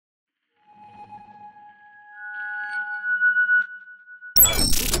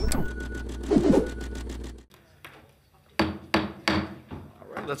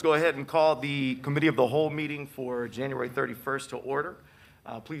let's go ahead and call the Committee of the Whole meeting for January 31st to order.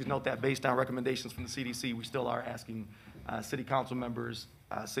 Please note that based on recommendations from the CDC, we still are asking city council members,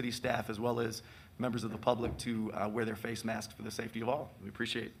 city staff, as well as members of the public to wear their face masks for the safety of all. We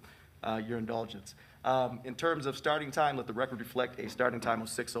appreciate your indulgence. In terms of starting time, let the record reflect a starting time of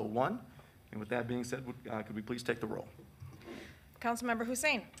 6:01. And with that being said, could we please take the roll? Councilmember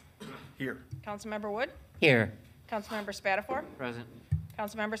Hussein. Here. Councilmember Wood. Here. Councilmember Spatafor. Present.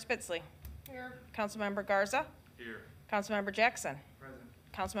 Councilmember Spitzley. Here. Councilmember Garza. Here. Councilmember Jackson. Present.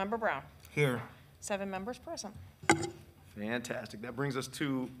 Councilmember Brown. Here. 7 members present. Fantastic. That brings us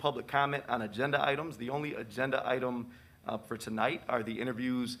to public comment on agenda items. The only agenda item for tonight are the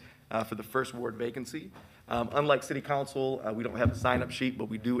interviews for the first ward vacancy. Unlike city council, we don't have a sign-up sheet, but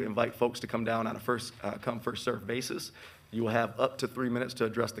we do invite folks to come down on a first come, first served basis. You will have up to 3 minutes to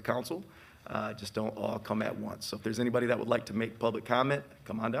address the council. Just don't all come at once. So if there's anybody that would like to make public comment,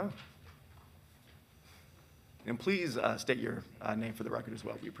 come on down. And please state your name for the record as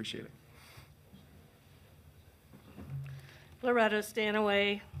well. We appreciate it. Loretta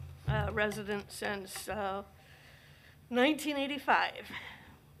Stanaway, resident since 1985.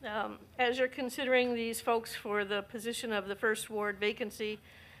 As you're considering these folks for the position of the first ward vacancy,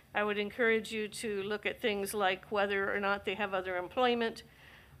 I would encourage you to look at things like whether or not they have other employment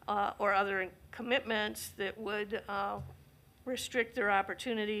or other commitments that would restrict their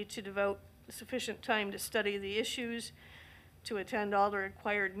opportunity to devote sufficient time to study the issues, to attend all the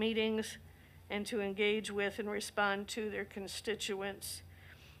required meetings, and to engage with and respond to their constituents.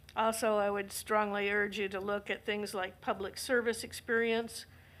 Also, I would strongly urge you to look at things like public service experience,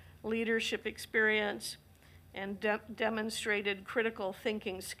 leadership experience, and demonstrated critical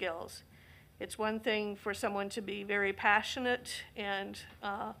thinking skills. It's one thing for someone to be very passionate and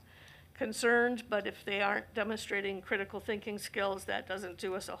concerned, but if they aren't demonstrating critical thinking skills, that doesn't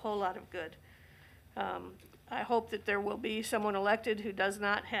do us a whole lot of good. I hope that there will be someone elected who does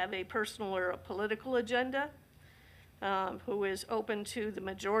not have a personal or a political agenda, who is open to the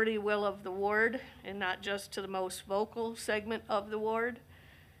majority will of the ward and not just to the most vocal segment of the ward.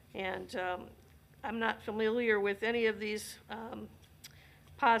 And I'm not familiar with any of these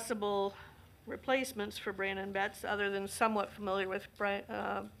possible replacements for Brandon Betts, other than somewhat familiar with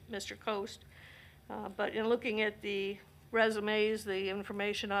Mr. Coast. But in looking at the resumes, the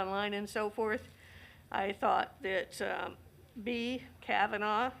information online and so forth, I thought that B,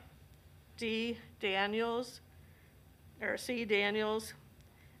 Kavanaugh, D, Daniels, or C, Daniels,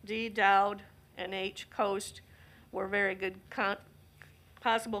 D, Dowd, and H, Coast were very good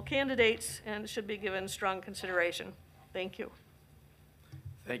possible candidates and should be given strong consideration. Thank you.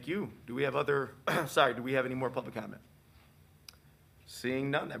 Thank you. Do we have other, do we have any more public comment? Seeing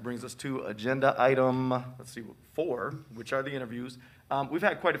none, that brings us to agenda item, let's see, 4, which are the interviews. We've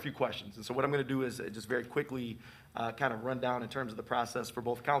had quite a few questions, and so what I'm going to do is just very quickly kind of run down in terms of the process for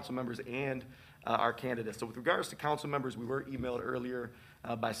both council members and our candidates. So with regards to council members, we were emailed earlier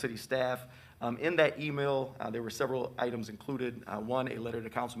by city staff. In that email, there were several items included. One, a letter to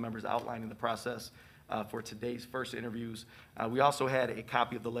council members outlining the process for today's first interviews. We also had a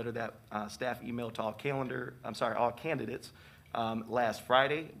copy of the letter that staff emailed to all candidates last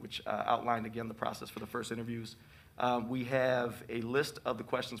Friday, which outlined again the process for the first interviews. We have a list of the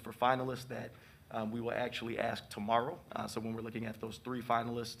questions for finalists that we will actually ask tomorrow. So when we're looking at those 3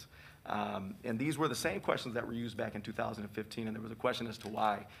 finalists, and these were the same questions that were used back in 2015, and there was a question as to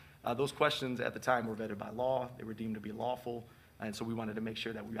why. Those questions at the time were vetted by law. They were deemed to be lawful, and so we wanted to make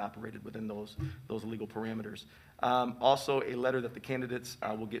sure that we operated within those legal parameters. Also, a letter that the candidates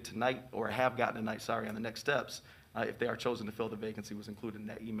will get tonight, or have gotten tonight, on the next steps, if they are chosen to fill the vacancy, was included in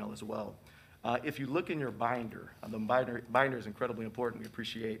that email as well. If you look in your binder, the binder is incredibly important. We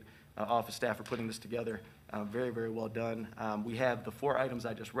appreciate office staff for putting this together. Very, very well done. We have the 4 items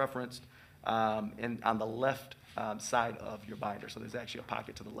I just referenced, and on the left side of your binder. So there's actually a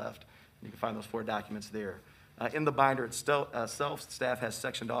pocket to the left. You can find those 4 documents there. In the binder itself, staff has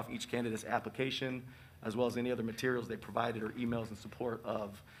sectioned off each candidate's application, as well as any other materials they provided or emails in support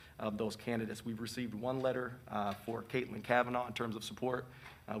of those candidates. We've received 1 letter for Caitlin Kavanaugh in terms of support.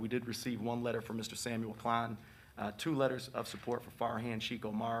 We did receive 1 letter from Mr. Samuel Klein, 2 letters of support for Farhan Sheikh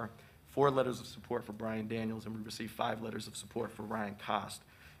Omar, 4 letters of support for Brian Daniels, and we received 5 letters of support for Ryan Kost.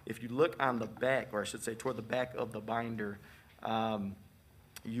 If you look on the back, or I should say toward the back of the binder,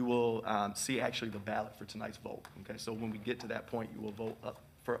 you will see actually the ballot for tonight's vote. Okay, so when we get to that point, you will vote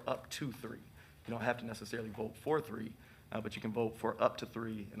up to 3. You don't have to necessarily vote for 3, but you can vote for up to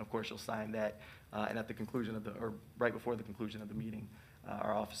 3, and of course you'll sign that. And at the conclusion of right before the conclusion of the meeting,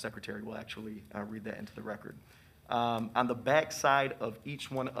 our office secretary will actually read that into the record. On the back side of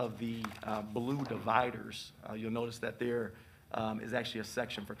each one of the blue dividers, you'll notice that there is actually a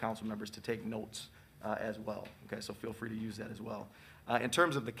section for council members to take notes as well. Okay, so feel free to use that as well. In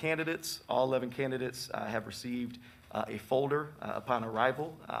terms of the candidates, all 11 candidates have received a folder upon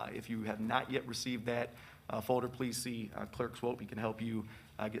arrival. If you have not yet received that folder, please see Clerk Swope. He can help you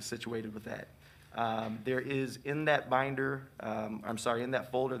get situated with that. There is in that binder, in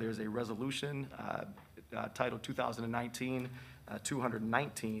that folder, there's a resolution titled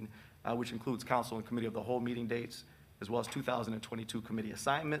 2019-219, which includes council and committee of the whole meeting dates, as well as 2022 committee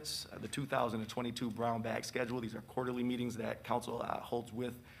assignments, the 2022 brown bag schedule. These are quarterly meetings that council holds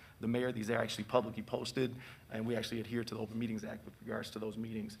with the mayor. These are actually publicly posted, and we actually adhere to the Open Meetings Act with regards to those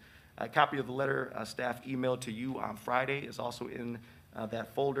meetings. A copy of the letter staff emailed to you on Friday is also in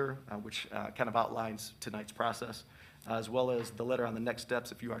that folder, which kind of outlines tonight's process, as well as the letter on the next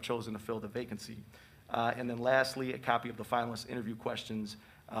steps if you are chosen to fill the vacancy. And then lastly, a copy of the finalist interview questions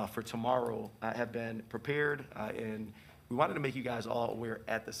for tomorrow have been prepared, and we wanted to make you guys all aware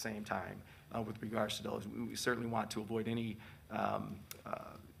at the same time with regards to those. We certainly want to avoid any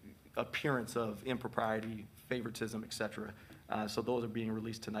appearance of impropriety, favoritism, et cetera. So those are being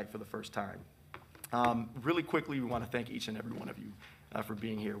released tonight for the first time. Really quickly, we want to thank each and every one of you for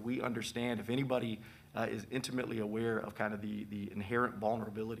being here. We understand if anybody is intimately aware of kind of the inherent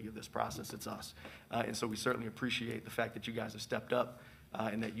vulnerability of this process, it's us. And so we certainly appreciate the fact that you guys have stepped up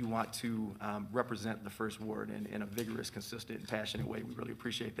and that you want to represent the First Ward in a vigorous, consistent, and passionate way. We really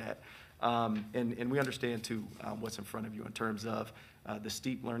appreciate that. And we understand, too, what's in front of you in terms of the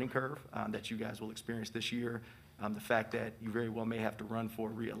steep learning curve that you guys will experience this year, the fact that you very well may have to run for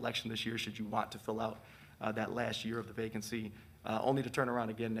re-election this year should you want to fill out that last year of the vacancy, only to turn around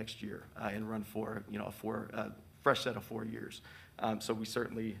again next year and run for a fresh set of 4 years. So we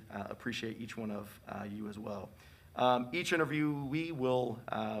certainly appreciate each one of you as well. Each interviewee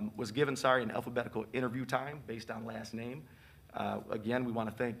was given an alphabetical interview time based on last name. Again, we want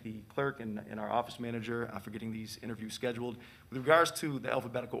to thank the clerk and our office manager for getting these interviews scheduled. With regards to the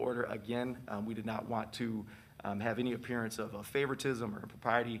alphabetical order, again, we did not want to have any appearance of favoritism or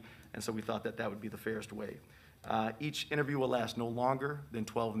impropriety, and so we thought that would be the fairest way. Each interview will last no longer than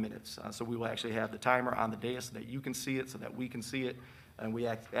 12 minutes. So we will actually have the timer on the dais so that you can see it, so that we can see it, and we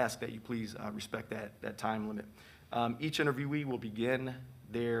ask that you please respect that time limit. Each interviewee will begin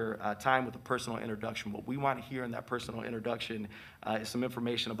their time with a personal introduction. What we want to hear in that personal introduction is some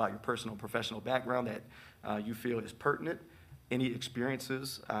information about your personal and professional background that you feel is pertinent, any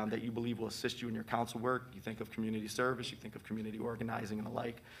experiences that you believe will assist you in your council work. You think of community service, you think of community organizing and the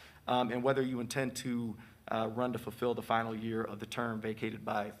like, and whether you intend to run to fulfill the final year of the term vacated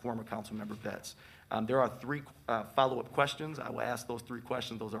by former council member Betts. There are 3 follow-up questions. I will ask those 3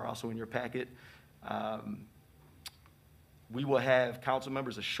 questions. Those are also in your packet. We will have council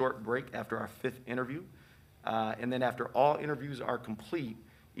members a short break after our 5th interview. And then after all interviews are complete,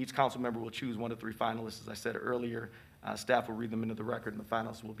 each council member will choose 1 to 3 finalists. As I said earlier, staff will read them into the record, and the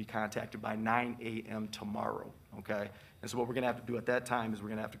finalists will be contacted by 9 a.m. tomorrow, okay? And so what we're going to have to do at that time is we're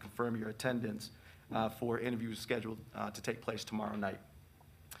going to have to confirm your attendance for interviews scheduled to take place tomorrow night.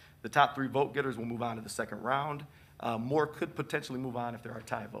 The top 3 vote getters will move on to the second round. More could potentially move on if there are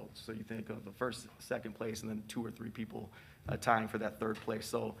tie votes. So you think of the first, second place, and then 2 or 3 people tying for that 3rd place.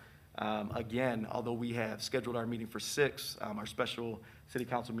 So again, although we have scheduled our meeting for 6, our special city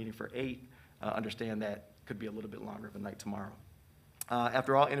council meeting for 8, understand that could be a little bit longer of a night tomorrow.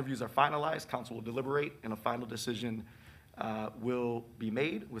 After all interviews are finalized, council will deliberate, and a final decision will be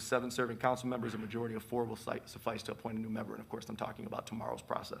made. With 7 serving council members, a majority of 4 will suffice to appoint a new member. And of course, I'm talking about tomorrow's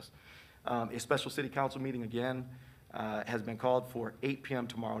process. A special city council meeting, again, has been called for 8 p.m.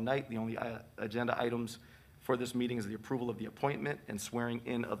 tomorrow night. The only agenda items for this meeting is the approval of the appointment and swearing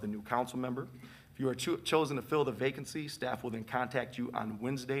in of the new council member. If you are chosen to fill the vacancy, staff will then contact you on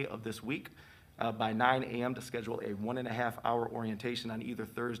Wednesday of this week by 9 a.m. to schedule a 1.5-hour orientation on either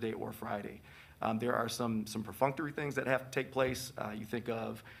Thursday or Friday. There are some perfunctory things that have to take place. You think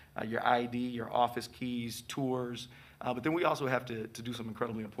of your ID, your office keys, tours, but then we also have to do some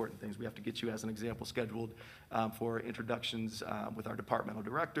incredibly important things. We have to get you, as an example, scheduled for introductions with our departmental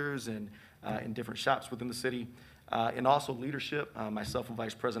directors and in different shops within the city. And also leadership. Myself and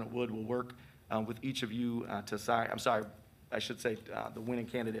Vice President Wood will work with each of you to assign, the winning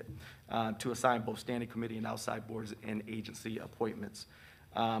candidate, to assign both standing committee and outside boards and agency appointments.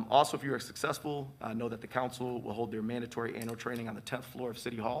 Also, if you are successful, know that the council will hold their mandatory annual training on the 10th floor of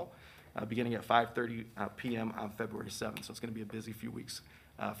City Hall, beginning at 5:30 p.m. on February 7th. So it's going to be a busy few weeks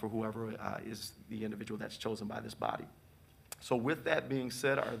for whoever is the individual that's chosen by this body. So with that being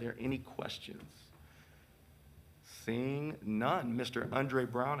said, are there any questions? Seeing none. Mr. Andre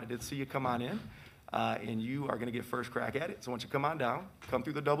Brown, I did see you come on in, and you are going to get first crack at it. So once you come on down, come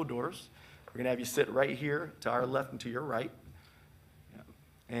through the double doors. We're going to have you sit right here to our left and to your right. Yeah.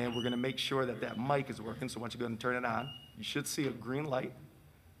 And we're going to make sure that that mic is working. So once you go ahead and turn it on, you should see a green light.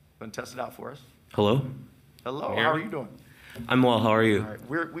 Go and test it out for us. Hello? Hello, Can you how hear are me? you doing? I'm well, how are you? All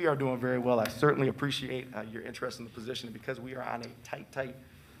right, we are doing very well. I certainly appreciate your interest in the position. And because we are on a tight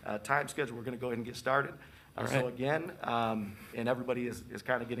time schedule, we're going to go ahead and get started. All So right. again, and everybody is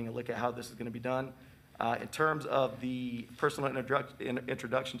kind of getting a look at how this is going to be done. In terms of the personal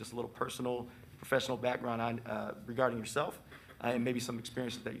introduction, just a little personal, professional background on regarding yourself, and maybe some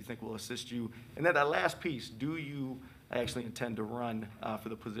experiences that you think will assist you. And then that last piece, do you actually intend to run for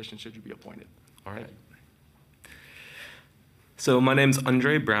the position should you be appointed? All right. Thank you. So my name's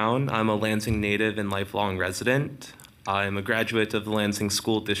Andre Brown. I'm a Lansing native and lifelong resident. I'm a graduate of the Lansing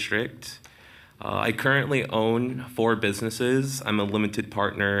School District. I currently own 4 businesses. I'm a limited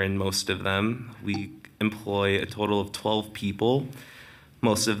partner in most of them. We employ a total of 12 people,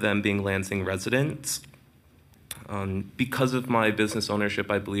 most of them being Lansing residents. Because of my business ownership,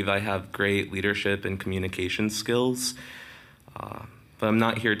 I believe I have great leadership and communication skills. But I'm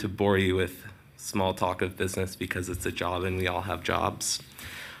not here to bore you with small talk of business because it's a job and we all have jobs.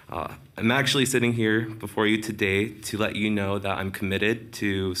 I'm actually sitting here before you today to let you know that I'm committed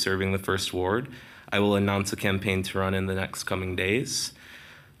to serving the First Ward. I will announce a campaign to run in the next coming days.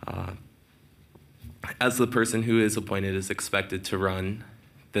 As the person who is appointed is expected to run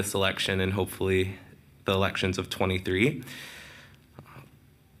this election and hopefully the elections of 23.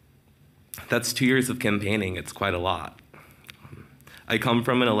 That's 2 years of campaigning. It's quite a lot. I come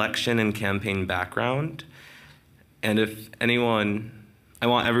from an election and campaign background, and I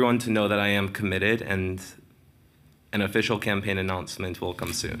want everyone to know that I am committed, and an official campaign announcement will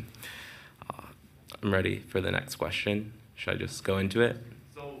come soon. I'm ready for the next question. Should I just go into it?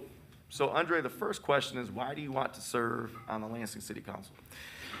 So Andre, the first question is, why do you want to serve on the Lansing City Council?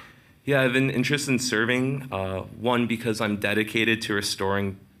 Yeah, I have an interest in serving. One, because I'm dedicated to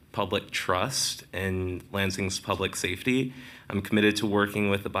restoring public trust in Lansing's public safety. I'm committed to working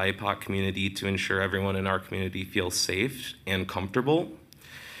with the BIPOC community to ensure everyone in our community feels safe and comfortable.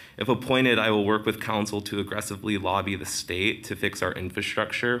 If appointed, I will work with council to aggressively lobby the state to fix our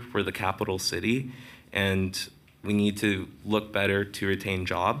infrastructure for the capital city, and we need to look better to retain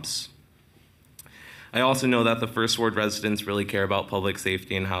jobs. I also know that the First Ward residents really care about public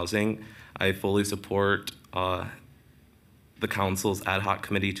safety and housing. I fully support the council's ad hoc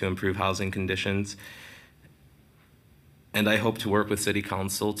committee to improve housing conditions, and I hope to work with City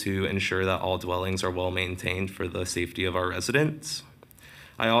Council to ensure that all dwellings are well maintained for the safety of our residents.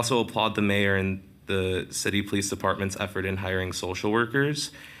 I also applaud the mayor and the City Police Department's effort in hiring social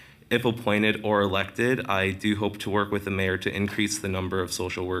workers. If appointed or elected, I do hope to work with the mayor to increase the number of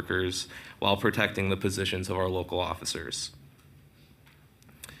social workers while protecting the positions of our local officers.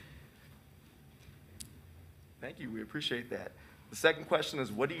 Thank you, we appreciate that. The second question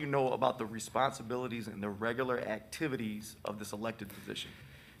is, what do you know about the responsibilities and the regular activities of this elected position?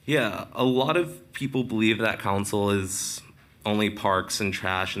 Yeah, a lot of people believe that council is only parks and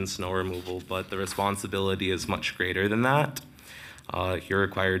trash and snow removal, but the responsibility is much greater than that. You're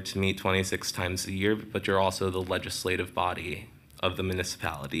required to meet 26 times a year, but you're also the legislative body of the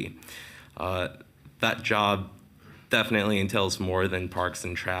municipality. That job definitely entails more than parks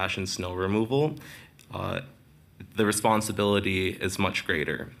and trash and snow removal. The responsibility is much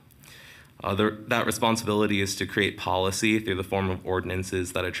greater. That responsibility is to create policy through the form of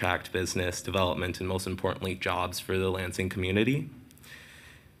ordinances that attract business, development, and most importantly, jobs for the Lansing community.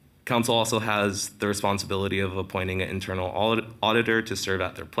 Council also has the responsibility of appointing an internal auditor to serve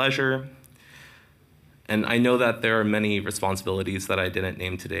at their pleasure. And I know that there are many responsibilities that I didn't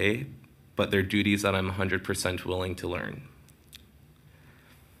name today, but they're duties that I'm 100% willing to learn.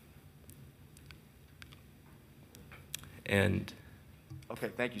 And Okay,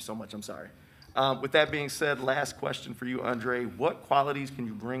 thank you so much, I'm sorry. With that being said, last question for you, Andre. What qualities can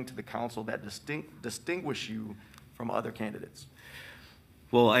you bring to the council that distinguish you from other candidates?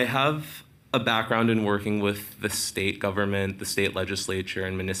 well, I have a background in working with the state government, the state legislature,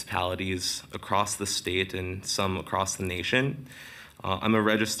 and municipalities across the state and some across the nation. I'm a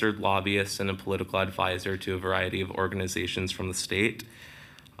registered lobbyist and a political advisor to a variety of organizations from the state.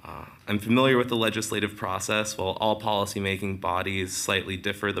 I'm familiar with the legislative process. While all policymaking bodies slightly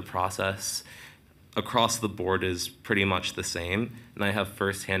differ, the process across the board is pretty much the same, and I have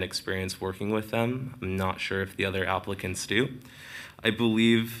firsthand experience working with them. I'm not sure if the other applicants do. I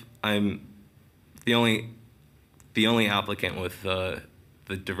believe I'm the only applicant with the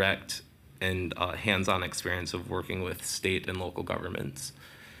direct and hands-on experience of working with state and local governments.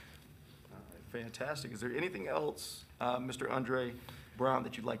 Fantastic. Is there anything else, Mr. Andre Brown,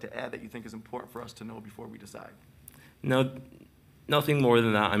 that you'd like to add that you think is important for us to know before we decide? No, nothing more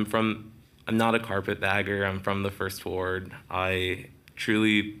than that. I'm not a carpetbagger. I'm from the First Ward. I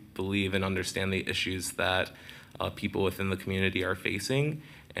truly believe and understand the issues that people within the community are facing,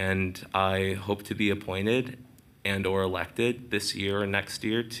 and I hope to be appointed and or elected this year or next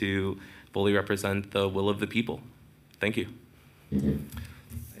year to fully represent the will of the people. Thank you.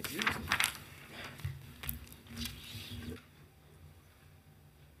 Thank you.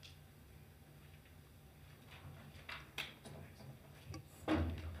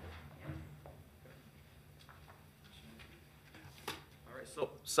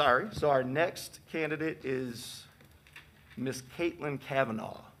 So our next candidate is Miss Caitlin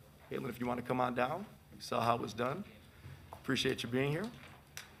Kavanaugh. Caitlin, if you want to come on down, you saw how it was done. Appreciate you being here.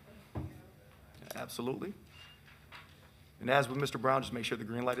 Absolutely. And as with Mr. Brown, just make sure the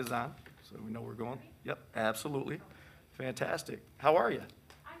green light is on so we know we're going. Yep, absolutely. Fantastic. How are you?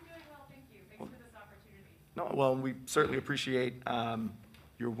 I'm doing well, thank you. Thanks for this opportunity. No, well, we certainly appreciate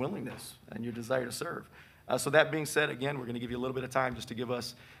your willingness and your desire to serve. So that being said, again, we're going to give you a little bit of time just to give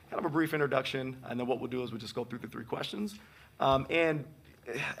us kind of a brief introduction, and then what we'll do is we'll just go through the 3 questions. And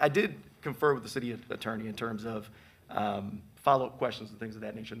I did confer with the city attorney in terms of follow-up questions and things of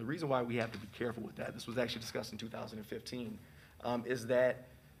that nature. And the reason why we have to be careful with that, this was actually discussed in 2015, is that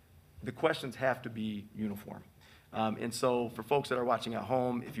the questions have to be uniform. And so for folks that are watching at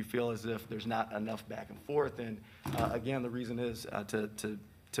home, if you feel as if there's not enough back and forth, and again, the reason is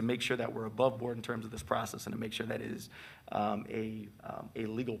to make sure that we're above board in terms of this process and to make sure that it is a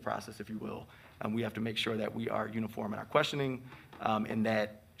legal process, if you will. We have to make sure that we are uniform in our questioning, and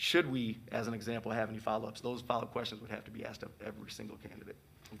that should we, as an example, have any follow-ups, those follow-up questions would have to be asked of every single candidate.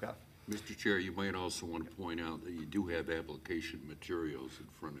 Okay. Mr. Chair, you might also want to point out that you do have application materials in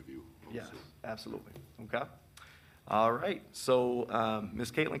front of you also. Yes, absolutely. Okay. All right. So,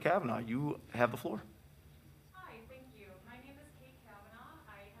 Ms. Caitlin Kavanaugh, you have the floor. Hi, thank you. My name is Kate Kavanaugh.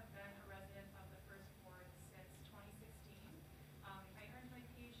 I have been a resident of the First Ward since 2016. I earned my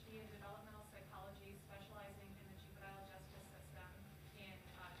PhD in developmental psychology, specializing in the juvenile justice system in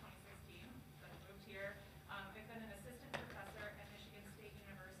 2016. Then I moved here. I've been an assistant professor at Michigan State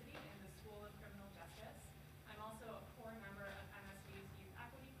University in the School of Criminal Justice. I'm also a core member of MSU's Youth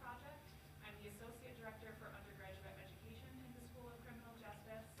Equity Project. I'm the associate director for undergraduate education in the School of Criminal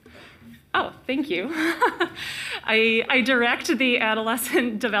Justice. Oh, thank you. I direct the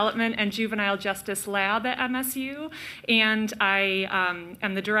Adolescent Development and Juvenile Justice Lab at MSU, and I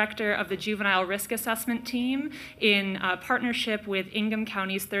am the director of the Juvenile Risk Assessment Team in partnership with Ingham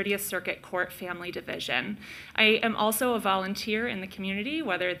County's 30th Circuit Court Family Division. I am also a volunteer in the community,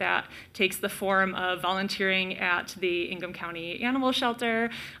 whether that takes the form of volunteering at the Ingham County Animal Shelter,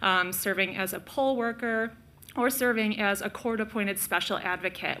 serving as a poll worker, or serving as a court-appointed special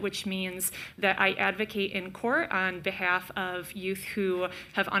advocate, which means that I advocate in court on behalf of youth who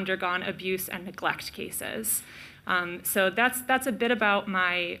have undergone abuse and neglect cases. So that's a bit about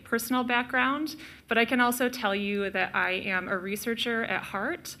my personal background, but I can also tell you that I am a researcher at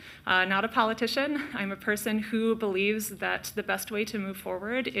heart, not a politician. I'm a person who believes that the best way to move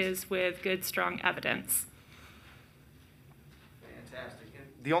forward is with good, strong evidence. Fantastic. And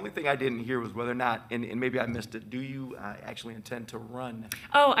the only thing I didn't hear was whether or not, and maybe I missed it, do you actually intend to run?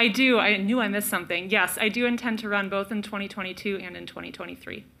 Oh, I do. I knew I missed something. Yes, I do intend to run both in 2022 and in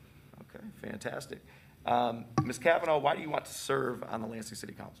 2023. Okay, fantastic. Ms. Kavanaugh, why do you want to serve on the Lansing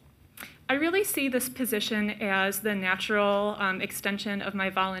City Council? I really see this position as the natural extension of my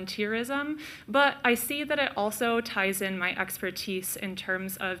volunteerism, but I see that it also ties in my expertise in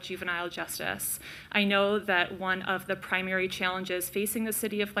terms of juvenile justice. I know that one of the primary challenges facing the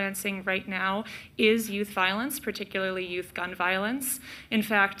city of Lansing right now is youth violence, particularly youth gun violence. In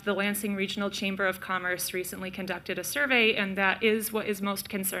fact, the Lansing Regional Chamber of Commerce recently conducted a survey, and that is what is most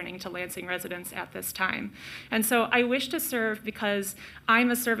concerning to Lansing residents at this time. And so I wish to serve because I'm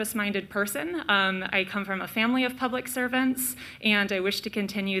a service-minded person. I come from a family of public servants, and I wish to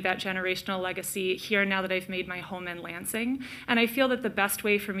continue that generational legacy here now that I've made my home in Lansing. And I feel that the best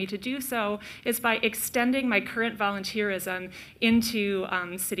way for me to do so is by extending my current volunteerism into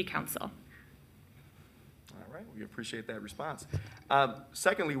City Council. All right, we appreciate that response.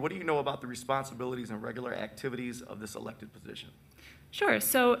 Secondly, what do you know about the responsibilities and regular activities of this elected position? Sure.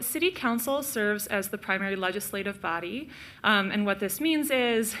 So City Council serves as the primary legislative body, and what this means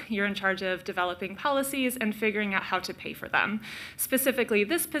is you're in charge of developing policies and figuring out how to pay for them. Specifically,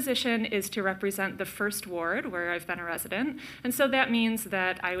 this position is to represent the First Ward, where I've been a resident, and so that means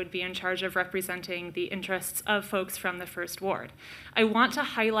that I would be in charge of representing the interests of folks from the First Ward. I want to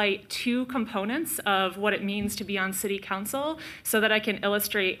highlight two components of what it means to be on City Council so that I can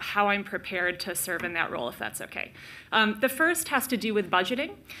illustrate how I'm prepared to serve in that role, if that's okay. The first has to do with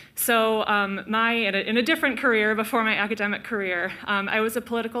budgeting. So in a different career before my academic career, I was a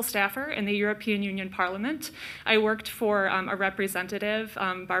political staffer in the European Union Parliament. I worked for a representative,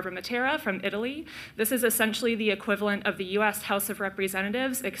 Barbara Matera from Italy. This is essentially the equivalent of the US House of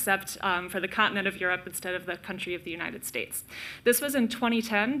Representatives, except for the continent of Europe instead of the country of the United States. This was in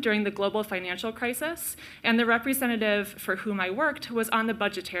 2010 during the global financial crisis, and the representative for whom I worked was on the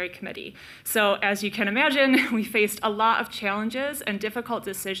budgetary committee. So as you can imagine, we faced a lot of challenges and difficult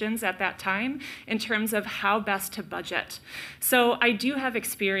decisions at that time in terms of how best to budget. So I do have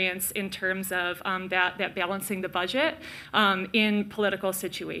experience in terms of that balancing the budget in political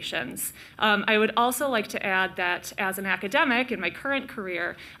situations. I would also like to add that as an academic in my current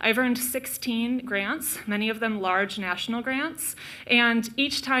career, I've earned 16 grants, many of them large national grants. And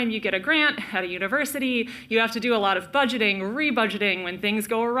each time you get a grant at a university, you have to do a lot of budgeting, rebudgeting when things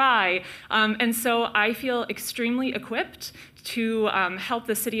go awry. And so I feel extremely equipped to help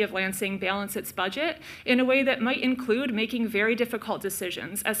the city of Lansing balance its budget in a way that might include making very difficult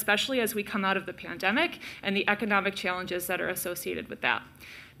decisions, especially as we come out of the pandemic and the economic challenges that are associated with that.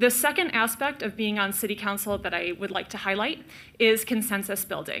 The second aspect of being on City Council that I would like to highlight is consensus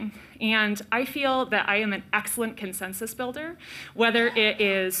building. And I feel that I am an excellent consensus builder, whether it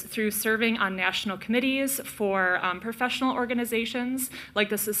is through serving on national committees for professional organizations like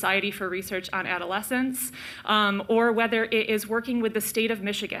the Society for Research on Adolescence, or whether it is working with the state of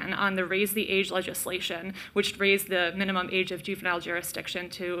Michigan on the Raise the Age legislation, which raised the minimum age of juvenile jurisdiction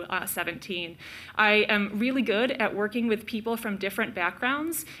to 17. I am really good at working with people from different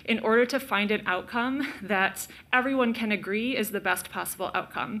backgrounds in order to find an outcome that everyone can agree is the best possible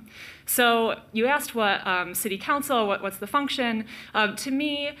outcome. So you asked what City Council, what's the function? To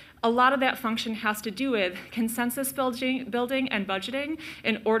me, a lot of that function has to do with consensus building and budgeting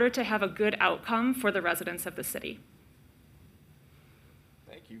in order to have a good outcome for the residents of the city.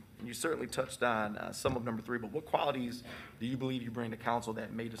 Thank you. And you certainly touched on some of number 3, but what qualities do you believe you bring to council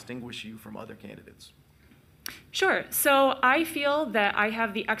that may distinguish you from other candidates? Sure. So I feel that I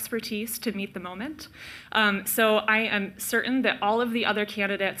have the expertise to meet the moment. So I am certain that all of the other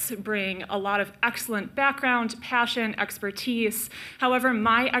candidates bring a lot of excellent background, passion, expertise. However,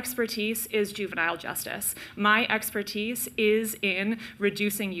 my expertise is juvenile justice. My expertise is in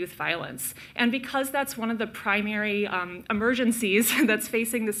reducing youth violence. And because that's one of the primary emergencies that's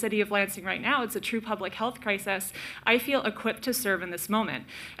facing the city of Lansing right now, it's a true public health crisis, I feel equipped to serve in this moment.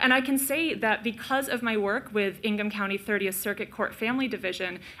 And I can say that because of my work with Ingham County 30th Circuit Court Family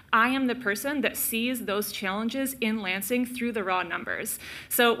Division, I am the person that sees those challenges in Lansing through the raw numbers.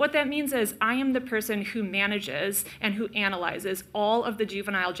 So what that means is I am the person who manages and who analyzes all of the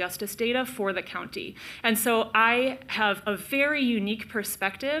juvenile justice data for the county. And so I have a very unique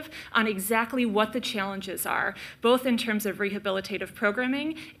perspective on exactly what the challenges are, both in terms of rehabilitative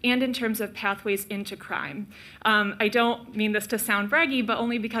programming and in terms of pathways into crime. I don't mean this to sound braggy, but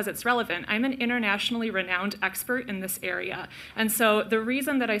only because it's relevant. I'm an internationally renowned expert in this area. And so the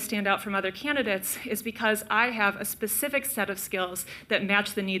reason that I stand out from other candidates is because I have a specific set of skills that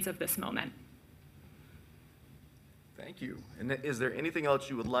match the needs of this moment. Thank you. And is there anything else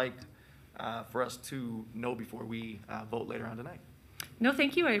you would like for us to know before we vote later on tonight? No,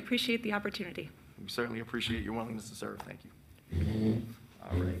 thank you. I appreciate the opportunity. We certainly appreciate your willingness to serve. Thank you.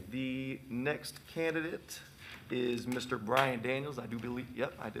 All right. The next candidate is Mr. Brian Daniels. I do believe,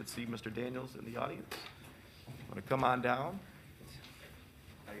 yep, I did see Mr. Daniels in the audience. I'm going to come on down.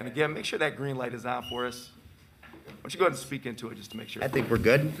 And again, make sure that green light is on for us. Why don't you go ahead and speak into it just to make sure. I think we're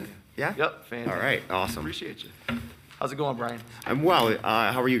good. Yeah? Yep, fantastic. All right, awesome. Appreciate you. How's it going, Brian? I'm well.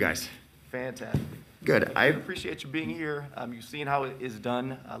 How are you guys? Fantastic. Good. I appreciate you being here. You've seen how it is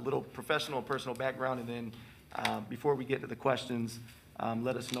done, a little professional and personal background, and then before we get to the questions,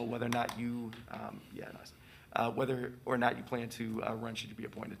 let us know whether or not you, whether or not you plan to run should you be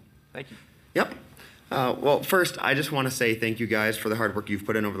appointed. Thank you. Yep. Well, first, I just want to say thank you guys for the hard work you've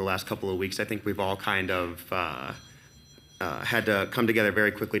put in over the last couple of weeks. I think we've all kind of had to come together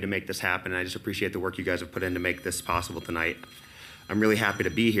very quickly to make this happen, and I just appreciate the work you guys have put in to make this possible tonight. I'm really happy to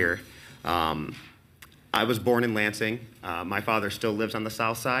be here. I was born in Lansing. My father still lives on the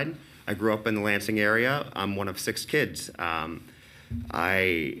south side. I grew up in the Lansing area. I'm one of 6 kids.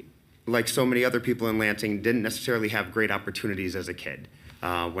 I, like so many other people in Lansing, didn't necessarily have great opportunities as a kid.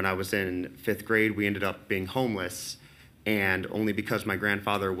 When I was in 5th grade, we ended up being homeless, and only because my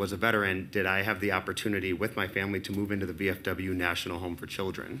grandfather was a veteran did I have the opportunity with my family to move into the VFW National Home for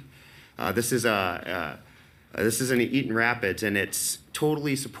Children. This is in Eaton Rapids, and it's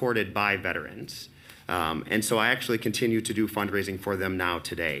totally supported by veterans. And so I actually continue to do fundraising for them now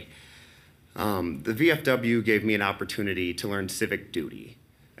today. The VFW gave me an opportunity to learn civic duty.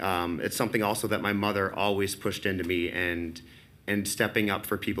 It's something also that my mother always pushed into me, and stepping up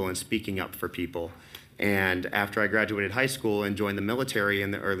for people and speaking up for people. And after I graduated high school and joined the military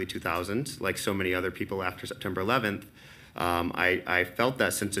in the early 2000s, like so many other people after September 11th, I felt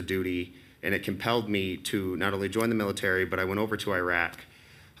that sense of duty, and it compelled me to not only join the military, but I went over to Iraq.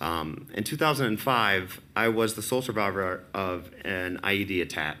 In 2005, I was the sole survivor of an IED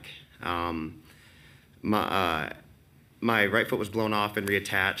attack. My right foot was blown off and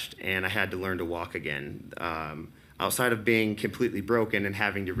reattached, and I had to learn to walk again. Outside of being completely broken and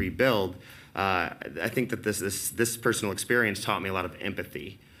having to rebuild, I think that this personal experience taught me a lot of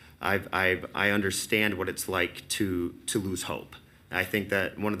empathy. I understand what it's like to lose hope. I think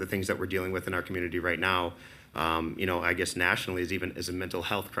that one of the things that we're dealing with in our community right now, I guess nationally, is a mental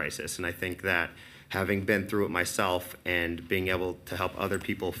health crisis. And I think that having been through it myself and being able to help other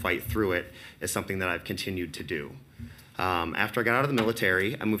people fight through it is something that I've continued to do. After I got out of the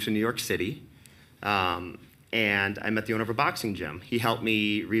military, I moved to New York City, and I met the owner of a boxing gym. He helped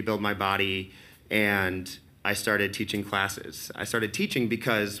me rebuild my body, and I started teaching classes. I started teaching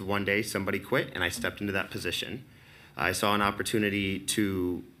because one day somebody quit, and I stepped into that position. I saw an opportunity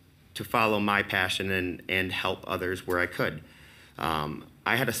to follow my passion and help others where I could.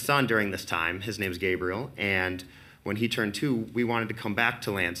 I had a son during this time. His name's Gabriel, and when he turned 2, we wanted to come back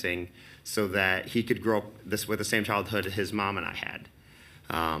to Lansing so that he could grow up with the same childhood his mom and I had.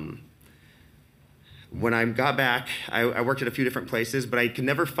 When I got back, I worked at a few different places, but I could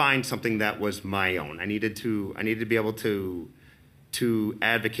never find something that was my own. I needed to be able to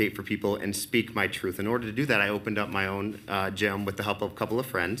advocate for people and speak my truth. In order to do that, I opened up my own gym with the help of a couple of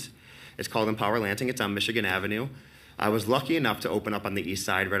friends. It's called Empower Lansing. It's on Michigan Avenue. I was lucky enough to open up on the east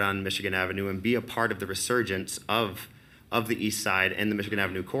side, right on Michigan Avenue, and be a part of the resurgence of the east side and the Michigan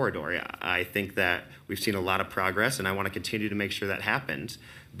Avenue corridor. I think that we've seen a lot of progress, and I want to continue to make sure that happens.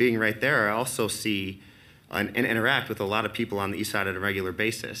 Being right there, I also see and interact with a lot of people on the east side on a regular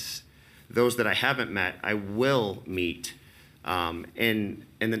basis. Those that I haven't met, I will meet in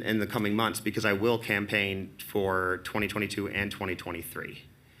the coming months, because I will campaign for 2022 and 2023.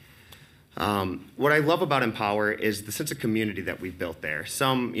 What I love about Empower is the sense of community that we've built there.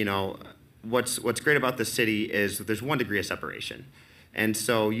 What's great about this city is that there's 1 degree of separation. And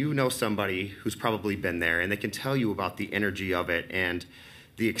so you know somebody who's probably been there, and they can tell you about the energy of it and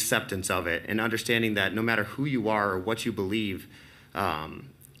the acceptance of it, and understanding that no matter who you are or what you believe,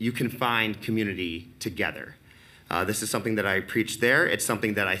 you can find community together. This is something that I preach there. It's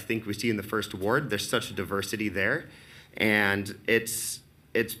something that I think we see in the First Ward. There's such a diversity there, and it's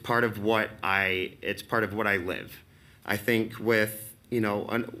part of what I live. I think with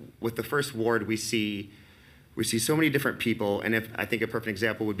the First Ward, we see so many different people, and I think a perfect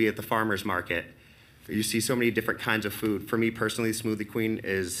example would be at the farmers market. You see so many different kinds of food. For me personally, Smoothie Queen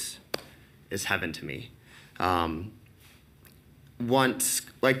is heaven to me. Like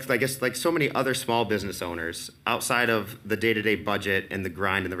so many other small business owners, outside of the day-to-day budget and the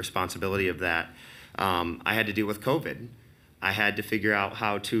grind and the responsibility of that, I had to deal with COVID. I had to figure out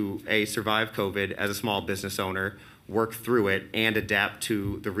how to, survive COVID as a small business owner, work through it, and adapt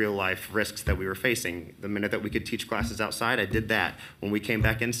to the real-life risks that we were facing. The minute that we could teach classes outside, I did that. When we came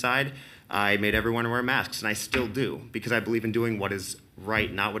back inside, I made everyone wear masks, and I still do, because I believe in doing what is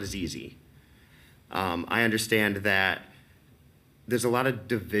right, not what is easy. I understand that there's a lot of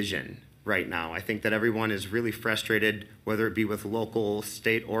division right now. I think that everyone is really frustrated, whether it be with local,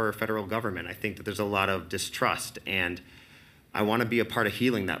 state, or federal government. I think that there's a lot of distrust, and I want to be a part of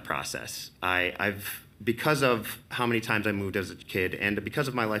healing that process. Because of how many times I moved as a kid, and because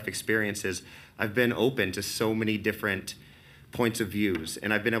of my life experiences, I've been open to so many different points of views,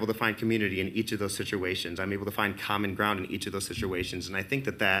 and I've been able to find community in each of those situations. I'm able to find common ground in each of those situations, and I think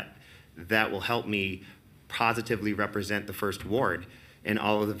that will help me positively represent the First Ward and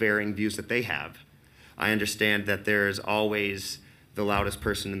all of the varying views that they have. I understand that there's always the loudest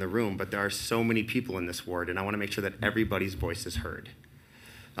person in the room, but there are so many people in this ward, and I want to make sure that everybody's voice is heard.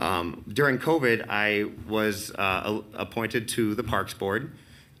 During COVID, I was appointed to the Parks Board,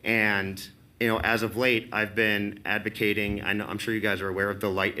 and as of late, I've been advocating. I'm sure you guys are aware of the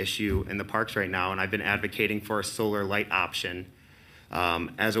light issue in the parks right now, and I've been advocating for a solar light option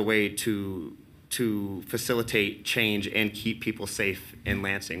as a way to facilitate change and keep people safe in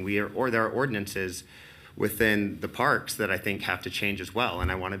Lansing. There are ordinances within the parks that I think have to change as well,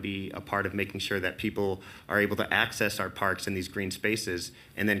 and I want to be a part of making sure that people are able to access our parks and these green spaces,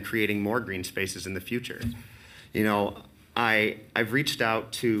 and then creating more green spaces in the future. You know, I've reached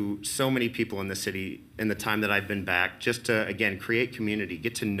out to so many people in the city in the time that I've been back, just to, again, create community,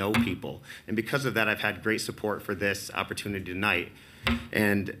 get to know people, and because of that, I've had great support for this opportunity tonight.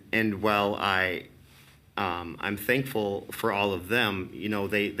 And while I'm thankful for all of them, you know,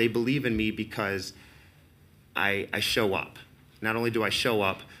 they believe in me because I show up. Not only do I show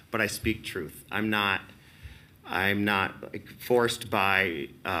up, but I speak truth. I'm not like, forced by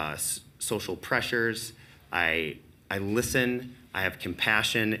social pressures. I listen. I have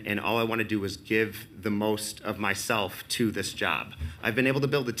compassion, and all I want to do is give the most of myself to this job. I've been able to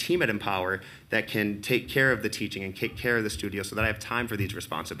build a team at Empower that can take care of the teaching and take care of the studio so that I have time for these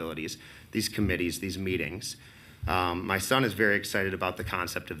responsibilities, these committees, these meetings. My son is very excited about the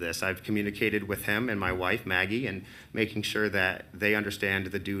concept of this. I've communicated with him and my wife, Maggie, and making sure that they understand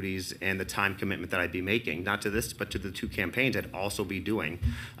the duties and the time commitment that I'd be making, not to this, but to the 2 campaigns I'd also be doing.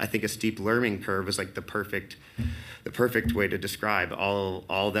 I think a steep learning curve is like the perfect way to describe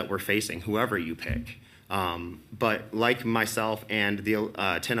all that we're facing, whoever you pick. But like myself and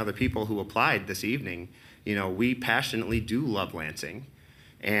the 10 other people who applied this evening, you know, we passionately do love Lansing.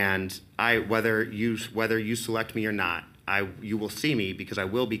 And whether you select me or not, you will see me because I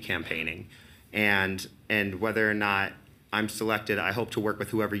will be campaigning. And whether or not I'm selected, I hope to work with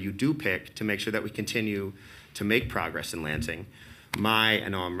whoever you do pick to make sure that we continue to make progress in Lansing. I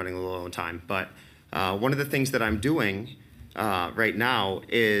know I'm running a little low on time, but one of the things that I'm doing right now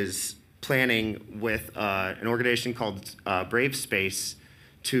is planning with an organization called Brave Space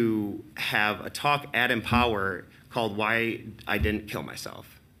to have a talk at Empower called Why I Didn't Kill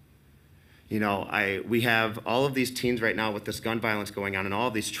Myself. You know, we have all of these teens right now with this gun violence going on and all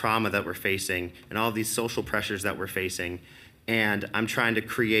of these trauma that we're facing and all of these social pressures that we're facing. And I'm trying to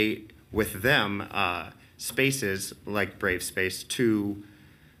create with them spaces like Brave Space to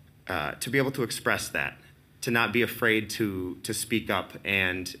be able to express that, to not be afraid to speak up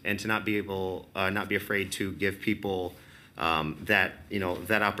and to not be afraid to give people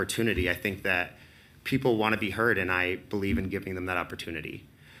that opportunity. I think that people want to be heard, and I believe in giving them that opportunity.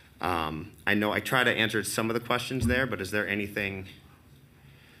 I know I try to answer some of the questions there, but is there anything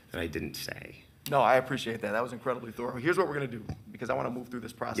that I didn't say? No, I appreciate that. That was incredibly thorough. Here's what we're going to do, because I want to move through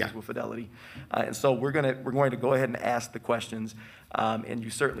this process with fidelity. And so we're going to go ahead and ask the questions, and you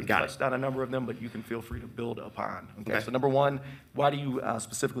certainly touched on a number of them, but you can feel free to build upon. Okay. So number 1, why do you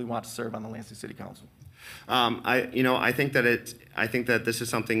specifically want to serve on the Lansing City Council? I think that this is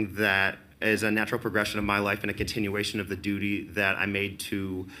something that is a natural progression of my life and a continuation of the duty that I made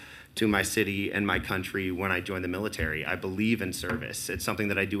to my city and my country when I joined the military. I believe in service. It's something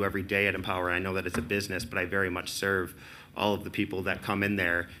that I do every day at Empower. I know that it's a business, but I very much serve all of the people that come in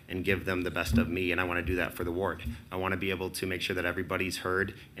there and give them the best of me, and I want to do that for the ward. I want to be able to make sure that everybody's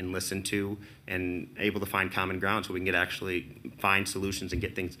heard and listened to and able to find common ground so we can actually find solutions and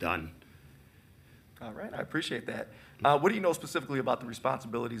get things done. All right, I appreciate that. What do you know specifically about the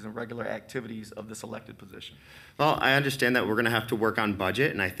responsibilities and regular activities of this elected position? Well, I understand that we're going to have to work on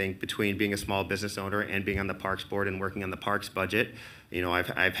budget, and I think between being a small business owner and being on the Parks Board and working on the Parks budget, you know,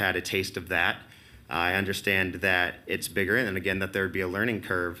 I've had a taste of that. I understand that it's bigger, and again, that there would be a learning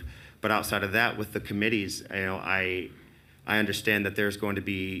curve. But outside of that, with the committees, you know, I understand that there's going to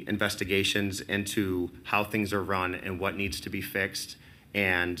be investigations into how things are run and what needs to be fixed.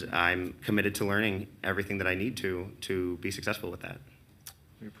 And I'm committed to learning everything that I need to be successful with that.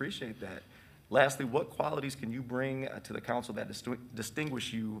 We appreciate that. Lastly, what qualities can you bring to the council that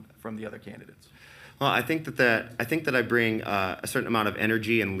distinguish you from the other candidates? Well, I think that I bring a certain amount of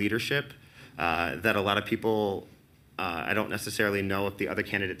energy and leadership that a lot of people I don't necessarily know if the other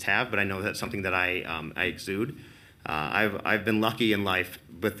candidates have, but I know that's something that I exude. I've been lucky in life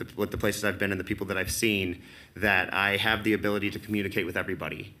with the places I've been and the people that I've seen that I have the ability to communicate with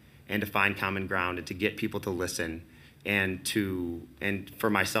everybody and to find common ground and to get people to listen and for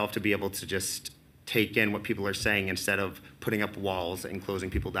myself to be able to just take in what people are saying instead of putting up walls and closing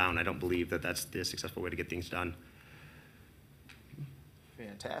people down. I don't believe that that's the successful way to get things done.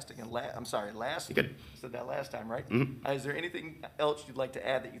 Fantastic. And lastly, Good. Said that last time, right? Mm-hmm. Is there anything else you'd like to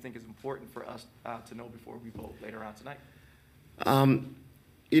add that you think is important for us to know before we vote later on tonight?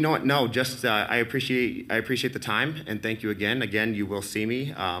 You know what? No, just I appreciate the time, and thank you again. Again, you will see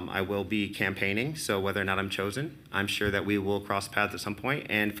me. I will be campaigning, so whether or not I'm chosen, I'm sure that we will cross paths at some point.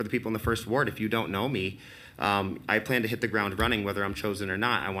 And for the people in the first ward, if you don't know me, I plan to hit the ground running, whether I'm chosen or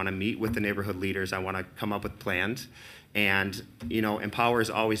not. I want to meet with the neighborhood leaders. I want to come up with plans, and Empower is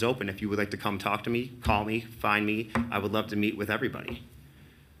always open. If you would like to come talk to me, call me, find me. I would love to meet with everybody.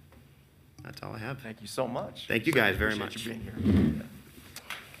 That's all I have. Thank you so much. Thank you guys very Appreciate much. you being here.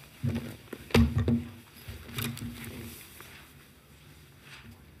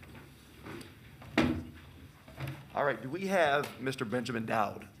 All right, do we have Mr. Benjamin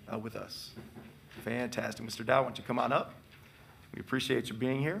Dowd with us? Fantastic. Mr. Dowd, why don't you come on up? We appreciate you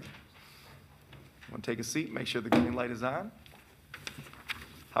being here. Want to take a seat, make sure the green light is on.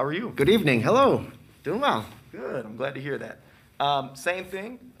 How are you? Good evening. Hello. Doing well. Good. I'm glad to hear that. Same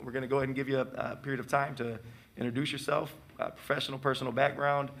thing. We're going to go ahead and give you a period of time to introduce yourself, professional, personal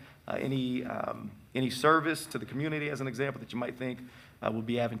background, any service to the community, as an example, that you might think will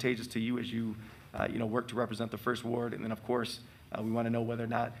be advantageous to you as you work to represent the First Ward. And then, of course, we want to know whether or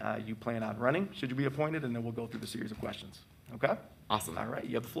not you plan on running, should you be appointed, and then we'll go through the series of questions. Okay? Awesome. All right.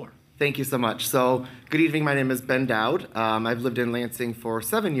 You have the floor. Thank you so much. So, good evening. My name is Ben Dowd. I've lived in Lansing for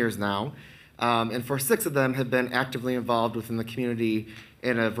 7 years now, and for 6 of them have been actively involved within the community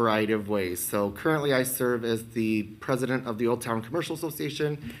in a variety of ways. So, currently I serve as the president of the Old Town Commercial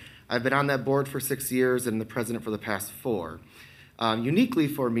Association. I've been on that board for 6 years and the president for the past 4. Uniquely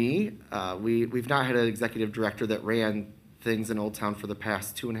for me, we've not had an executive director that ran things in Old Town for the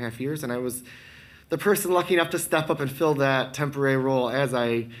past 2.5 years, and I was the person lucky enough to step up and fill that temporary role as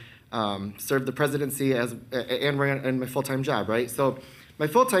I served the presidency and ran in my full-time job, right? So my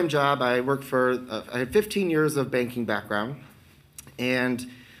full-time job, I worked for, I had 15 years of banking background, and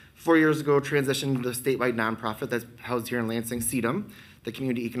 4 years ago transitioned to a statewide nonprofit that's housed here in Lansing, CEDM, the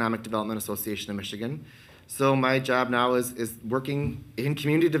Community Economic Development Association of Michigan. So my job now is working in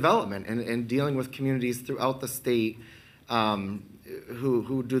community development and dealing with communities throughout the state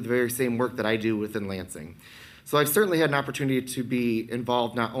who do the very same work that I do within Lansing. So I've certainly had an opportunity to be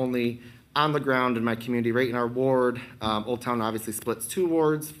involved not only on the ground in my community, right in our ward. Old Town obviously splits 2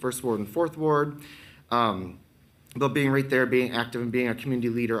 wards, First Ward and Fourth Ward. But being right there, being active and being a community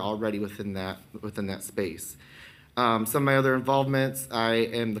leader already within that space. Some of my other involvements, I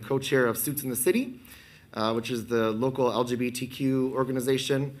am the co-chair of Suits in the City, which is the local LGBTQ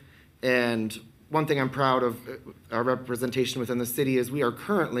organization. And one thing I'm proud of our representation within the city is we are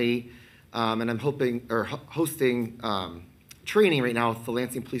currently, and I'm hosting training right now with the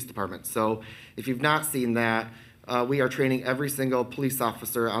Lansing Police Department. So if you've not seen that, we are training every single police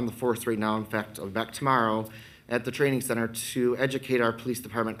officer on the force right now. In fact, I'll be back tomorrow at the training center to educate our police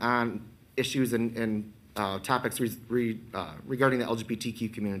department on issues and topics regarding the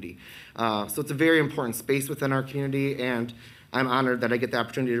LGBTQ community. So it's a very important space within our community, and I'm honored that I get the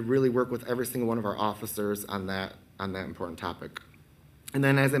opportunity to really work with every single one of our officers on that important topic. And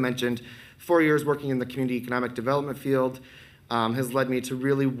then, as I mentioned, 4 years working in the community economic development field has led me to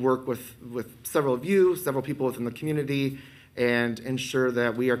really work with several of you, several people within the community, and ensure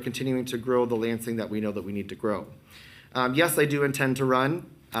that we are continuing to grow the Lansing that we know that we need to grow. Yes, I do intend to run.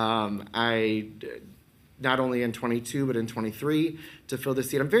 I not only in 22 but in 23 to fill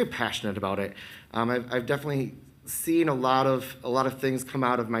this seat. I'm very passionate about it. I've definitely seen a lot of things come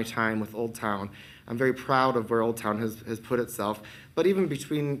out of my time with Old Town. I'm very proud of where Old Town has put itself. But even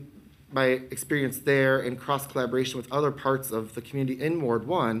between my experience there and cross collaboration with other parts of the community in Ward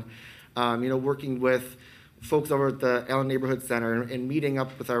 1, working with folks over at the Allen Neighborhood Center and meeting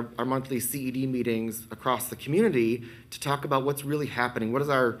up with our monthly CED meetings across the community to talk about what's really happening. What does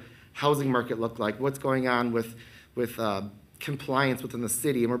our housing market look like? What's going on with compliance within the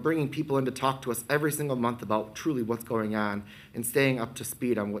city? And we're bringing people in to talk to us every single month about truly what's going on and staying up to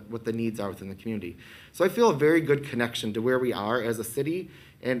speed on what the needs are within the community. So I feel a very good connection to where we are as a city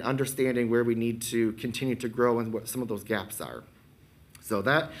and understanding where we need to continue to grow and what some of those gaps are. So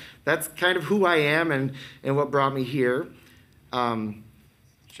that's kind of who I am and what brought me here.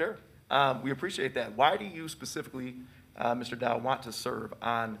 Sure. We appreciate that. Why do you specifically, Mr. Dow, want to serve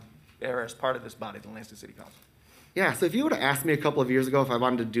on or as part of this body, the Lansing City Council? Yeah, so if you would have asked me a couple of years ago if I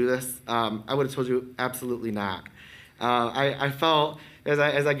wanted to do this, I would have told you absolutely not. I felt, as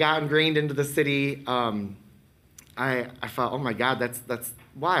I got ingrained into the city, I felt, oh my God, that's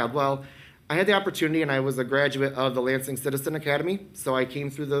wild. Well, I had the opportunity, and I was a graduate of the Lansing Citizen Academy, so I came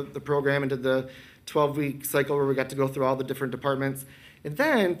through the program and did the 12-week cycle where we got to go through all the different departments. And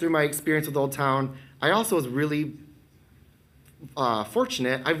then, through my experience with Old Town, I also was really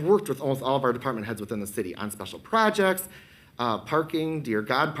fortunate. I've worked with almost all of our department heads within the city on special projects, parking, dear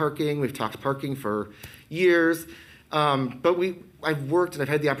God parking. We've talked parking for years. But I've worked and I've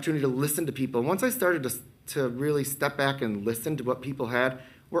had the opportunity to listen to people. Once I started to really step back and listen to what people had,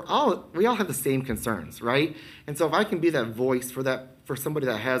 we all have the same concerns, right? And so if I can be that voice for somebody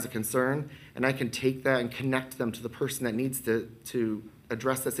that has a concern, and I can take that and connect them to the person that needs to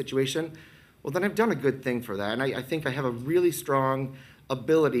address that situation, well, then I've done a good thing for that. And I think I have a really strong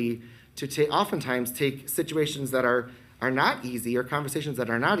ability to oftentimes take situations that are not easy or conversations that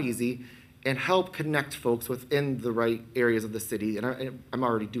are not easy and help connect folks within the right areas of the city. And I'm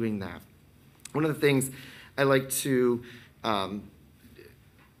already doing that. One of the things I like to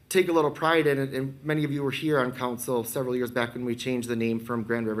take a little pride in, and many of you were here on council several years back when we changed the name from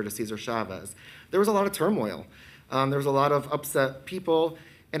Grand River to Cesar Chavez. There was a lot of turmoil. There was a lot of upset people.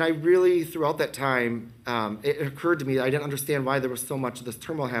 And I really, throughout that time, it occurred to me that I didn't understand why there was so much of this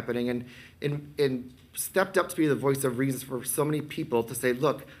turmoil happening, and stepped up to be the voice of reason for so many people to say,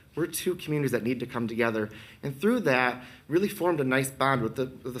 look, we're two communities that need to come together. And through that, really formed a nice bond with the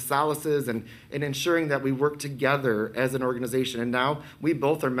Solaces and ensuring that we work together as an organization. And now we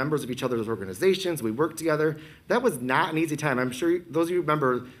both are members of each other's organizations. We work together. That was not an easy time. I'm sure those of you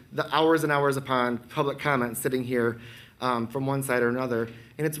remember the hours and hours upon public comment sitting here from one side or another.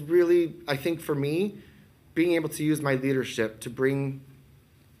 And it's really, I think for me, being able to use my leadership to bring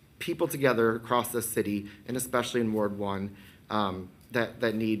people together across this city, and especially in Ward 1,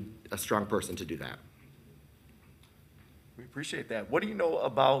 that need a strong person to do that. We appreciate that. What do you know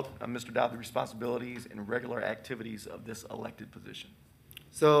about, Mr. Dodd, the responsibilities and regular activities of this elected position?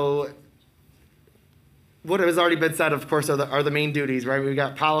 So what has already been said, of course, are the main duties, right? We've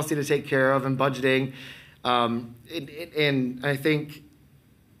got policy to take care of and budgeting. And I think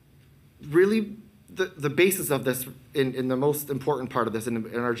really the basis of this, in the most important part of this,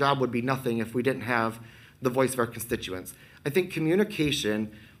 and our job would be nothing if we didn't have the voice of our constituents. I think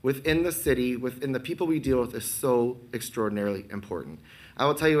communication within the city, within the people we deal with, is so extraordinarily important. I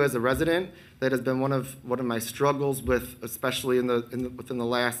will tell you, as a resident, that has been one of my struggles with, especially within the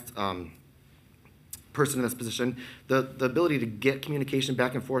last person in this position, the ability to get communication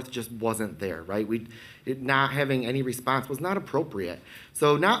back and forth just wasn't there, right? Not having any response was not appropriate.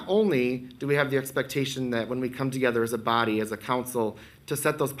 So not only do we have the expectation that when we come together as a body, as a council, to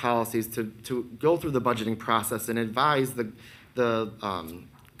set those policies, to go through the budgeting process and advise the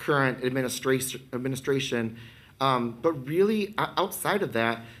current administration, but really outside of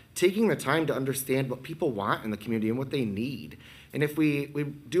that, taking the time to understand what people want in the community and what they need. And if we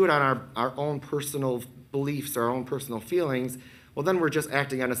do it on our own personal beliefs, our own personal feelings, well, then we're just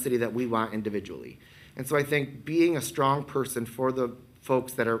acting on a city that we want individually. And so I think being a strong person for the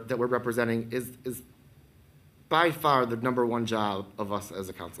folks that we're representing is by far the number one job of us as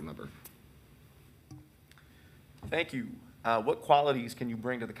a council member. Thank you. What qualities can you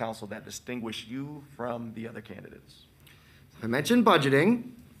bring to the council that distinguish you from the other candidates? I mentioned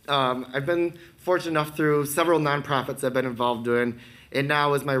budgeting. I've been fortunate enough through several nonprofits I've been involved in, and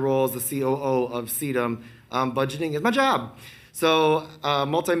now as my role as the COO of CEDM, budgeting is my job. So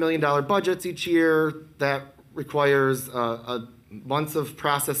multi-million-dollar budgets each year, that requires months of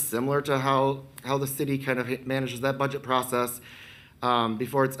process similar to how the city kind of manages that budget process.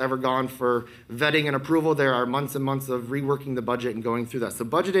 Before it's ever gone for vetting and approval, there are months and months of reworking the budget and going through that. So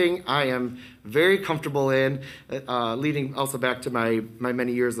budgeting, I am very comfortable in, leading also back to my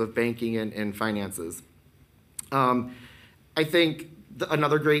many years of banking and finances. I think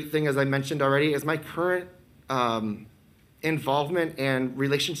another great thing, as I mentioned already, is my current involvement and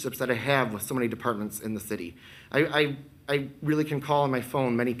relationships that I have with so many departments in the city. I really can call on my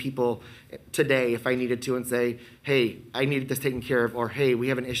phone many people today if I needed to and say, hey, I needed this taken care of, or hey, we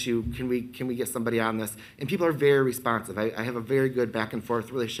have an issue, can we get somebody on this? And people are very responsive. I have a very good back and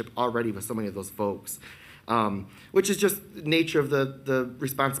forth relationship already with so many of those folks, which is just the nature of the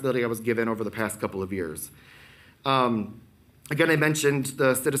responsibility I was given over the past couple of years. Again, I mentioned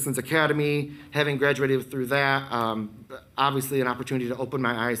the Citizens Academy, having graduated through that, obviously an opportunity to open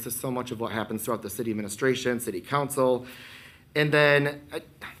my eyes to so much of what happens throughout the city administration, city council. And then,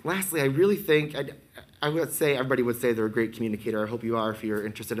 lastly, I really think, I would say, everybody would say they're a great communicator. I hope you are if you're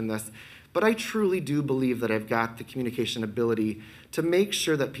interested in this. But I truly do believe that I've got the communication ability to make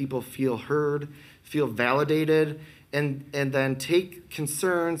sure that people feel heard, feel validated, and then take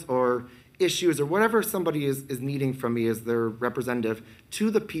concerns or issues or whatever somebody is needing from me as their representative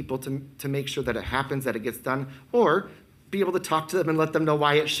to the people to make sure that it happens, that it gets done, or be able to talk to them and let them know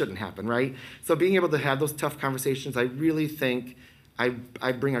why it shouldn't happen, right? So being able to have those tough conversations, I really think I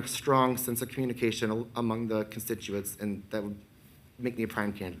bring a strong sense of communication among the constituents, and that would make me a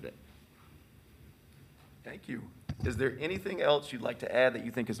prime candidate. Thank you. Is there anything else you'd like to add that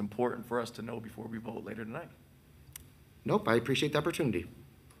you think is important for us to know before we vote later tonight? Nope, I appreciate the opportunity.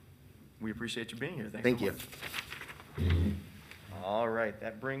 We appreciate you being here. Thanks Thank so you. much. All right,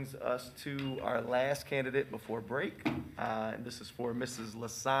 that brings us to our last candidate before break. And this is for Mrs.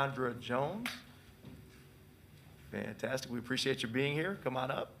 Lysandra Jones. Fantastic. We appreciate you being here. Come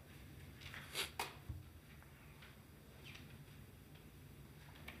on up.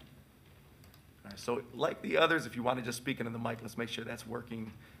 All right, so like the others, if you want to just speak into the mic, let's make sure that's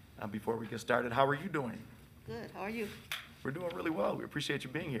working before we get started. How are you doing? Good, how are you? We're doing really well. We appreciate you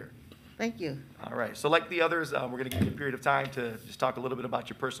being here. Thank you. All right, so like the others, we're going to give you a period of time to just talk a little bit about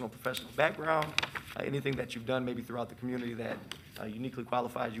your personal professional background, anything that you've done maybe throughout the community that uniquely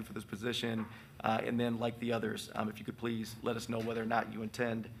qualifies you for this position, and then like the others, if you could please let us know whether or not you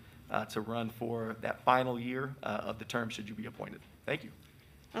intend to run for that final year of the term should you be appointed. Thank you.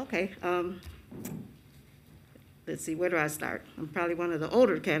 Okay, let's see, where do I start? I'm probably one of the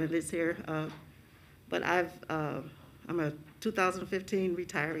older candidates here, but I'm a 2015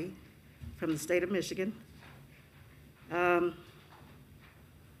 retiree from the state of Michigan,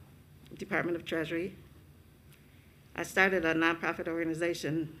 Department of Treasury. I started a nonprofit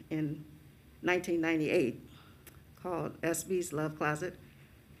organization in 1998 called SB's Love Closet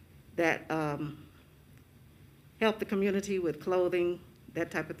that helped the community with clothing, that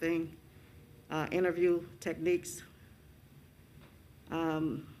type of thing, interview techniques.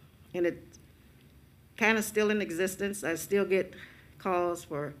 And it kind of still in existence. I still get calls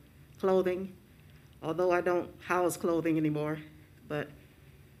for clothing, although I don't house clothing anymore, but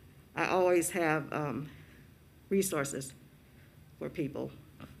I always have resources for people.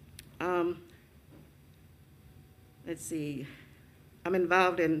 Let's see, I'm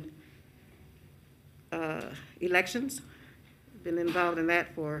involved in elections. Been involved in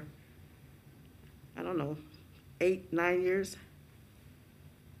that for, I don't know, 8, 9 years.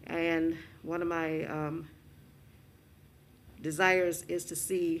 And one of my desires is to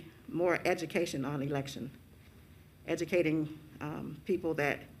see more education on election, educating people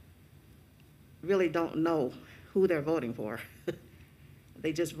that really don't know who they're voting for.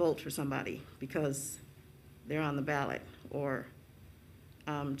 They just vote for somebody because they're on the ballot, or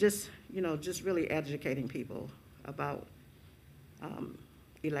just really educating people about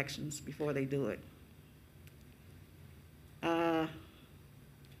elections before they do it.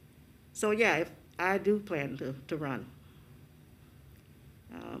 So yeah, if I do plan to run.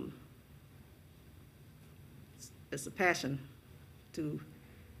 It's a passion to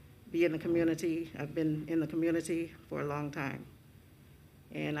be in the community. I've been in the community for a long time,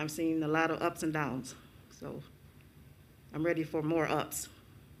 and I've seen a lot of ups and downs, so I'm ready for more ups.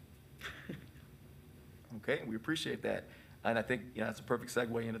 Okay, we appreciate that. And I think that's a perfect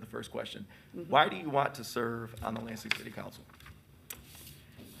segue into the first question. Mm-hmm. Why do you want to serve on the Lansing City Council?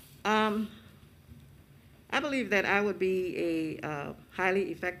 I believe that I would be a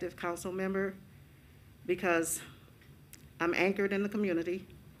highly effective council member because I'm anchored in the community,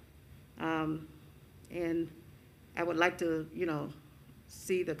 and I would like to,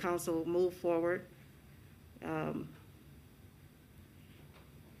 see the council move forward. And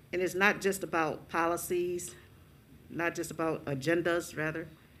it's not just about policies, not just about agendas, rather,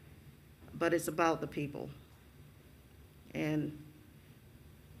 but it's about the people. And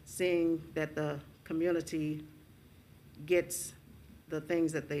seeing that the community gets the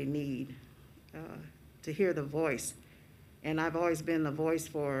things that they need, to hear the voice. And I've always been the voice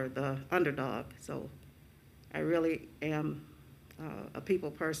for the underdog, so I really am a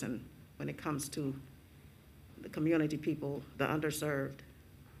people person when it comes to the community people, the underserved.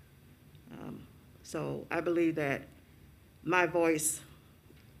 So I believe that my voice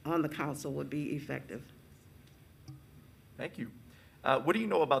on the council would be effective. Thank you. What do you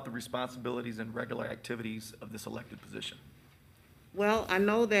know about the responsibilities and regular activities of this elected position? Well, I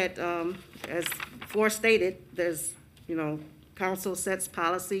know that, as before stated, there's, council sets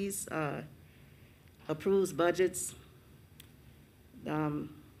policies, approves budgets,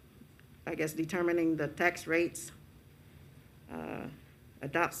 I guess determining the tax rates,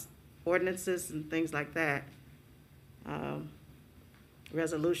 adopts ordinances and things like that,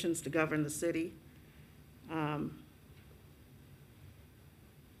 resolutions to govern the city.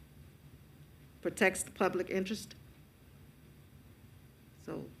 Protects the public interest.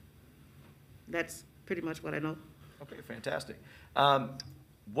 So that's pretty much what I know. Okay, fantastic.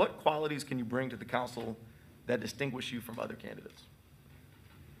 What qualities can you bring to the council that distinguish you from other candidates?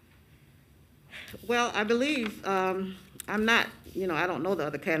 Well, I believe, I'm not, I don't know the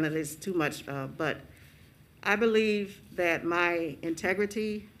other candidates too much, but I believe that my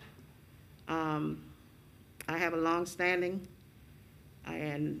integrity, I I have a long standing,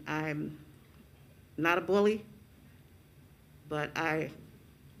 and I'm not a bully, but I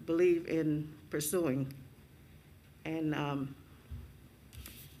believe in pursuing. And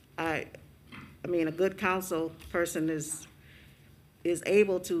I mean, a good council person is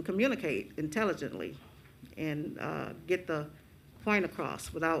able to communicate intelligently and get the point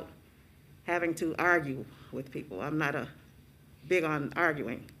across without having to argue with people. I'm not big on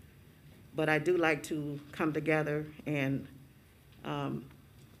arguing, but I do like to come together and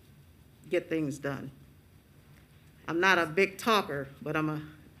get things done. I'm not a big talker, but I'm a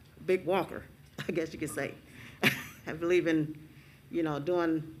big walker, I guess you could say. I believe in, you know,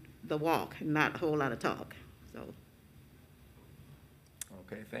 doing the walk and not a whole lot of talk, so.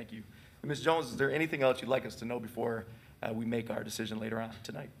 Okay, thank you. Ms. Jones, is there anything else you'd like us to know before we make our decision later on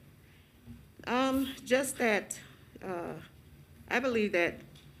tonight? Just that I believe that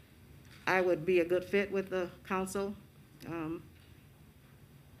I would be a good fit with the council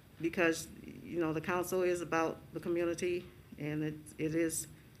because, you know, the council is about the community and it is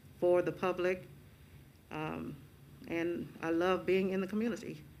for the public. And I love being in the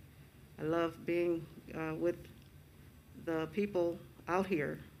community. I love being with the people out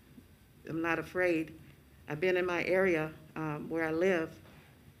here. I'm not afraid. I've been in my area where I live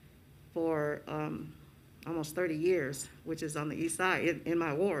for almost 30 years, which is on the east side, in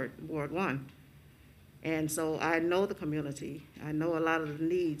my ward, Ward 1. And so I know the community. I know a lot of the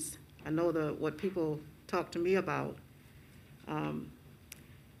needs. I know what people talk to me about.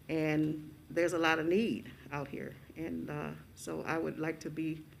 And there's a lot of need out here. And so I would like to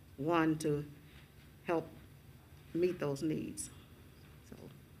be one to help meet those needs. So.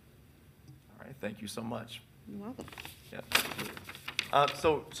 All right, thank you so much. You're welcome. Yeah.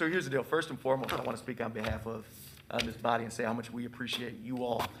 So here's the deal. First and foremost, I want to speak on behalf of this body and say how much we appreciate you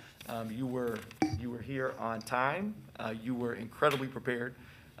all. You were here on time. You were incredibly prepared.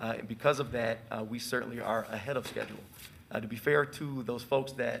 And because of that, we certainly are ahead of schedule. To be fair to those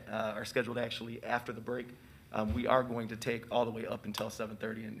folks that are scheduled actually after the break, we are going to take all the way up until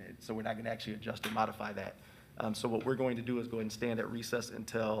 7:30, and so we're not going to actually adjust or modify that. So what we're going to do is go ahead and stand at recess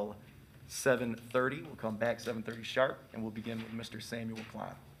until 7:30. We'll come back 7:30 sharp, and we'll begin with Mr. Samuel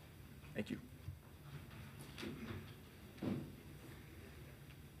Klein. Thank you.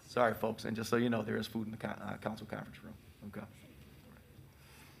 Sorry, folks, and just so you know, there is food in the council conference room. Okay.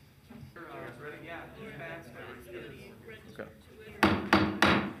 Okay.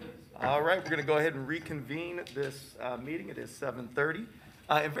 All right, we're going to go ahead and reconvene this meeting. It is 7:30.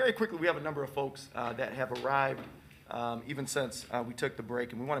 And very quickly, we have a number of folks that have arrived even since we took the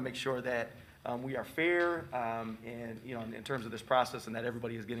break, and we want to make sure that we are fair and, you know, in terms of this process, and that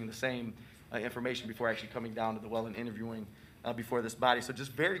everybody is getting the same information before actually coming down to the well and interviewing before this body. So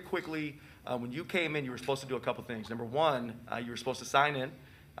just very quickly, when you came in, you were supposed to do a couple things. Number one, you were supposed to sign in,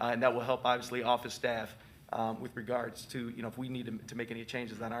 and that will help, obviously, office staff with regards to, you know, if we need to make any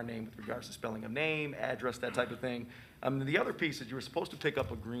changes on our name with regards to spelling of name, address, that type of thing. The other piece is you were supposed to pick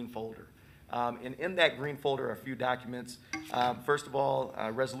up a green folder. And in that green folder are a few documents. First of all,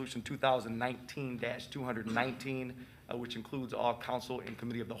 Resolution 2019-219, which includes all council and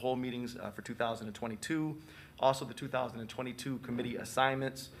committee of the whole meetings for 2022. Also the 2022 committee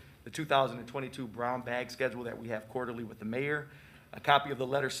assignments, the 2022 brown bag schedule that we have quarterly with the mayor, a copy of the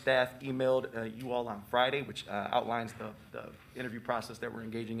letter staff emailed you all on Friday, which outlines the interview process that we're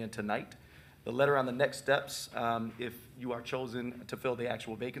engaging in tonight, the letter on the next steps if you are chosen to fill the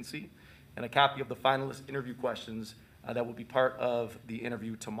actual vacancy, and a copy of the finalist interview questions that will be part of the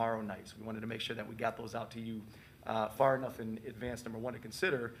interview tomorrow night. So we wanted to make sure that we got those out to you far enough in advance, number one, to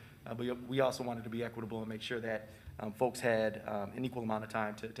consider, but we also wanted to be equitable and make sure that folks had an equal amount of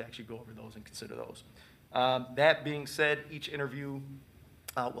time to actually go over those and consider those. That being said, each interview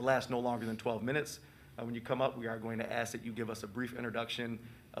will last no longer than 12 minutes. When you come up, we are going to ask that you give us a brief introduction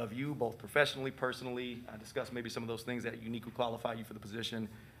of you, both professionally, personally, discuss maybe some of those things that uniquely qualify you for the position.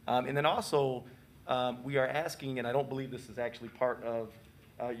 And then also, we are asking, and I don't believe this is actually part of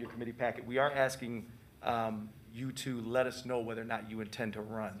your committee packet, we are asking you to let us know whether or not you intend to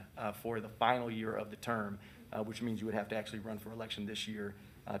run for the final year of the term, which means you would have to actually run for election this year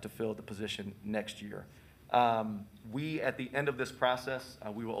to fill the position next year. We, at the end of this process,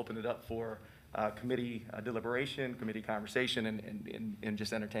 we will open it up for committee deliberation, committee conversation, and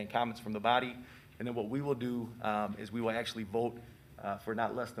just entertain comments from the body. And then what we will do is we will actually vote for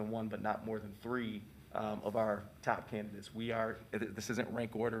not less than one, but not more than three of our top candidates. This isn't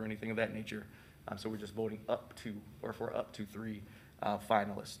rank order or anything of that nature, so we're just voting up to, or for up to three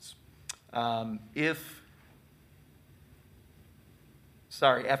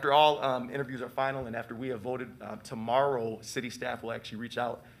sorry, after all interviews are final and after we have voted, tomorrow, city staff will actually reach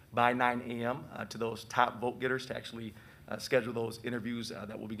out by 9 a.m. To those top vote getters to actually schedule those interviews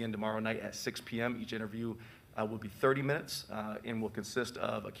that will begin tomorrow night at 6 p.m. Each interview will be 30 minutes and will consist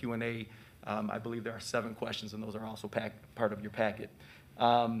of a Q&A. I believe there are 7 questions, and those are also part of your packet.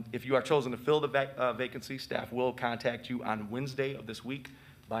 If you are chosen to fill the vacancy, staff will contact you on Wednesday of this week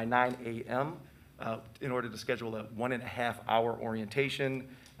by 9 a.m. In order to schedule a 1.5-hour orientation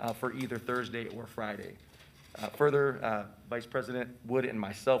for either Thursday or Friday. Further, Vice President Wood and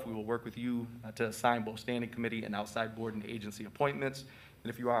myself, we will work with you to assign both standing committee and outside board and agency appointments. And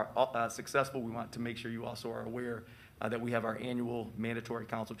if you are successful, we want to make sure you also are aware that we have our annual mandatory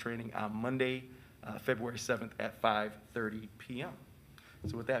council training on Monday, February 7th at 5:30 p.m.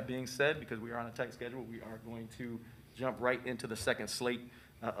 So with that being said, because we are on a tight schedule, we are going to jump right into the second slate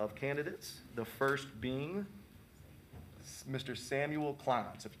of candidates. The first being Mr. Samuel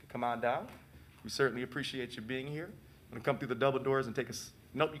Klons. If you could come on down. We certainly appreciate you being here. I'm gonna come through the double doors and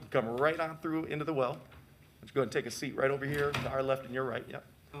nope, you can come right on through into the well. Let's go ahead and take a seat right over here to our left and your right, yep.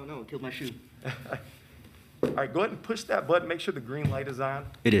 Oh no, it killed my shoe. All right, go ahead and push that button, make sure the green light is on.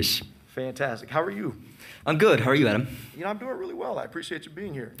 It is. Fantastic, how are you? I'm good, how are you, Adam? You know, I'm doing really well, I appreciate you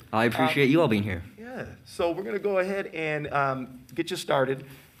being here. I appreciate you all being here. Yeah, so we're gonna go ahead and get you started.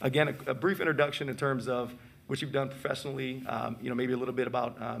 Again, a brief introduction in terms of what you've done professionally, you know, maybe a little bit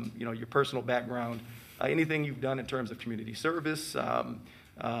about, you know, your personal background, anything you've done in terms of community service,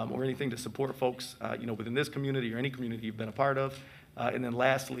 or anything to support folks, you know, within this community or any community you've been a part of. And then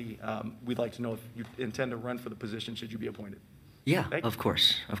lastly, we'd like to know if you intend to run for the position should you be appointed. Yeah, of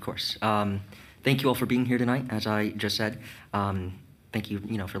course, of course. Thank you all for being here tonight, as I just said. Thank you,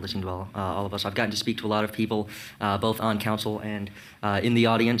 you know, for listening to all of us. I've gotten to speak to a lot of people, both on council and in the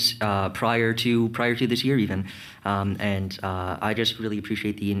audience prior to this year even, and I just really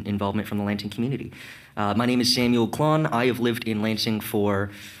appreciate the involvement from the Lansing community. My name is Samuel Klon. I have lived in Lansing for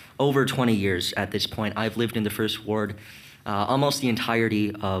over 20 years at this point. I've lived in the First Ward almost the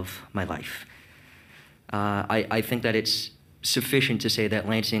entirety of my life. I think that it's sufficient to say that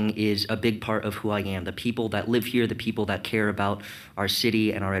Lansing is a big part of who I am. The people that live here, the people that care about our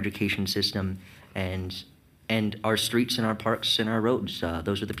city and our education system and our streets and our parks and our roads.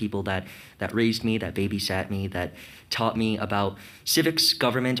 Those are the people that raised me, that babysat me, that taught me about civics,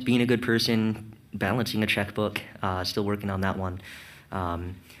 government, being a good person, balancing a checkbook, still working on that one.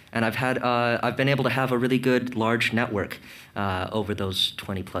 And I've been able to have a really good, large network over those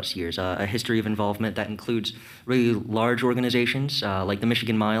 20+ years. A history of involvement that includes really large organizations like the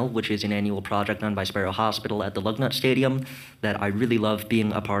Michigan Mile, which is an annual project done by Sparrow Hospital at the Lugnut Stadium that I really love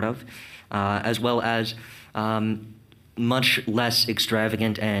being a part of, as well as much less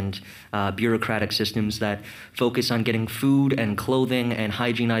extravagant and bureaucratic systems that focus on getting food and clothing and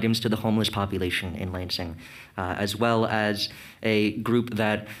hygiene items to the homeless population in Lansing, as well as a group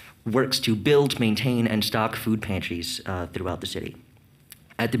that works to build, maintain, and stock food pantries throughout the city.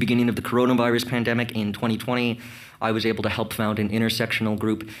 At the beginning of the coronavirus pandemic in 2020, I was able to help found an intersectional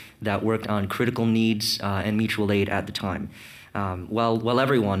group that worked on critical needs and mutual aid at the time. While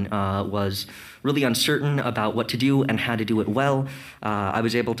everyone was really uncertain about what to do and how to do it well, I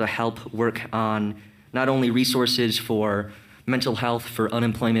was able to help work on not only resources for mental health, for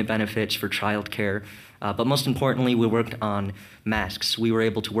unemployment benefits, for childcare, but most importantly, we worked on masks. We were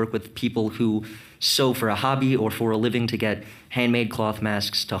able to work with people who sew for a hobby or for a living to get handmade cloth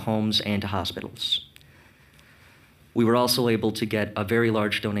masks to homes and to hospitals. We were also able to get a very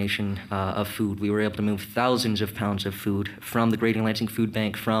large donation of food. We were able to move thousands of pounds of food from the Greater Lansing Food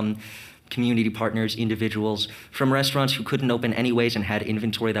Bank, from community partners, individuals, from restaurants who couldn't open anyways and had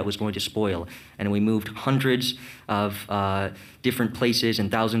inventory that was going to spoil. And we moved hundreds of different places and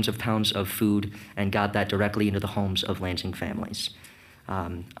thousands of pounds of food and got that directly into the homes of Lansing families.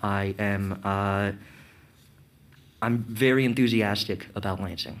 I'm very enthusiastic about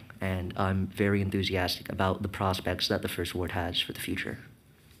Lansing, and I'm very enthusiastic about the prospects that the First Ward has for the future.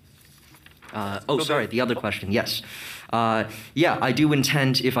 The other question, yes. Yeah, I do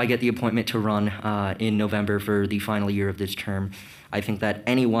intend, if I get the appointment, to run in November for the final year of this term. I think that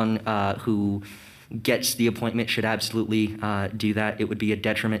anyone who gets the appointment should absolutely do that. It would be a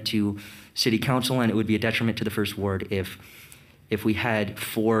detriment to City Council, and it would be a detriment to the First Ward if we had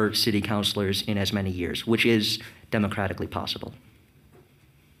 4 city councilors in as many years, which is democratically possible.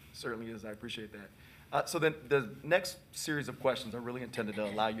 Certainly is, I appreciate that. So then the next series of questions are really intended to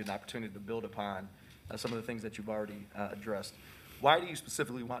allow you an opportunity to build upon some of the things that you've already addressed. Why do you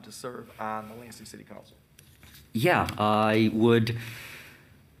specifically want to serve on the Lansing City Council? Yeah, I would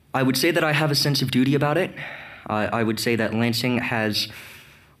say that I have a sense of duty about it. I would say that Lansing has,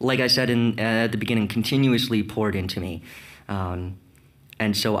 like I said at the beginning, continuously poured into me. And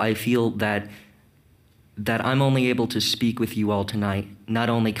so I feel that I'm only able to speak with you all tonight, not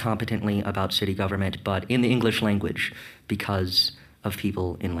only competently about city government, but in the English language because of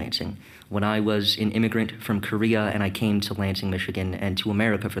people in Lansing. When I was an immigrant from Korea and I came to Lansing, Michigan, and to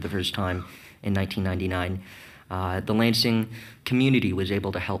America for the first time in 1999, the Lansing community was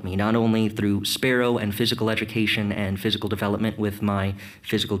able to help me, not only through Sparrow and physical education and physical development with my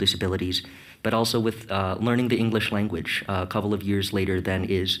physical disabilities, but also with learning the English language a couple of years later than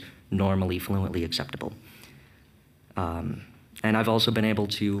is normally fluently acceptable. And I've also been able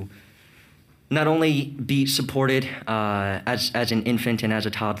to not only be supported as an infant and as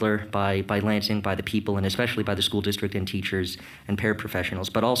a toddler by Lansing, by the people, and especially by the school district and teachers and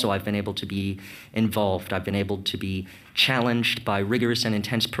paraprofessionals, but also I've been able to be involved. I've been able to be challenged by rigorous and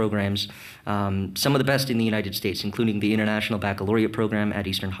intense programs, some of the best in the United States, including the International Baccalaureate program at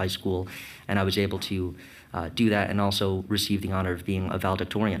Eastern High School, and I was able to do that and also receive the honor of being a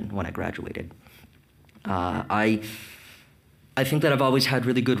valedictorian when I graduated. I think that I've always had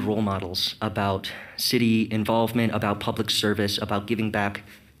really good role models about city involvement, about public service, about giving back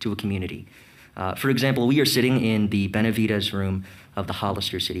to a community. For example, we are sitting in the Benavides room of the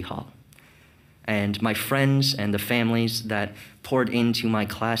Hollister City Hall. And my friends and the families that poured into my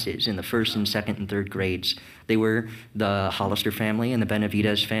classes in the first and second and third grades, they were the Hollister family and the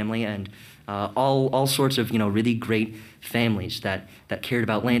Benavides family and all sorts of really great families that cared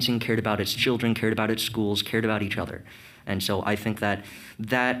about Lansing, cared about its children, cared about its schools, cared about each other. And so I think that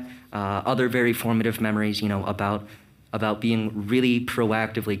other very formative memories, about being really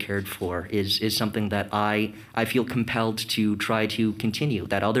proactively cared for is something that I feel compelled to try to continue,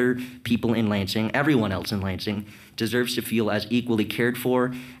 that other people in Lansing, everyone else in Lansing, deserves to feel as equally cared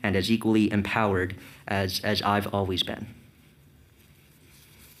for and as equally empowered as I've always been.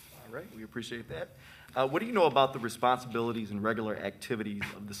 All right, we appreciate that. What do you know about the responsibilities and regular activities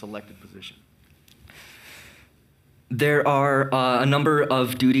of this elected position? There are a number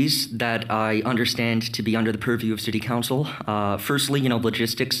of duties that I understand to be under the purview of City Council. Firstly,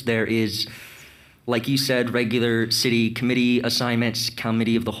 logistics. There is, like you said, regular city committee assignments,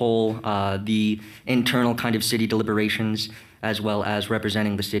 committee of the whole, the internal kind of city deliberations, as well as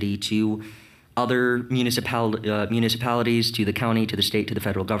representing the city to other municipalities, to the county, to the state, to the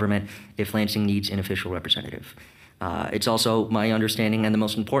federal government, if Lansing needs an official representative. It's also my understanding, and the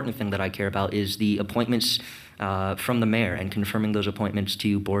most important thing that I care about is the appointments from the mayor and confirming those appointments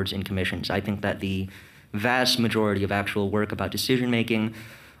to boards and commissions. I think that the vast majority of actual work about decision-making,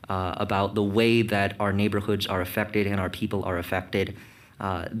 about the way that our neighborhoods are affected and our people are affected,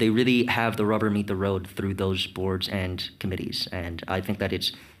 they really have the rubber meet the road through those boards and committees. And I think that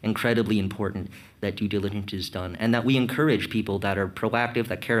it's incredibly important that due diligence is done and that we encourage people that are proactive,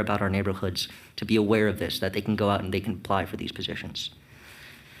 that care about our neighborhoods, to be aware of this, that they can go out and they can apply for these positions.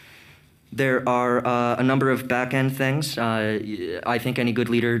 There are a number of back-end things. I think any good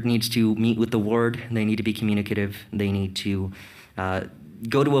leader needs to meet with the ward. They need to be communicative. They need to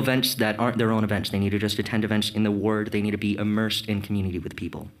go to events that aren't their own events. They need to just attend events in the ward. They need to be immersed in community with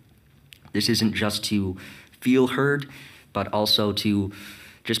people. This isn't just to feel heard, but also to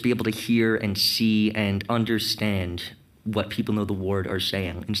just be able to hear and see and understand what people know the ward are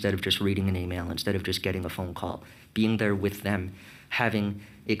saying instead of just reading an email, instead of just getting a phone call. Being there with them, having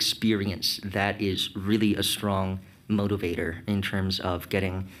experience, that is really a strong motivator in terms of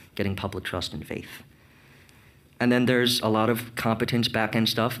getting public trust and faith. And then there's a lot of competence back-end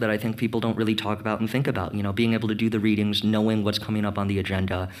stuff that I think people don't really talk about and think about. Being able to do the readings, knowing what's coming up on the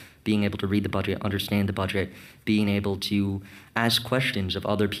agenda, being able to read the budget, understand the budget, being able to ask questions of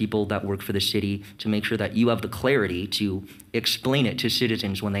other people that work for the city to make sure that you have the clarity to explain it to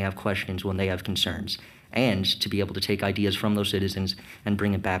citizens when they have questions, when they have concerns, and to be able to take ideas from those citizens and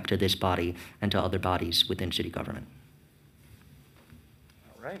bring it back to this body and to other bodies within city government.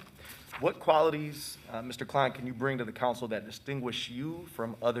 All right. What qualities, Mr. Klein, can you bring to the council that distinguish you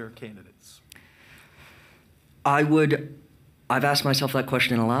from other candidates? I've asked myself that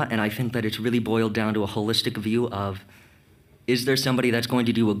question a lot, and I think that it's really boiled down to a holistic view of, is there somebody that's going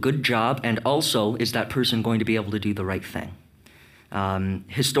to do a good job, and also is that person going to be able to do the right thing?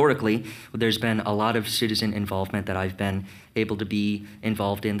 Historically, there's been a lot of citizen involvement that I've been able to be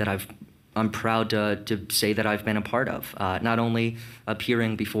involved in, that I've I'm proud to say that I've been a part of, not only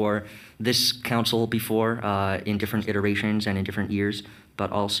appearing before this council before in different iterations and in different years, but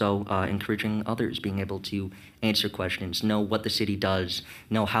also encouraging others, being able to answer questions, know what the city does,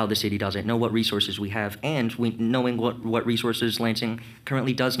 know how the city does it, know what resources we have, and knowing what resources Lansing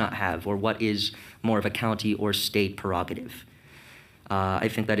currently does not have, or what is more of a county or state prerogative. I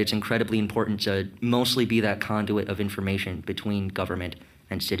think that it's incredibly important to mostly be that conduit of information between government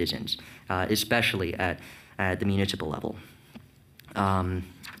and citizens, especially at the municipal level.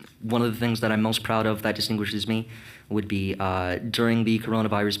 One of the things that I'm most proud of that distinguishes me would be during the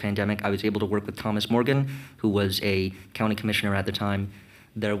coronavirus pandemic, I was able to work with Thomas Morgan, who was a county commissioner at the time.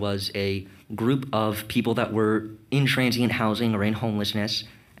 There was a group of people that were in transient housing or in homelessness,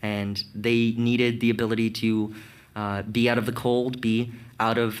 and they needed the ability to be out of the cold, be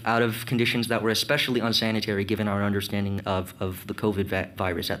out of conditions that were especially unsanitary given our understanding of the COVID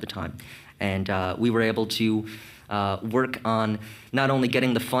virus at the time. And we were able to work on not only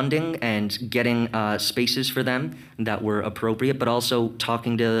getting the funding and getting spaces for them that were appropriate, but also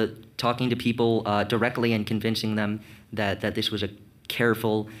talking to people directly and convincing them that this was a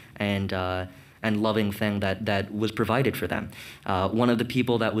careful and loving thing that was provided for them. One of the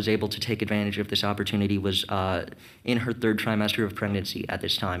people that was able to take advantage of this opportunity was in her 3rd trimester of pregnancy at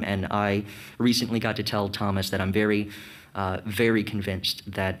this time. And I recently got to tell Thomas that I'm very convinced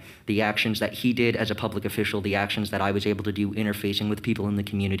that the actions that he did as a public official, the actions that I was able to do interfacing with people in the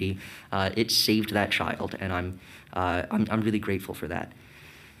community, it saved that child, and I'm really grateful for that.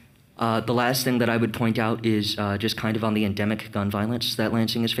 The last thing that I would point out is just kind of on the endemic gun violence that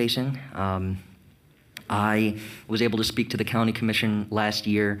Lansing is facing. I was able to speak to the county commission last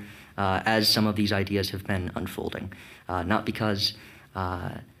year as some of these ideas have been unfolding. Not because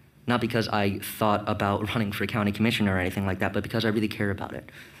I thought about running for county commissioner or anything like that, but because I really care about it.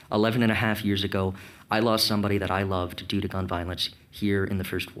 11 and a half years ago, I lost somebody that I loved due to gun violence here in the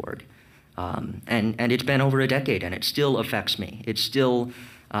 1st Ward. And it's been over a decade, and it still affects me. It still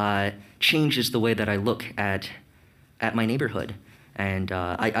changes the way that I look at my neighborhood. And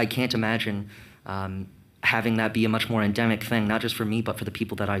I can't imagine having that be a much more endemic thing, not just for me, but for the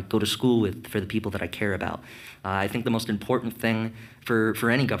people that I go to school with, for the people that I care about. I think the most important thing for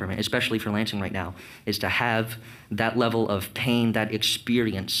any government, especially for Lansing right now, is to have that level of pain, that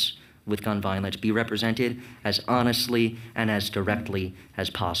experience with gun violence be represented as honestly and as directly as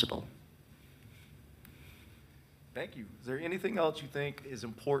possible. Thank you. Is there anything else you think is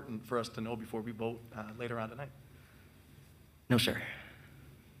important for us to know before we vote later on tonight? No, sir.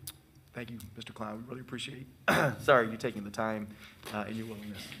 Thank you, Mr. Klein. We really appreciate sorry, you taking the time and your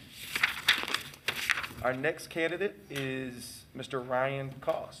willingness. Our next candidate is Mr. Ryan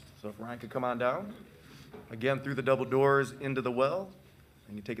Cost. So if Ryan could come on down, again, through the double doors into the well,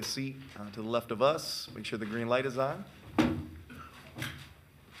 and you take a seat to the left of us. Make sure the green light is on.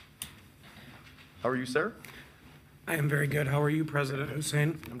 How are you, sir? I am very good. How are you, President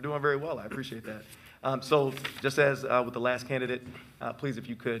Hussein? I'm doing very well. I appreciate that. So just as with the last candidate, please, if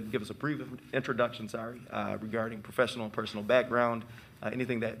you could give us a brief introduction, regarding professional and personal background,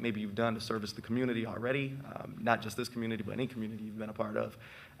 anything that maybe you've done to service the community already, not just this community, but any community you've been a part of.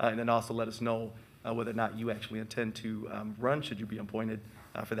 And then also let us know whether or not you actually intend to run, should you be appointed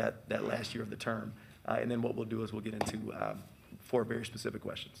for that last year of the term. And then what we'll do is we'll get into 4 very specific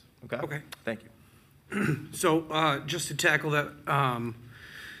questions. Okay? Okay. Thank you. So just to tackle that,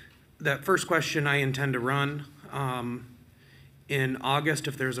 that first question, I intend to run in August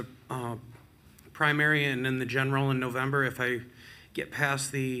if there's a primary, and in the general in November if I get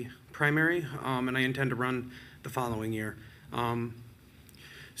past the primary, and I intend to run the following year.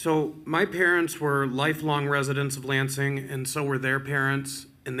 So my parents were lifelong residents of Lansing, and so were their parents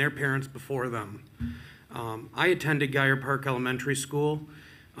and their parents before them. I attended Geyer Park Elementary School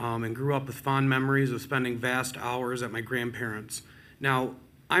and grew up with fond memories of spending vast hours at my grandparents'. Now,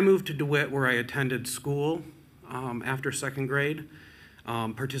 I moved to DeWitt where I attended school after 2nd grade,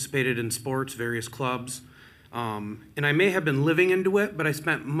 participated in sports, various clubs, and I may have been living in DeWitt, but I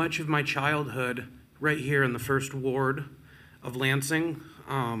spent much of my childhood right here in the 1st Ward of Lansing,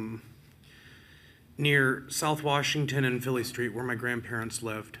 near South Washington and Philly Street where my grandparents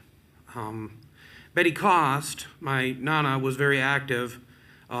lived. Betty Cost, my Nana, was very active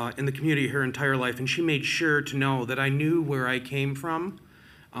in the community her entire life, and she made sure to know that I knew where I came from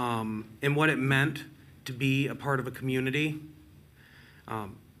and what it meant to be a part of a community.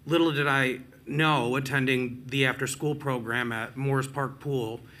 Little did I know, attending the after-school program at Moores Park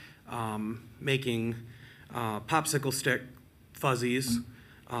Pool, making popsicle stick fuzzies,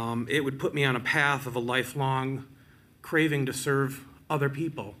 it would put me on a path of a lifelong craving to serve other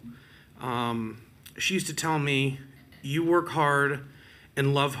people. She used to tell me, you work hard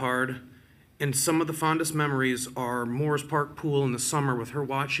and love hard. And some of the fondest memories are Moores Park Pool in the summer with her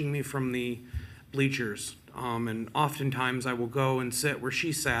watching me from the bleachers. And oftentimes I will go and sit where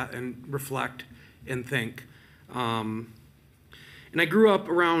she sat and reflect and think. And I grew up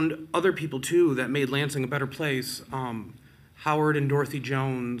around other people too that made Lansing a better place. Howard and Dorothy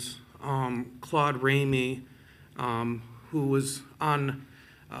Jones, Claude Ramey, who was on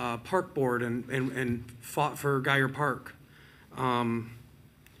park board and fought for Geyer Park.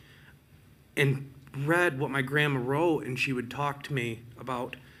 And read what my grandma wrote, and she would talk to me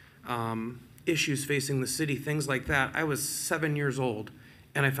about issues facing the city, things like that. I was 7 years old,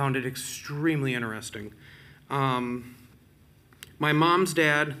 and I found it extremely interesting. My mom's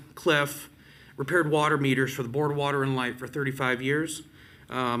dad, Cliff, repaired water meters for the Board of Water and Light for 35 years.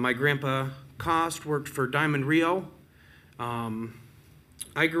 My grandpa, Cost, worked for Diamond Rio.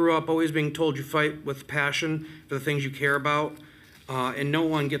 I grew up always being told you fight with passion for the things you care about, and no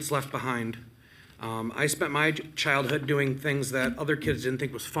one gets left behind. I spent my childhood doing things that other kids didn't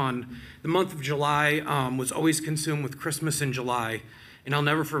think was fun. The month of July was always consumed with Christmas in July, and I'll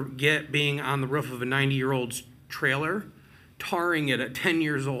never forget being on the roof of a 90-year-old's trailer, tarring it at 10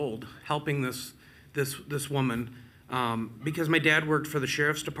 years old, helping this woman. Because my dad worked for the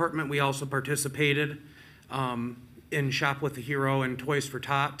Sheriff's Department, we also participated in Shop with the Hero and Toys for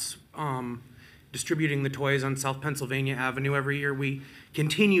Tots, distributing the toys on South Pennsylvania Avenue every year. We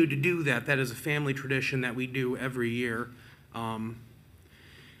continue to do that. That is a family tradition that we do every year. I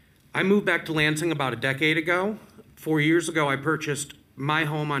moved back to Lansing about a decade ago. 4 years ago, I purchased my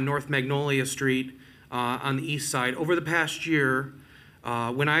home on North Magnolia Street on the east side. Over the past year,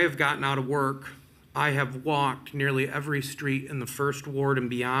 when I have gotten out of work, I have walked nearly every street in the First Ward and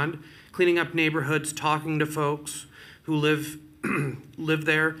beyond, cleaning up neighborhoods, talking to folks who live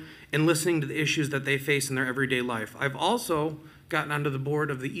there, and listening to the issues that they face in their everyday life. I've also gotten onto the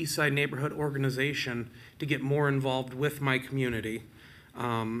board of the East Side Neighborhood Organization to get more involved with my community.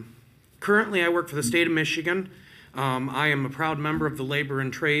 Currently, I work for the state of Michigan. I am a proud member of the Labor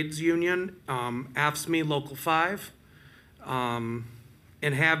and Trades Union, AFSCME Local 5, and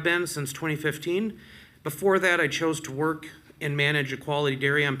have been since 2015. Before that, I chose to work and manage Equality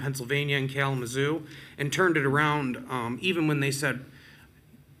Dairy on Pennsylvania and Kalamazoo, and turned it around. Even when they said,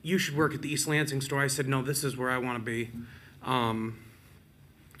 you should work at the East Lansing store, I said, no, this is where I want to be. I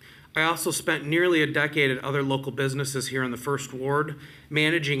also spent nearly a decade at other local businesses here in the First Ward,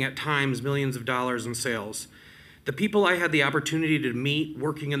 managing at times millions of dollars in sales. The people I had the opportunity to meet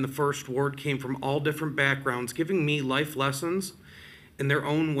working in the First Ward came from all different backgrounds, giving me life lessons in their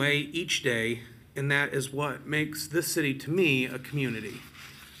own way each day, and that is what makes this city, to me, a community.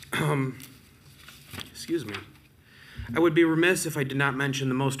 Excuse me. I would be remiss if I did not mention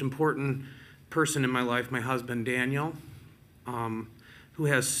the most important person in my life, my husband, Daniel, who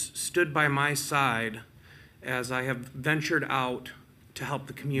has stood by my side as I have ventured out to help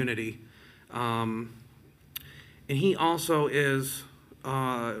the community. And he also is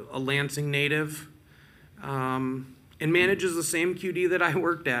a Lansing native and manages the same QD that I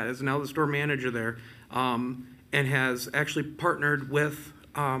worked at, is now the store manager there, and has actually partnered with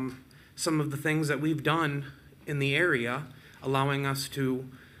some of the things that we've done in the area, allowing us to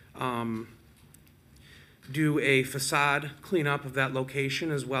do a facade cleanup of that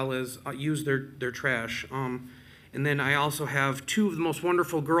location, as well as use their trash. And then I also have two of the most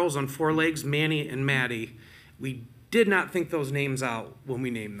wonderful girls on four legs, Manny and Maddie. We did not think those names out when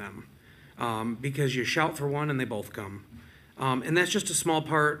we named them, because you shout for one and they both come. And that's just a small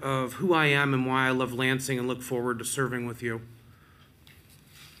part of who I am and why I love Lansing and look forward to serving with you.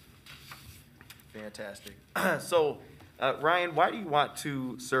 Fantastic. So, Ryan, why do you want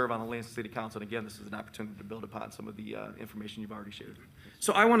to serve on the Lansing City Council? And again, this is an opportunity to build upon some of the information you've already shared.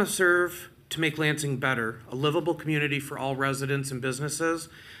 So I want to serve to make Lansing better, a livable community for all residents and businesses.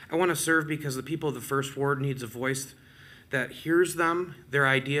 I want to serve because the people of the First Ward needs a voice that hears them, their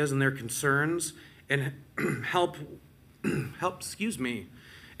ideas and their concerns, and helps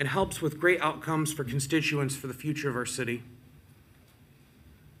with great outcomes for constituents for the future of our city.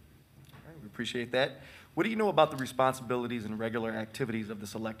 All right, we appreciate that. What do you know about the responsibilities and regular activities of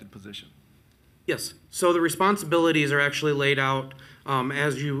this elected position? Yes. So the responsibilities are actually laid out,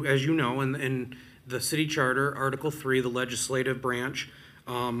 as you know, in the city charter, Article 3, the legislative branch.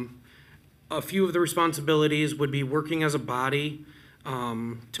 A few of the responsibilities would be working as a body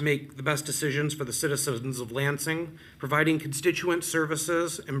to make the best decisions for the citizens of Lansing, providing constituent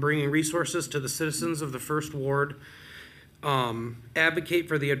services and bringing resources to the citizens of the First Ward, advocate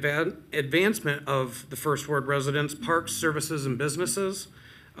for the advancement of the First Ward residents, parks, services, and businesses,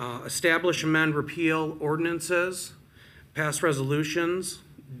 establish, amend, repeal ordinances, pass resolutions,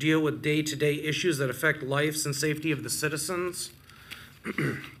 deal with day-to-day issues that affect lives and safety of the citizens,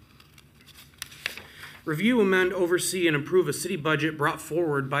 review, amend, oversee, and approve a city budget brought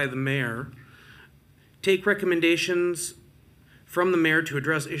forward by the mayor, take recommendations from the mayor to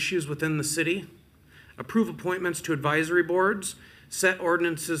address issues within the city, approve appointments to advisory boards, set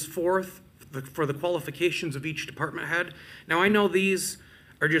ordinances forth for the qualifications of each department head. Now, I know these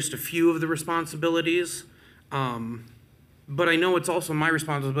are just a few of the responsibilities, but I know it's also my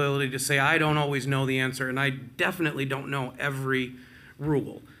responsibility to say I don't always know the answer, and I definitely don't know every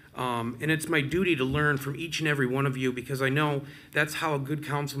rule. And it's my duty to learn from each and every one of you, because I know that's how a good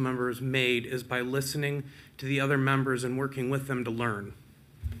council member is made, is by listening to the other members and working with them to learn.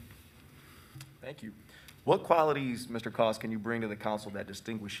 Thank you. What qualities, Mr. Cost, can you bring to the council that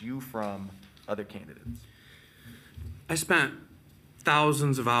distinguish you from other candidates? I spent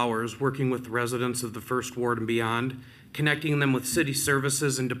thousands of hours working with the residents of the First Ward and beyond, connecting them with city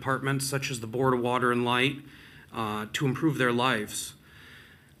services and departments such as the Board of Water and Light to improve their lives.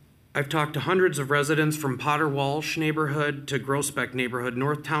 I've talked to hundreds of residents from Potter Walsh neighborhood to Groesbeck neighborhood,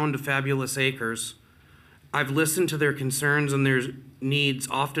 Northtown to Fabulous Acres. I've listened to their concerns and their needs,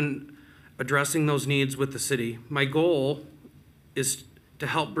 often addressing those needs with the city. My goal is to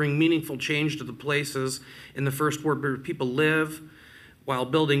help bring meaningful change to the places in the First Ward where people live, while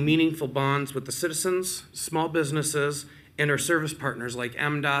building meaningful bonds with the citizens, small businesses, and our service partners like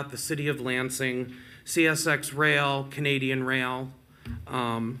MDOT, the City of Lansing, CSX Rail, Canadian Rail,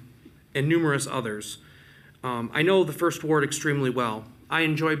 and numerous others. I know the First Ward extremely well. I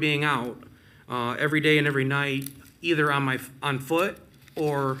enjoy being out every day and every night, either on foot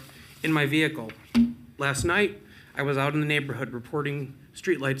or in my vehicle. Last night, I was out in the neighborhood reporting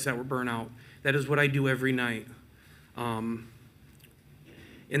streetlights that were burnt out. That is what I do every night. And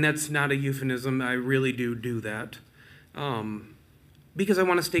that's not a euphemism. I really do that. Because I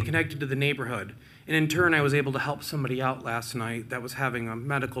want to stay connected to the neighborhood. And in turn, I was able to help somebody out last night that was having a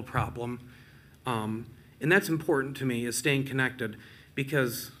medical problem. And that's important to me, is staying connected,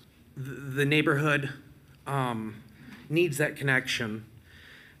 because the neighborhood needs that connection.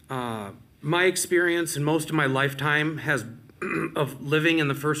 My experience in most of my lifetime of living in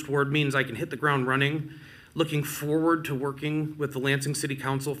the First Ward means I can hit the ground running, looking forward to working with the Lansing City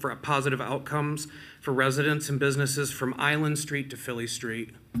Council for positive outcomes for residents and businesses from Island Street to Philly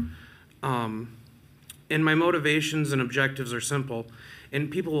Street. And my motivations and objectives are simple.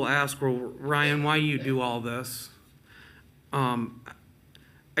 And people will ask, well, Ryan, why do you do all this? I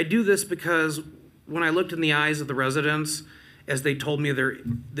do this because when I looked in the eyes of the residents, as they told me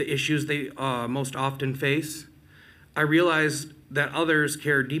the issues they most often face, I realized that others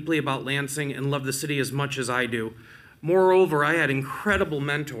care deeply about Lansing and love the city as much as I do. Moreover, I had incredible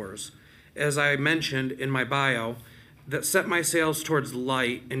mentors, as I mentioned in my bio, that set my sails towards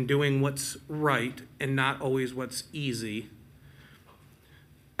light and doing what's right and not always what's easy.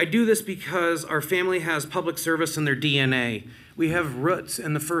 I do this because our family has public service in their DNA. We have roots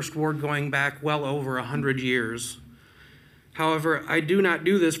in the First Ward going back well over 100 years. However, I do not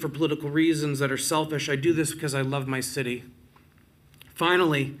do this for political reasons that are selfish. I do this because I love my city.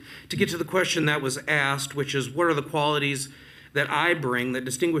 Finally, to get to the question that was asked, which is what are the qualities that I bring that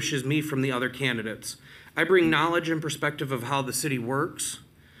distinguishes me from the other candidates? I bring knowledge and perspective of how the city works,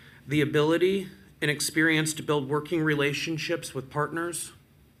 the ability and experience to build working relationships with partners,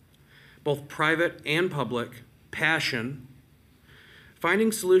 both private and public, passion,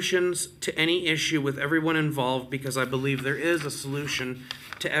 finding solutions to any issue with everyone involved, because I believe there is a solution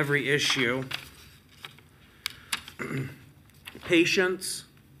to every issue, patience,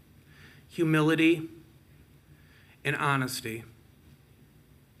 humility, and honesty.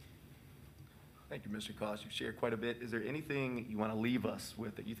 Thank you, Mr. Cost. You've shared quite a bit. Is there anything you want to leave us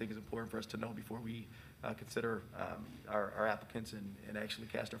with that you think is important for us to know before we consider our applicants and actually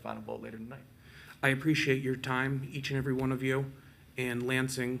cast our final vote later tonight? I appreciate your time, each and every one of you, and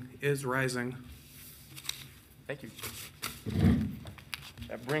Lansing is rising. Thank you.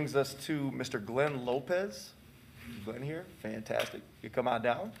 That brings us to Mr. Glenn Lopez. Glenn here, fantastic. You come on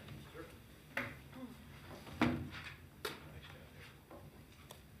down.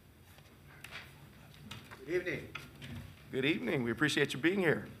 Good evening. Good evening. We appreciate you being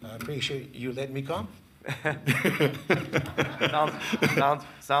here. I appreciate you letting me come.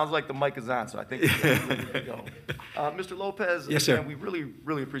 Sounds like the mic is on, so I think we're ready to go. Mr. Lopez, yes, sir. again, we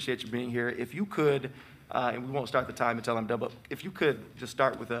really appreciate you being here. If you could, and we won't start the time until I'm done, but if you could just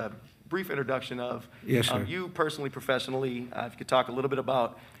start with a brief introduction of yes, sir. you personally, professionally, if you could talk a little bit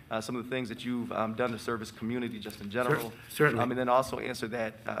about some of the things that you've done to serve this community just in general. Certainly. And then also answer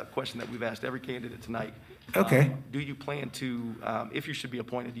that question that we've asked every candidate tonight. Okay. Do you plan to, if you should be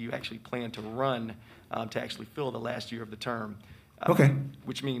appointed, do you actually plan to run to actually fill the last year of the term? Okay.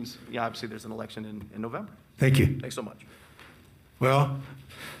 Which means, yeah, obviously, there's an election in November. Thank you. Thanks so much. Well,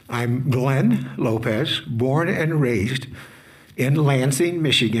 I'm Glenn Lopez, born and raised in Lansing,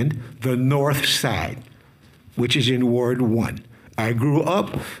 Michigan, the north side, which is in Ward 1. I grew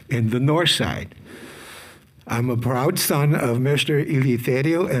up in the north side. I'm a proud son of Mr.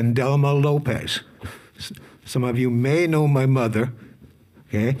 Eleuterio and Delma Lopez. Some of you may know my mother,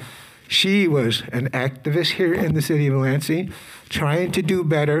 okay? She was an activist here in the city of Lansing, trying to do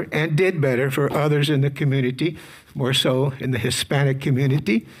better and did better for others in the community, more so in the Hispanic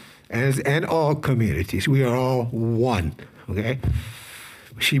community and all communities. We are all one, okay?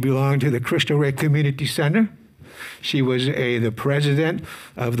 She belonged to the Cristo Rey Community Center. She was the president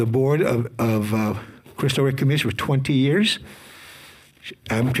of the board of Cristo Rey Community for 20 years.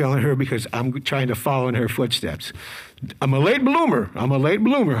 I'm telling her because I'm trying to follow in her footsteps. I'm a late bloomer,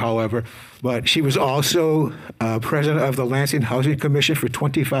 however, but she was also president of the Lansing Housing Commission for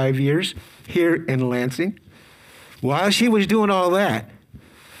 25 years here in Lansing. While she was doing all that,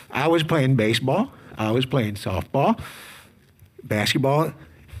 I was playing baseball, I was playing softball, basketball.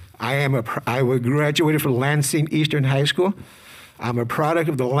 I graduated from Lansing Eastern High School. I'm a product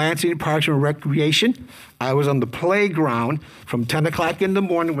of the Lansing Parks and Recreation. I was on the playground from 10 o'clock in the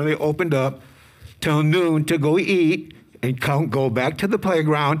morning when they opened up till noon to go eat and go back to the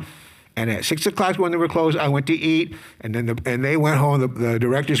playground. And at 6 o'clock when they were closed, I went to eat, and then they went home. The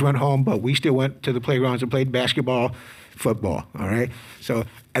directors went home, but we still went to the playgrounds and played basketball, football, all right? So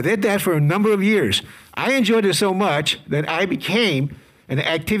I did that for a number of years. I enjoyed it so much that I became an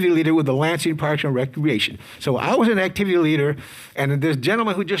activity leader with the Lansing Parks and Recreation. So I was an activity leader, and this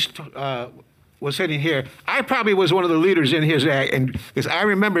gentleman who just was sitting here, I probably was one of the leaders in his act, and because I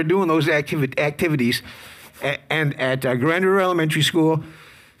remember doing those activities at Grander Elementary School,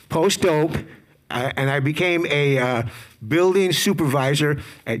 post-dope, and I became a building supervisor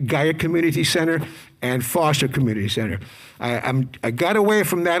at Geyer Community Center and Foster Community Center. I got away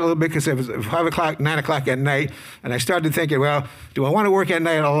from that a little bit because it was 5 o'clock, 9 o'clock at night, and I started thinking, well, do I want to work at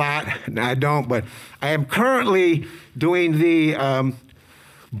night a lot? No, I don't, but I am currently doing the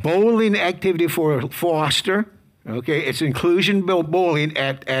bowling activity for Foster. Okay, it's inclusion bowling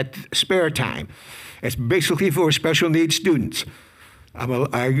at spare time. It's basically for special needs students. I'm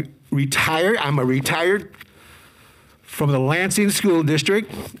a retired from the Lansing School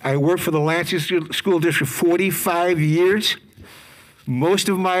District. I worked for the Lansing School District 45 years. Most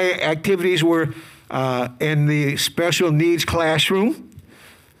of my activities were in the special needs classroom.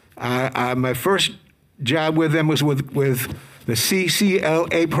 My first job with them was with the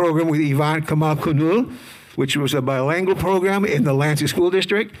CCLA program with Yvonne Kamal Kunul, which was a bilingual program in the Lansing School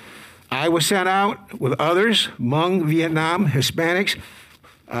District. I was sent out with others, Hmong, Vietnam, Hispanics,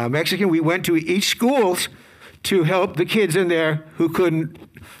 Mexican. We went to each schools to help the kids in there who couldn't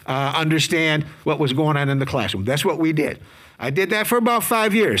understand what was going on in the classroom. That's what we did. I did that for about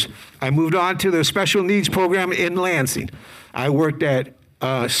 5 years. I moved on to the special needs program in Lansing. I worked at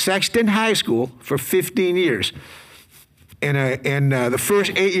Sexton High School for 15 years. And the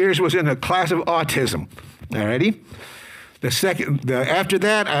first 8 years was in a class of autism, all righty? After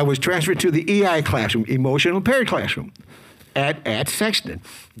that, I was transferred to the EI classroom, emotional impaired classroom, at Sexton.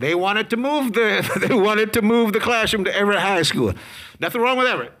 They wanted to move the classroom to Everett High School. Nothing wrong with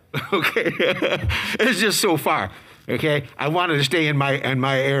Everett, okay? It's just so far, okay? I wanted to stay in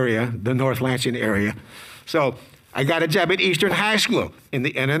my area, the North Lansing area. So I got a job at Eastern High School in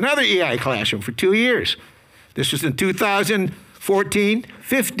another EI classroom for 2 years. This was in 2014,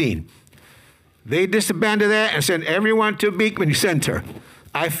 15. They disbanded that and sent everyone to Beekman Center.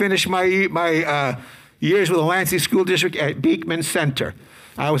 I finished my years with the Lansing School District at Beekman Center.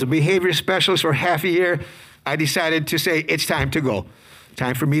 I was a behavior specialist for half a year. I decided to say, it's time to go.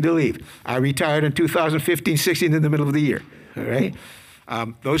 Time for me to leave. I retired in 2015, 16 in the middle of the year, all right?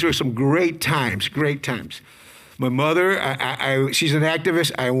 Those were some great times, great times. My mother, she's an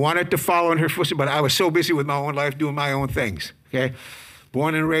activist. I wanted to follow in her footsteps, but I was so busy with my own life doing my own things, okay?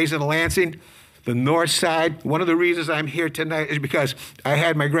 Born and raised in Lansing, the north side. One of the reasons I'm here tonight is because I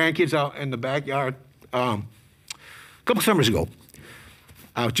had my grandkids out in the backyard a couple summers ago.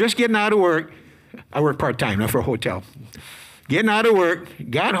 I was just getting out of work. I work part-time, not for a hotel. Getting out of work,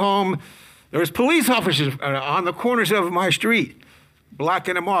 got home. There was police officers on the corners of my street,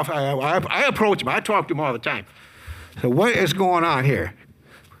 blocking them off. I approached them. I talk to them all the time. So what is going on here?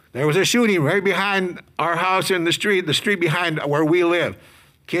 There was a shooting right behind our house in the street behind where we live.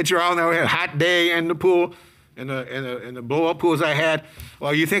 Kids are out there, we had a hot day in the pool, in the blow-up pools I had.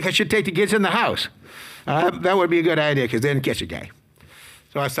 Well, you think I should take the kids in the house? That would be a good idea, because they didn't catch a guy.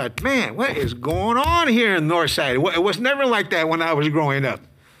 So I thought, man, what is going on here in the north side? It was never like that when I was growing up.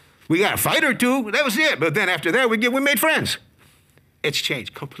 We got a fight or two, that was it. But then after that, we made friends. It's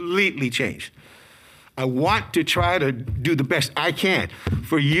changed, completely changed. I want to try to do the best I can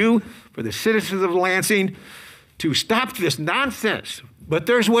for you, for the citizens of Lansing, to stop this nonsense. But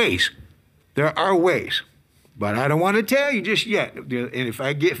there's ways. There are ways. But I don't want to tell you just yet. And if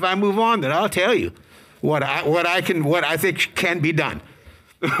I move on, then I'll tell you what I think can be done.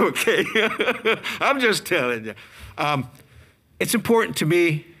 Okay, I'm just telling you. It's important to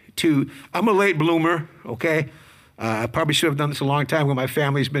me I'm a late bloomer, okay? I probably should have done this a long time ago. My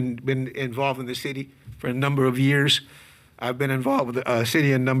family's been involved in the city for a number of years. I've been involved with the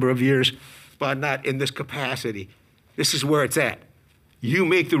city a number of years, but not in this capacity. This is where it's at. You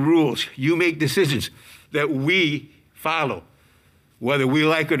make the rules. You make decisions that we follow, whether we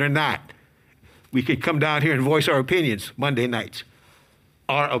like it or not. We could come down here and voice our opinions Monday nights.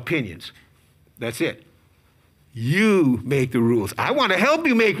 Our opinions. That's it. You make the rules. I want to help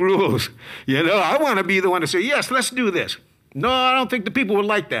you make rules. You know, I want to be the one to say, yes, let's do this. No, I don't think the people would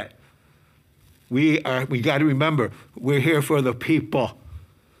like that. We got to remember, we're here for the people.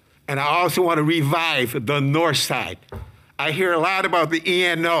 And I also want to revive the north side. I hear a lot about the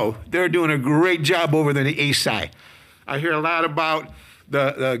ENO. They're doing a great job over there in the east side. I hear a lot about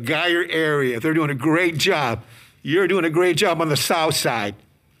the Geyer area. They're doing a great job. You're doing a great job on the south side.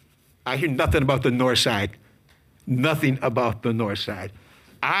 I hear nothing about the north side. Nothing about the north side.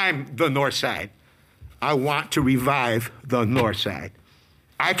 I'm the north side. I want to revive the north side.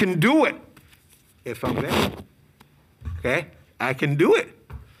 I can do it if I'm there. Okay? I can do it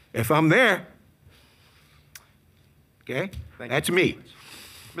if I'm there. Okay? That's me.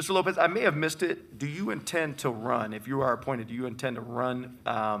 Mr. Lopez, I may have missed it. Do you intend to run, if you are appointed, do you intend to run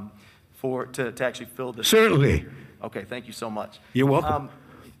to actually fill this? Certainly. Okay, thank you so much. You're welcome.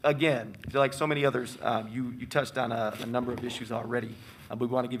 Again, like so many others, you touched on a number of issues already, but we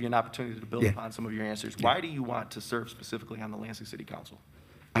want to give you an opportunity to build upon some of your answers. Why do you want to serve specifically on the Lansing City Council?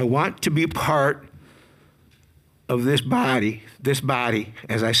 I want to be part of this body,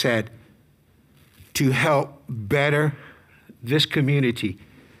 as I said, to help better this community,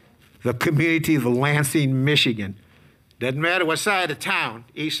 the community of Lansing, Michigan. Doesn't matter what side of town,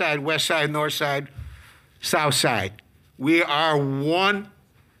 east side, west side, north side, south side. We are one.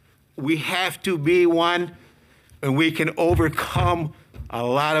 We have to be one, and we can overcome a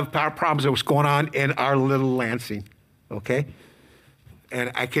lot of problems that was going on in our little Lansing, okay?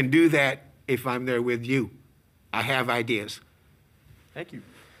 And I can do that if I'm there with you. I have ideas. Thank you.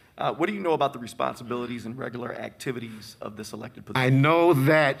 What do you know about the responsibilities and regular activities of this elected position? I know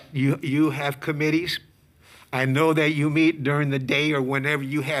that you have committees. I know that you meet during the day or whenever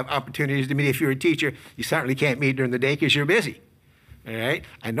you have opportunities to meet. If you're a teacher, you certainly can't meet during the day because you're busy. All right?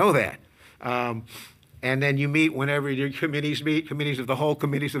 I know that. And then you meet whenever your committees meet, committees of the whole,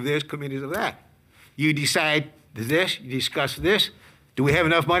 committees of this, committees of that. You decide this, you discuss this. Do we have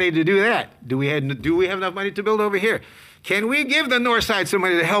enough money to do that? Do we have enough money to build over here? Can we give the north side some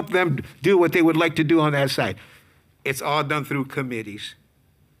money to help them do what they would like to do on that side? It's all done through committees.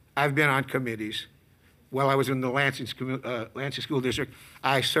 I've been on committees. While I was in the Lansing School District,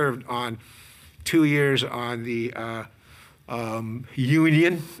 I served on 2 years on the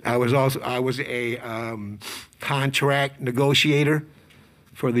union. I was a contract negotiator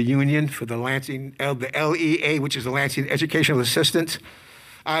for the union, for the Lansing, the LEA, which is the Lansing Educational Assistants.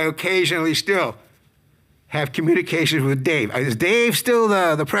 I occasionally still have communications with Dave. Is Dave still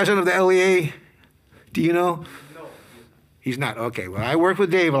the president of the LEA? Do you know? No. He's not. Okay. Well, I work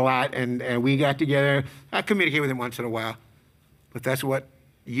with Dave a lot, and we got together. I communicate with him once in a while. But that's what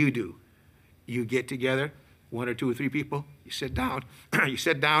you do. You get together, 1 or 2 or 3 people, you sit down. You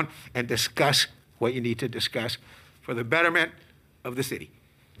sit down and discuss what you need to discuss for the betterment of the city,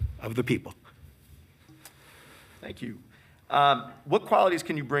 of the people. Thank you. What qualities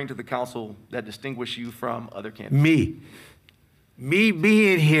can you bring to the council that distinguish you from other candidates? Me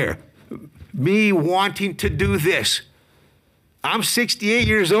being here, me wanting to do this. I'm 68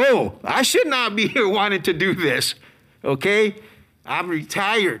 years old. I should not be here wanting to do this, okay? I'm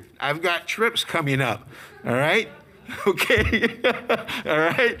retired. I've got trips coming up, all right? Okay, all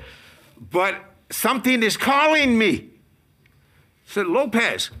right? But something is calling me. Said,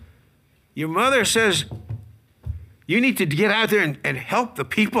 Lopez, your mother says you need to get out there and help the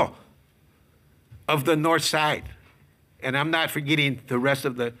people of the north side. And I'm not forgetting the rest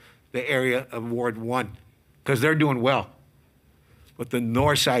of the area of Ward 1, because they're doing well. but the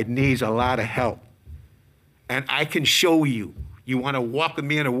north side needs a lot of help. And I can show you. You want to walk with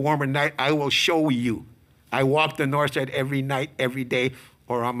me on a warmer night? I will show you. I walk the north side every night, every day,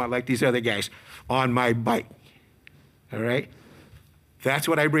 or on my, like these other guys, on my bike. All right? That's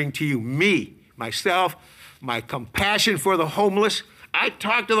what I bring to you. Me, myself, my compassion for the homeless. I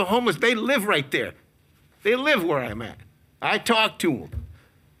talk to the homeless. They live right there. They live where I'm at. I talk to them.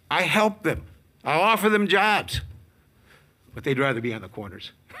 I help them. I offer them jobs. But they'd rather be on the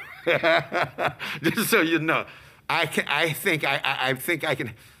corners. Just so you know. I think I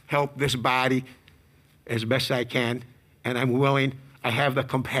can help this body as best I can, and I'm willing. I have the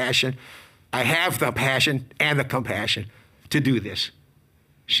compassion. I have the passion and the compassion to do this.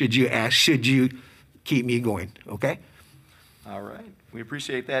 Should you keep me going, okay? All right. We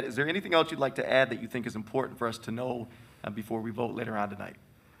appreciate that. Is there anything else you'd like to add that you think is important for us to know before we vote later on tonight?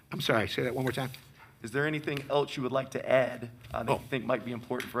 I'm sorry, say that one more time. Is there anything else you would like to add that you think might be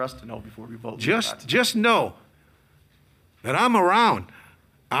important for us to know before we vote? Just know that I'm around.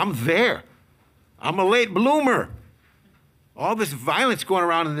 I'm there. I'm a late bloomer. All this violence going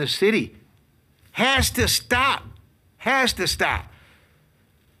around in this city has to stop. Has to stop.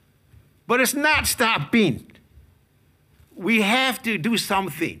 But it's not stopping. We have to do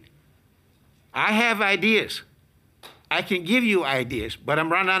something. I have ideas. I can give you ideas, but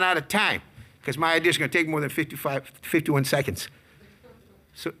I'm running out of time because my ideas are going to take more than 51 seconds.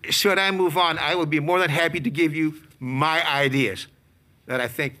 So should I move on, I will be more than happy to give you my ideas that I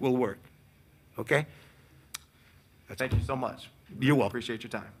think will work. Okay? Thank you so much. You're welcome. Appreciate your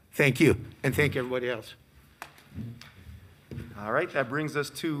time. Thank you, and thank everybody else. All right, that brings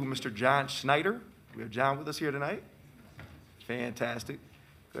us to Mr. John Schneider. We have John with us here tonight. Fantastic.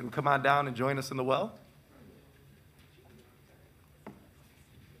 Go ahead and come on down and join us in the well.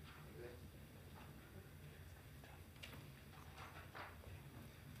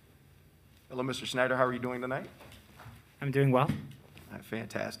 Hello, Mr. Schneider. How are you doing tonight? I'm doing well. All right,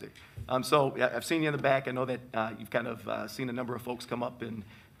 fantastic. So I've seen you in the back. I know that you've kind of seen a number of folks come up, and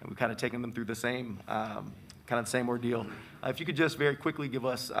we've kind of taken them through the same kind of the same ordeal. If you could just very quickly give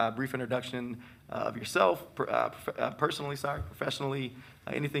us a brief introduction of yourself, personally, professionally,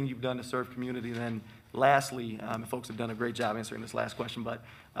 anything you've done to serve community. And then lastly, folks have done a great job answering this last question, but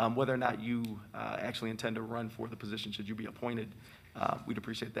whether or not you actually intend to run for the position should you be appointed, we'd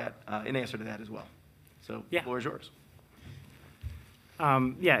appreciate that, in answer to that as well. So the floor is yours.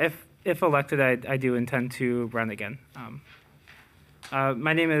 Yeah, if elected, I do intend to run again.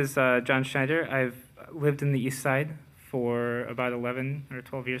 My name is John Schneider. I've lived in the East Side for about 11 or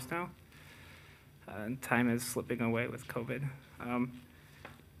 12 years now. And time is slipping away with COVID.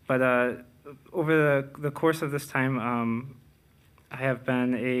 But over the course of this time, I have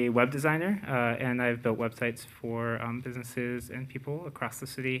been a web designer, and I've built websites for businesses and people across the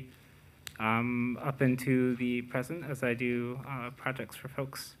city, up into the present as I do projects for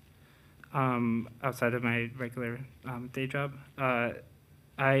folks outside of my regular day job.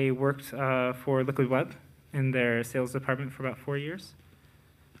 I worked for Liquid Web in their sales department for about 4 years.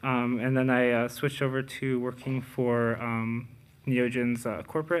 And then I switched over to working for Neogen's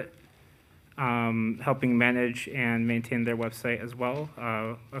corporate, helping manage and maintain their website as well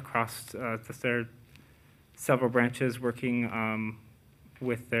across their several branches, working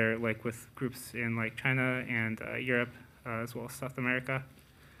with their with groups in China and Europe as well as South America.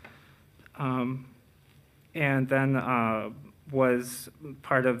 And then was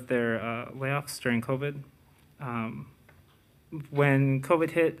part of their layoffs during COVID. When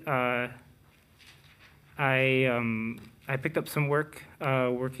COVID hit, I picked up some work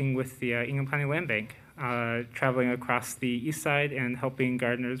working with the Ingham County Land Bank, traveling across the east side and helping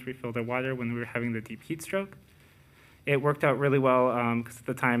gardeners refill their water when we were having the deep heat stroke. It worked out really well because at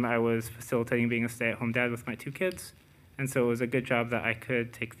the time I was facilitating being a stay-at-home dad with my 2 kids, and so it was a good job that I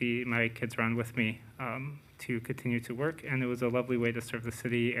could take my kids around with me to continue to work, and it was a lovely way to serve the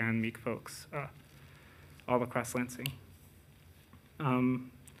city and meet folks all across Lansing.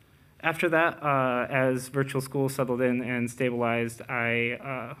 After that, as virtual school settled in and stabilized,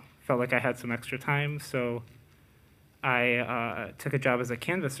 I felt like I had some extra time, so I took a job as a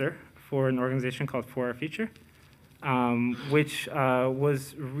canvasser for an organization called For Our Future, which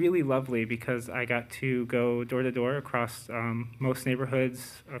was really lovely because I got to go door to door across most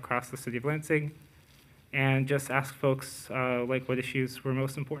neighborhoods across the city of Lansing and just ask folks what issues were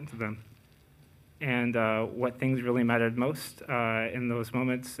most important to them and what things really mattered most in those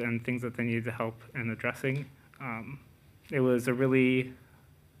moments and things that they needed help in addressing. It was a really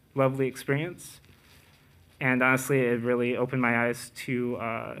lovely experience, and honestly, it really opened my eyes to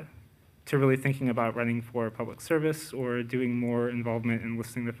to really thinking about running for public service or doing more involvement in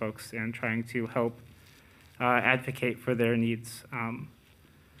listening to folks and trying to help advocate for their needs.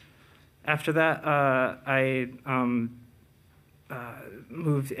 After that, I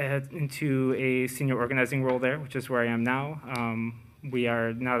moved into a senior organizing role there, which is where I am now. We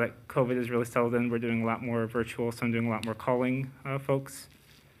are, now that COVID is really settled in, we're doing a lot more virtual, so I'm doing a lot more calling folks,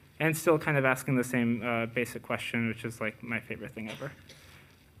 and still kind of asking the same basic question, which is like my favorite thing ever.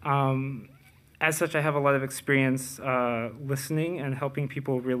 As such, I have a lot of experience listening and helping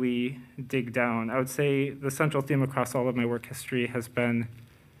people really dig down. I would say the central theme across all of my work history has been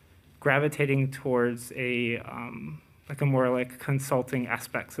gravitating towards a more like consulting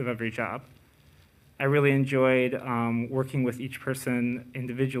aspects of every job. I really enjoyed working with each person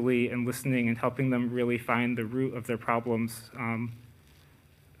individually and listening and helping them really find the root of their problems,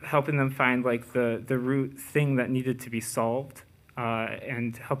 helping them find like the root thing that needed to be solved,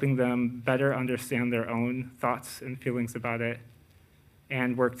 and helping them better understand their own thoughts and feelings about it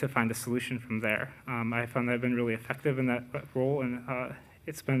and work to find a solution from there. I found that I've been really effective in that role, and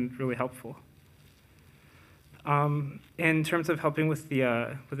it's been really helpful. In terms of helping with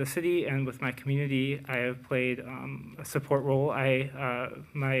the city and with my community, I have played a support role.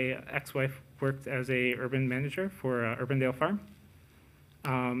 My ex-wife worked as a urban manager for Urbandale Farm,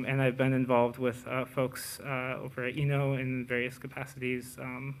 and I've been involved with folks over at Eno in various capacities,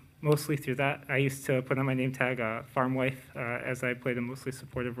 mostly through that. I used to put on my name tag farm wife, as I played a mostly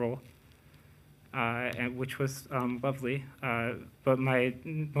supportive role, and which was lovely. But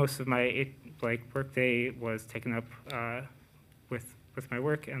most of my work day was taken up with my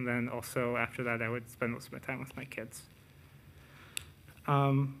work, and then also after that I would spend most of my time with my kids.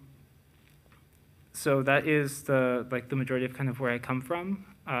 So that is the majority of kind of where I come from.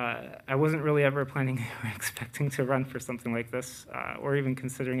 I wasn't really ever planning or expecting to run for something like this, or even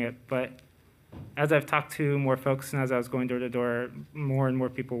considering it, but as I've talked to more folks and as I was going door to door, more and more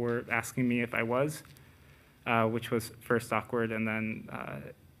people were asking me if I was, which was first awkward and then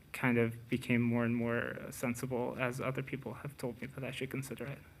kind of became more and more sensible as other people have told me that I should consider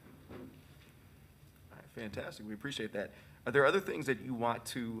it. All right, fantastic. We appreciate that. Are there other things that you want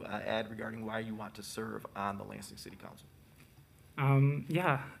to add regarding why you want to serve on the Lansing City Council?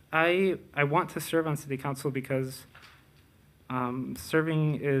 Yeah, I want to serve on City Council because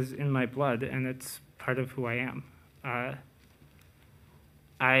serving is in my blood and it's part of who I am.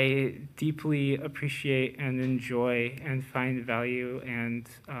 I deeply appreciate and enjoy and find value and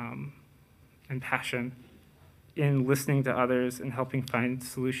passion in listening to others and helping find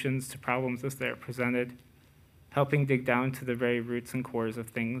solutions to problems as they're presented, helping dig down to the very roots and cores of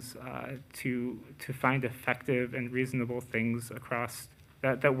things to find effective and reasonable things across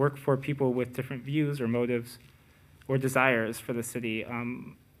that work for people with different views or motives or desires for the city.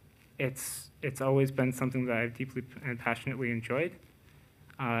 It's always been something that I've deeply and passionately enjoyed.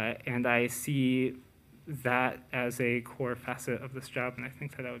 And I see that as a core facet of this job, and I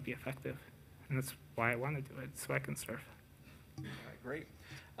think that would be effective. And that's why I want to do it, so I can serve. All right, great.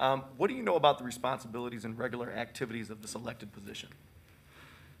 What do you know about the responsibilities and regular activities of this elected position?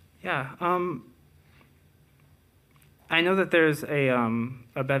 Yeah, I know that there's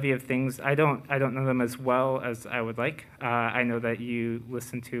a bevy of things. I don't know them as well as I would like. I know that you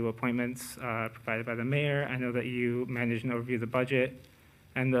listen to appointments provided by the mayor. I know that you manage and overview the budget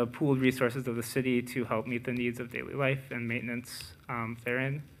and the pooled resources of the city to help meet the needs of daily life and maintenance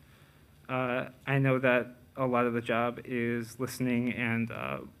therein. I know that a lot of the job is listening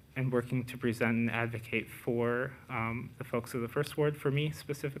and working to present and advocate for the folks of the First Ward, for me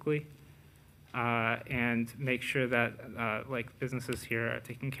specifically, and make sure that businesses here are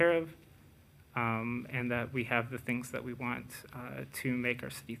taken care of, and that we have the things that we want to make our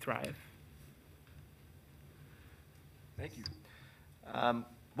city thrive. Thank you.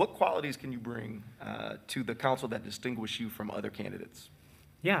 What qualities can you bring to the council that distinguish you from other candidates?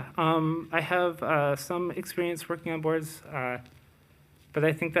 Yeah, I have some experience working on boards, but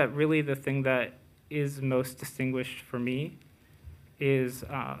I think that really the thing that is most distinguished for me is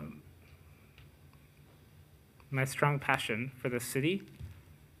my strong passion for the city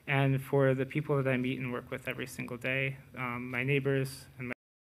and for the people that I meet and work with every single day, my neighbors and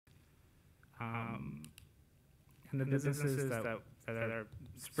the businesses that are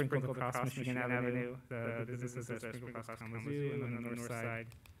sprinkled across Michigan Avenue, the businesses that are sprinkled across Kalamazoo and on the north side.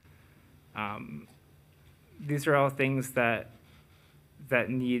 These are all things that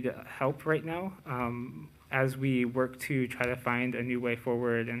need help right now as we work to try to find a new way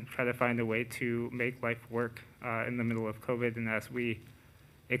forward and try to find a way to make life work in the middle of COVID and as we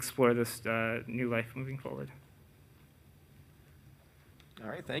explore this new life moving forward. All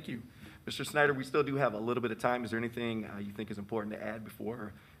right, thank you. Mr. Snyder, we still do have a little bit of time. Is there anything you think is important to add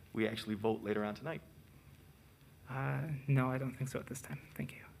before we actually vote later on tonight? No, I don't think so at this time.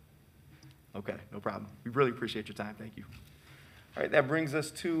 Thank you. Okay, no problem. We really appreciate your time. Thank you. All right, that brings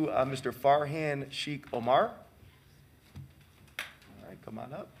us to Mr. Farhan Sheikh Omar. All right, come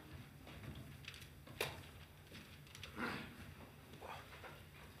on up.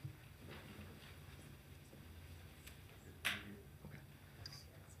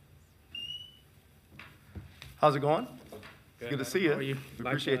 How's it going? Good to see you. How are you? We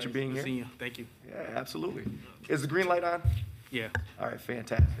appreciate you Likewise. being Good here. seeing you. Thank you. Yeah, absolutely. Is the green light on? Yeah. All right,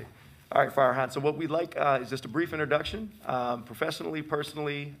 fantastic. All right, Farhan, so what we'd like is just a brief introduction, professionally,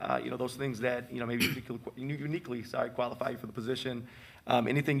 personally, those things that, maybe uniquely qualify you for the position,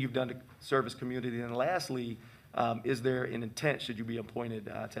 anything you've done to serve this community, and lastly, is there an intent, should you be appointed,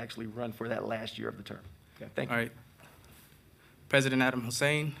 to actually run for that last year of the term? Okay, thank you. All right. President Adam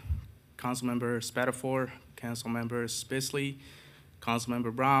Hussein, Councilmember Spatafor, Councilmember Spitzley,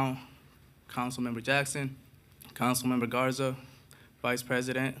 Councilmember Brown, Councilmember Jackson, Councilmember Garza, Vice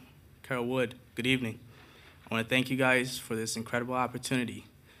President Carol Wood, good evening. I want to thank you guys for this incredible opportunity.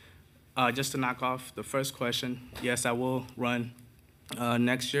 Just to knock off the first question, yes, I will run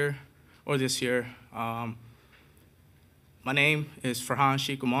next year or this year. My name is Farhan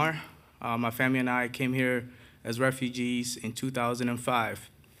Sheikh Umar. My family and I came here as refugees in 2005.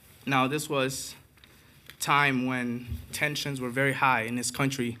 Now, this was a time when tensions were very high in this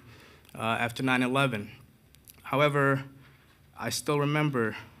country after 9/11. However, I still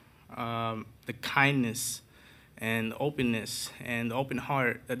remember the kindness and openness and the open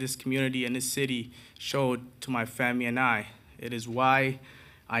heart that this community and this city showed to my family and I. It is why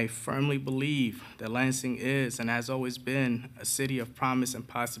I firmly believe that Lansing is and has always been a city of promise and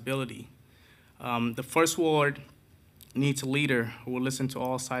possibility. The First Ward needs a leader who will listen to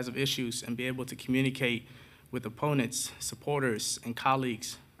all sides of issues and be able to communicate with opponents, supporters, and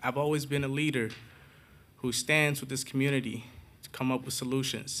colleagues. I've always been a leader who stands with this community to come up with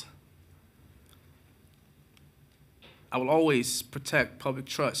solutions. I will always protect public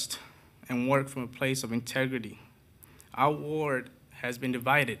trust and work from a place of integrity. Our ward has been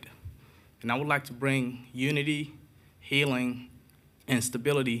divided, and I would like to bring unity, healing, and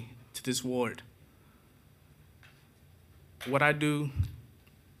stability to this ward. What I do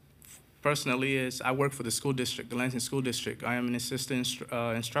personally is I work for the school district, the Lansing School District. I am an assistant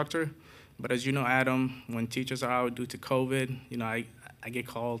instructor, but as you know, Adam, when teachers are out due to COVID, I get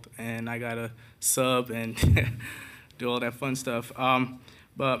called and I gotta sub and do all that fun stuff.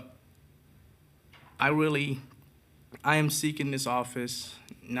 But I am seeking this office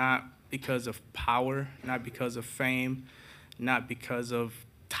not because of power, not because of fame, not because of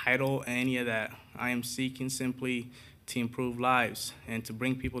title, any of that. I am seeking simply to improve lives and to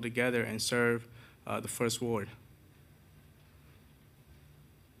bring people together and serve the First Ward.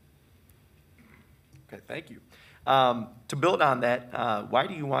 Okay, thank you. To build on that, why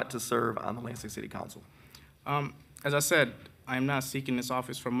do you want to serve on the Lansing City Council? As I said, I am not seeking this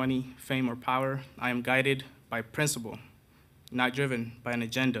office for money, fame, or power. I am guided by principle, not driven by an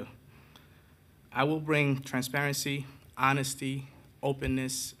agenda. I will bring transparency, honesty,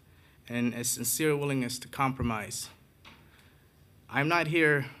 openness, and a sincere willingness to compromise. I'm not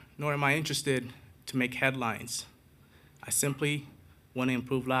here, nor am I interested to make headlines. I simply want to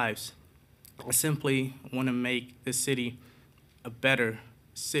improve lives. I simply want to make this city a better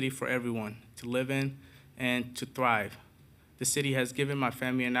city for everyone to live in and to thrive. The city has given my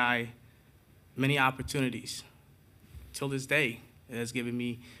family and I many opportunities. Till this day, it has given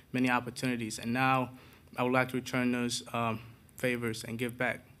me many opportunities, and now I would like to return those favors and give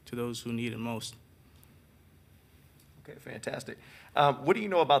back to those who need it most. Okay, fantastic. What do you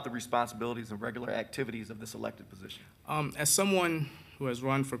know about the responsibilities and regular activities of this elected position? As someone who has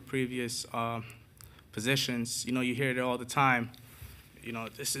run for previous positions, you hear it all the time.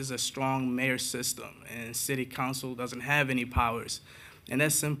 This is a strong mayor system, and city council doesn't have any powers. And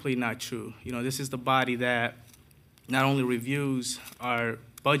that's simply not true. This is the body that not only reviews our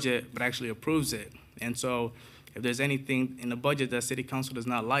budget, but actually approves it. And so if there's anything in the budget that city council does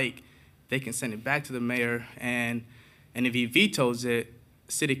not like, they can send it back to the mayor, and if he vetoes it,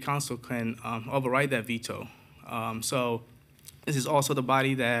 city council can override that veto. So this is also the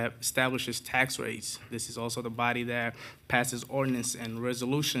body that establishes tax rates. This is also the body that passes ordinance and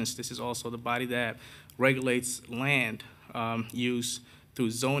resolutions. This is also the body that regulates land use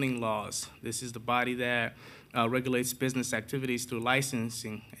through zoning laws. This is the body that regulates business activities through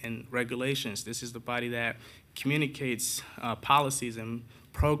licensing and regulations. This is the body that communicates policies and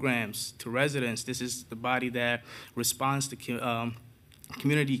programs to residents. This is the body that responds to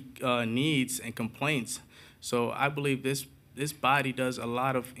community needs and complaints. So I believe this body does a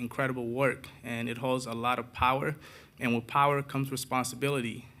lot of incredible work, and it holds a lot of power, and with power comes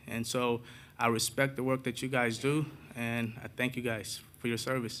responsibility. And so I respect the work that you guys do, and I thank you guys for your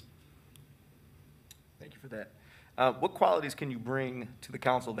service. Thank you for that. What qualities can you bring to the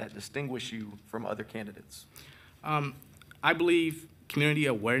council that distinguish you from other candidates? I believe community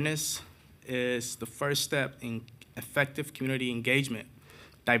awareness is the first step in effective community engagement.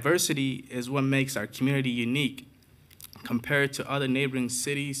 Diversity is what makes our community unique compared to other neighboring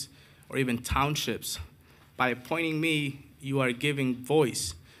cities or even townships. By appointing me, you are giving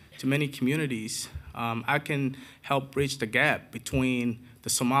voice to many communities. I can help bridge the gap between the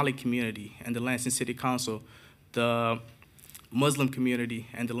Somali community and the Lansing City Council, the Muslim community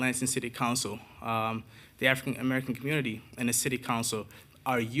and the Lansing City Council, the African American community and the City Council,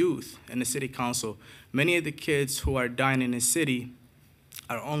 our youth and the City Council. Many of the kids who are dying in the city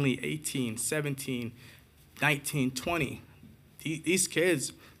are only 18, 17, 19, 20. These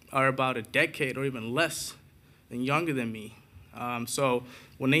kids are about a decade or even less than younger than me. So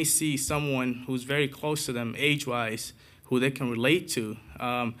when they see someone who's very close to them age-wise, who they can relate to,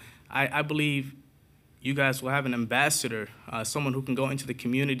 I believe you guys will have an ambassador, someone who can go into the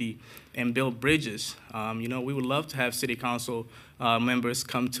community and build bridges. We would love to have city council members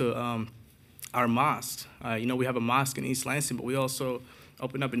come to our mosque. We have a mosque in East Lansing, but we also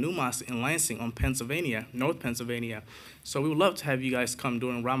opened up a new mosque in Lansing on Pennsylvania, North Pennsylvania. So we would love to have you guys come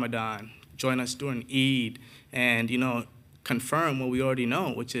during Ramadan, join us during Eid, and confirm what we already know,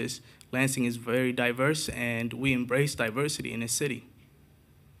 which is Lansing is very diverse and we embrace diversity in the city.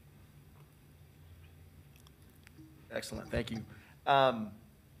 Excellent, thank you.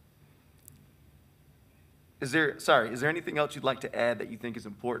 Is there anything else you'd like to add that you think is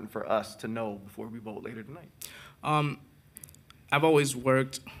important for us to know before we vote later tonight? I've always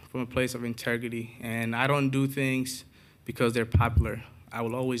worked from a place of integrity, and I don't do things because they're popular. I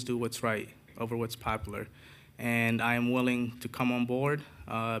will always do what's right over what's popular. And I am willing to come on board,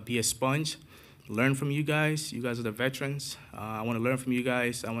 be a sponge, learn from you guys. You guys are the veterans. I want to learn from you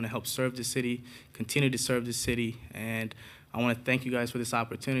guys. I want to help serve the city, continue to serve the city, and I want to thank you guys for this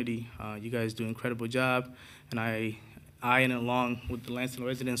opportunity. You guys do an incredible job, and I and along with the Lansing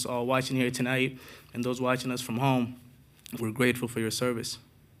residents all watching here tonight and those watching us from home, we're grateful for your service.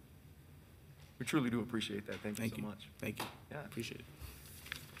 We truly do appreciate that. Thank you so much. Thank you. Yeah. Appreciate it.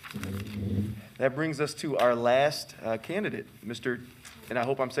 That brings us to our last candidate, Mr., and I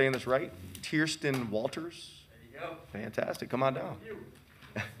hope I'm saying this right, Tierston Walters. There you go. Fantastic. Come on down.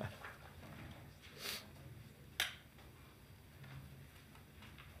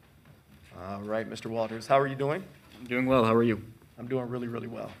 All right, Mr. Walters, how are you doing? I'm doing well. How are you? I'm doing really, really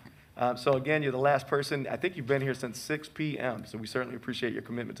well. So again, you're the last person. I think you've been here since 6 p.m., so we certainly appreciate your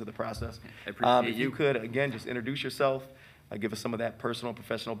commitment to the process. I appreciate If you could, again, just introduce yourself, give us some of that personal and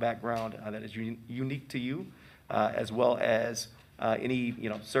professional background that is unique to you, as well as any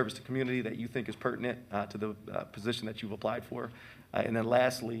service to community that you think is pertinent to the position that you've applied for. And then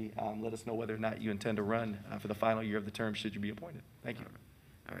lastly, let us know whether or not you intend to run for the final year of the term should you be appointed. Thank you.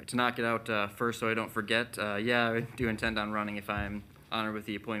 All right, to knock it out first so I don't forget, yeah, I do intend on running if I'm honored with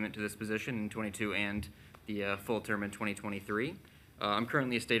the appointment to this position in 22 and the full term in 2023. I'm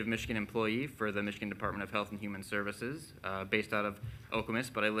currently a State of Michigan employee for the Michigan Department of Health and Human Services, based out of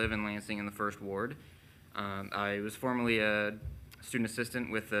Okemos, but I live in Lansing in the 1st Ward. I was formerly a student assistant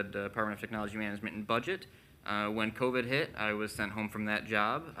with the Department of Technology Management and Budget. When COVID hit, I was sent home from that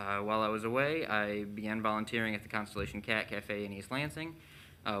job. While I was away, I began volunteering at the Constellation Cat Cafe in East Lansing,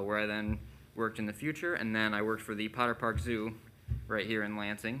 where I then worked in the future, and then I worked for the Potter Park Zoo right here in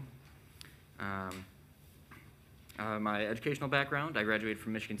Lansing. My educational background, I graduated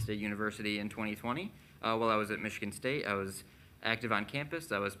from Michigan State University in 2020. While I was at Michigan State, I was active on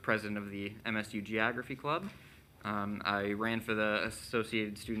campus. I was president of the MSU Geography Club. I ran for the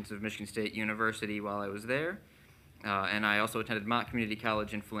Associated Students of Michigan State University while I was there. And I also attended Mott Community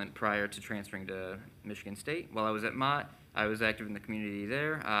College in Flint prior to transferring to Michigan State. While I was at Mott, I was active in the community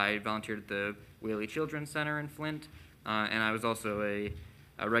there. I volunteered at the Whaley Children's Center in Flint, and I was also a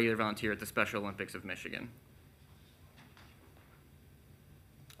regular volunteer at the Special Olympics of Michigan.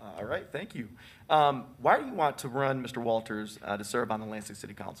 All right, thank you. Why do you want to run, Mr. Walters, to serve on the Lansing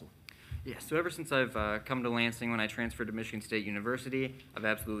City Council? Yeah, so ever since I've come to Lansing when I transferred to Michigan State University, I've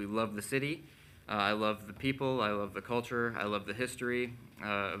absolutely loved the city. I love the people, I love the culture, I love the history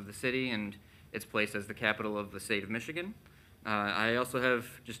of the city and its place as the capital of the state of Michigan. I also have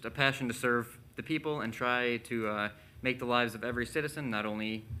just a passion to serve the people and try to make the lives of every citizen, not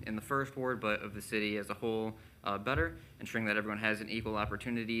only in the 1st Ward, but of the city as a whole, better, ensuring that everyone has an equal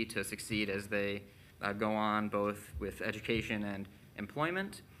opportunity to succeed as they go on, both with education and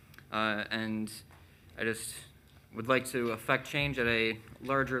employment. And I just would like to affect change at a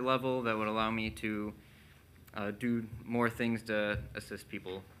larger level that would allow me to do more things to assist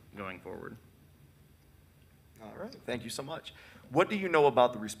people going forward. All right, thank you so much. What do you know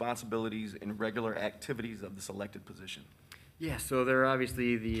about the responsibilities and regular activities of this elected position? Yeah, so they're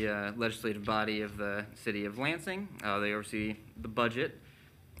obviously the legislative body of the city of Lansing. They oversee the budget.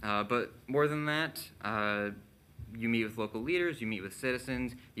 But more than that, you meet with local leaders, you meet with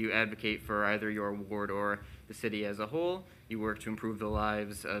citizens, you advocate for either your ward or the city as a whole. You work to improve the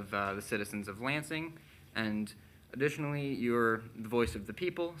lives of the citizens of Lansing. And additionally, you're the voice of the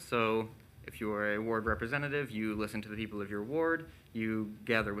people. So if you're a ward representative, you listen to the people of your ward, you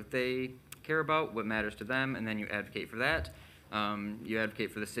gather what they care about, what matters to them, and then you advocate for that. You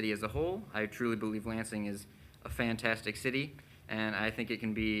advocate for the city as a whole. I truly believe Lansing is a fantastic city, and I think it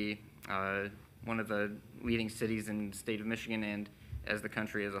can be one of the leading cities in the state of Michigan and as the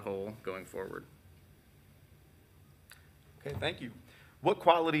country as a whole going forward. Okay, thank you. What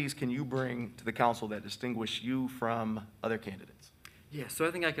qualities can you bring to the council that distinguish you from other candidates? Yeah, so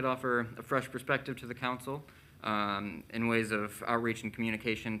I think I could offer a fresh perspective to the council in ways of outreach and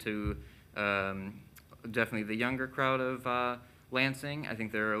communication to definitely the younger crowd of Lansing. I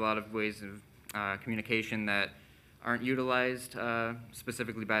think there are a lot of ways of communication that aren't utilized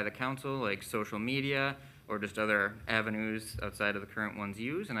specifically by the council, like social media or just other avenues outside of the current ones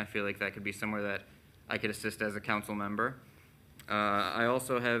used, and I feel like that could be somewhere that I could assist as a council member. I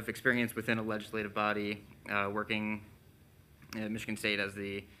also have experience within a legislative body working at Michigan State as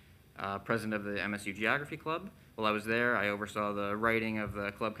the president of the MSU Geography Club. While I was there, I oversaw the writing of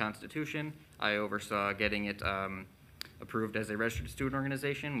the club constitution. I oversaw getting it approved as a registered student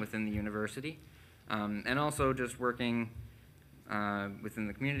organization within the university. And also just working within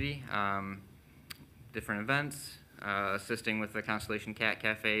the community, different events, assisting with the Constellation Cat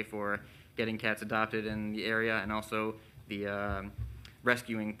Cafe for getting cats adopted in the area, and also the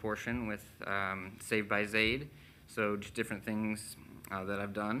rescuing portion with Saved by Zaid. So just different things that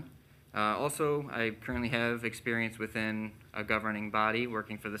I've done. Also, I currently have experience within a governing body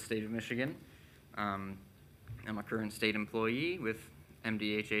working for the state of Michigan. I'm a current state employee with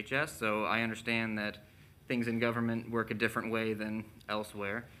MDHHS, so I understand that things in government work a different way than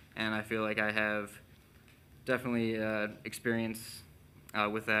elsewhere, and I feel like I have definitely experience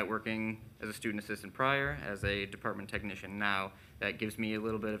with that, working as a student assistant prior, as a department technician now. That gives me a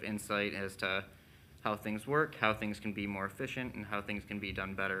little bit of insight as to how things work, how things can be more efficient, and how things can be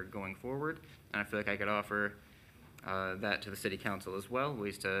done better going forward. And I feel like I could offer that to the city council as well,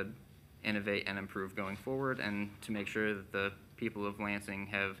 ways to innovate and improve going forward, and to make sure that the people of Lansing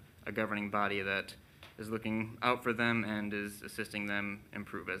have a governing body that is looking out for them and is assisting them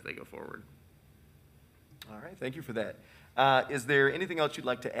improve as they go forward. All right, thank you for that. Is there anything else you'd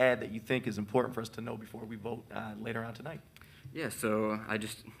like to add that you think is important for us to know before we vote later on tonight? Yeah, so I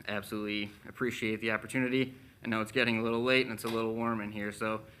just absolutely appreciate the opportunity. I know it's getting a little late and it's a little warm in here,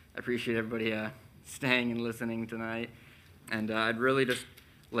 so I appreciate everybody staying and listening tonight. And I'd really just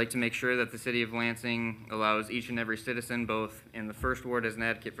like to make sure that the city of Lansing allows each and every citizen, both in the first ward as an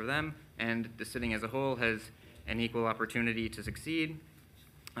advocate for them, and the city as a whole has an equal opportunity to succeed.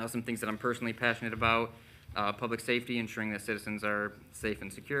 Some things that I'm personally passionate about, public safety, ensuring that citizens are safe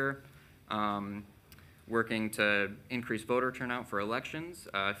and secure, working to increase voter turnout for elections.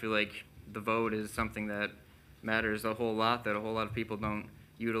 I feel like the vote is something that matters a whole lot, that a whole lot of people don't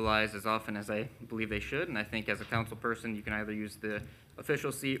utilize as often as I believe they should, and I think as a council person you can either use the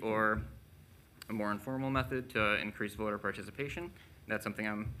official seat or a more informal method to increase voter participation. That's something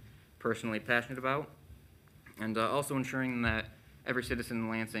I'm personally passionate about. And also ensuring that every citizen in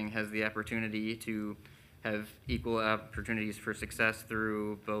Lansing has the opportunity to have equal opportunities for success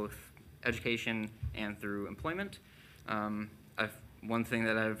through both education and through employment. One thing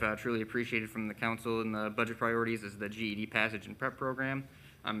that I've truly appreciated from the council and the budget priorities is the GED passage and prep program.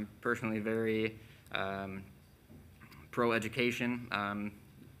 I'm personally very pro-education,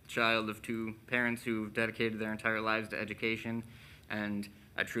 child of two parents who've dedicated their entire lives to education, and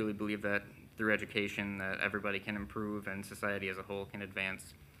I truly believe that through education that everybody can improve and society as a whole can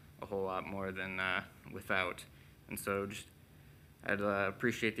advance a whole lot more than without. And so just I'd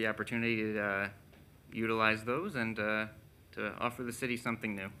appreciate the opportunity to utilize those and to offer the city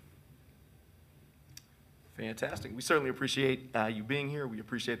something new. Fantastic. We certainly appreciate you being here. We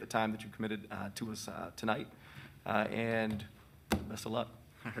appreciate the time that you committed to us tonight. And best of luck.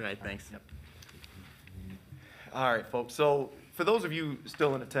 All right, thanks. Yep. All right, folks. So for those of you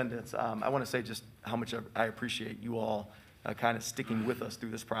still in attendance, I want to say just how much I appreciate you all kind of sticking with us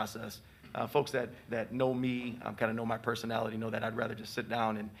through this process. Folks that know me, kind of know my personality, know that I'd rather just sit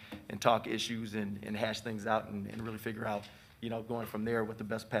down and talk issues and hash things out and really figure out, going from there what the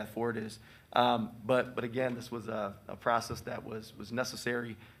best path forward is. But again, this was a process that was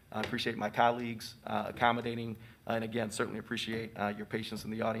necessary. I appreciate my colleagues accommodating, and again, certainly appreciate your patience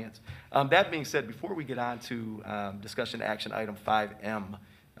in the audience. That being said, before we get on to discussion action item 5M,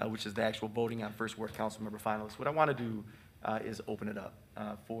 which is the actual voting on first ward council member finalists, what I want to do is open it up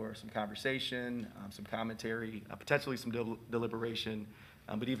for some conversation, some commentary, potentially some deliberation,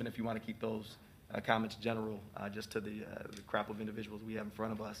 but even if you want to keep those comments general, just to the crop of individuals we have in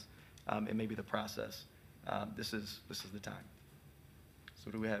front of us, and maybe the process, this is the time. So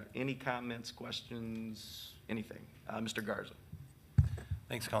do we have any comments, questions, anything? Mr. Garza.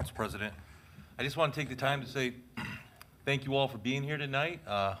 Thanks, Council President. I just want to take the time to say thank you all for being here tonight.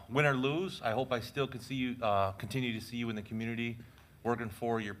 Win or lose, I hope I still can see you, continue to see you in the community, working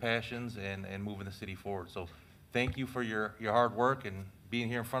for your passions and moving the city forward. So thank you for your hard work and being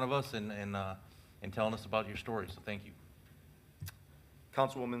here in front of us and telling us about your story. So thank you.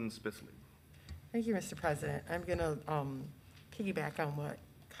 Councilwoman Spitzley. Thank you, Mr. President. I'm going to piggyback on what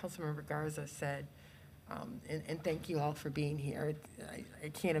Councilmember Garza said, and thank you all for being here. I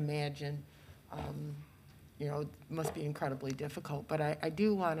can't imagine, it must be incredibly difficult, but I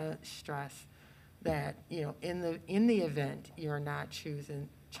do want to stress that, in the event you're not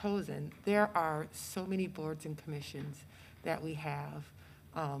chosen, there are so many boards and commissions that we have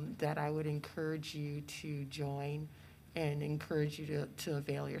that I would encourage you to join and encourage you to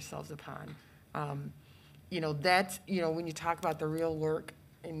avail yourselves upon. That's, when you talk about the real work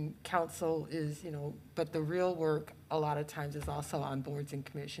in council is, but the real work a lot of times is also on boards and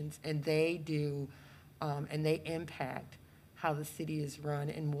commissions, and they do, and they impact how the city is run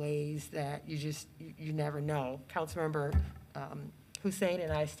in ways that you never know. Councilmember Hussein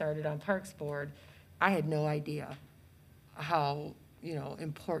and I started on Parks Board. I had no idea how,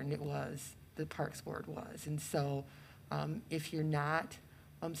 important it was, the Parks Board was. And so if you're not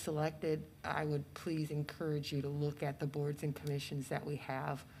selected, I would please encourage you to look at the boards and commissions that we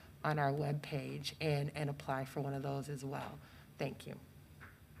have on our webpage and apply for one of those as well. Thank you.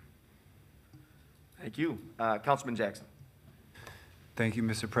 Thank you. Councilman Jackson. Thank you,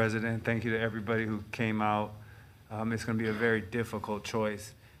 Mr. President. Thank you to everybody who came out. It's going to be a very difficult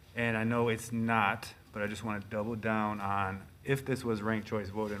choice, and I know it's not, but I just want to double down on if this was ranked choice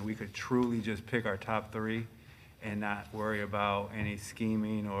voting, we could truly just pick our top three and not worry about any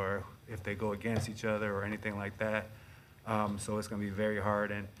scheming or if they go against each other or anything like that. So it's going to be very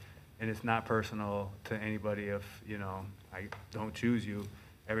hard, and it's not personal to anybody if, I don't choose you.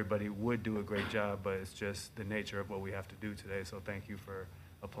 Everybody would do a great job, but it's just the nature of what we have to do today. So thank you for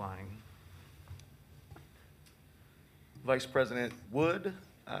applying. Vice President Wood,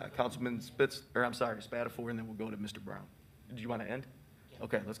 Councilman Spatafor, and then we'll go to Mr. Brown. Do you want to end?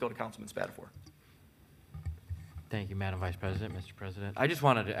 Okay, let's go to Councilman Spatafor. Thank you, Madam Vice President, Mr. President. I just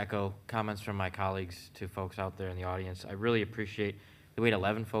wanted to echo comments from my colleagues to folks out there in the audience. I really appreciate that we had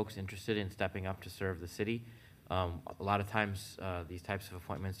 11 folks interested in stepping up to serve the city. A lot of times, these types of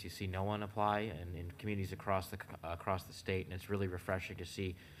appointments, you see no one apply, and in communities across the state, and it's really refreshing to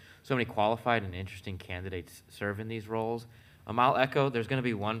see so many qualified and interesting candidates serve in these roles. I'll echo, there's going to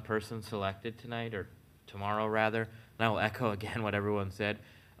be one person selected tonight, or tomorrow rather, and I will echo again what everyone said.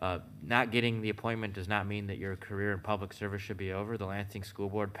 Not getting the appointment does not mean that your career in public service should be over. The Lansing School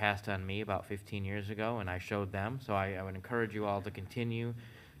Board passed on me about 15 years ago, and I showed them, so I would encourage you all to continue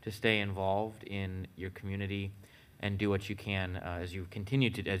to stay involved in your community and do what you can as you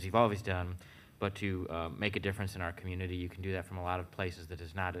continue to, as you've always done, but to make a difference in our community. You can do that from a lot of places that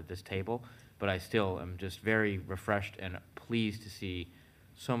is not at this table, but I still am just very refreshed and pleased to see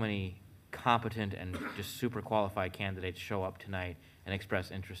so many competent and just super qualified candidates show up tonight and express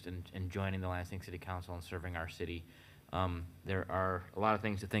interest in joining the Lansing City Council and serving our city. There are a lot of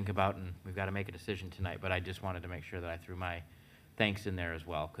things to think about, and we've got to make a decision tonight, but I just wanted to make sure that I threw my thanks in there as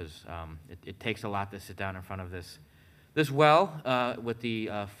well, because it takes a lot to sit down in front of this well with the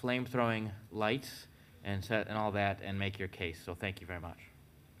flame-throwing lights and all that and make your case. So thank you very much.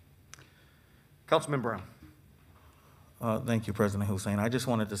 Councilman Brown. Thank you, President Hussein. I just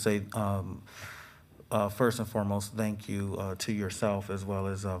wanted to say, first and foremost, thank you to yourself as well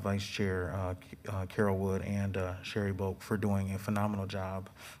as Vice Chair Carol Wood and Sherry Boak for doing a phenomenal job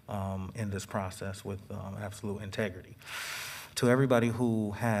in this process with absolute integrity. To everybody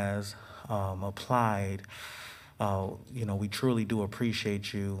who has applied, we truly do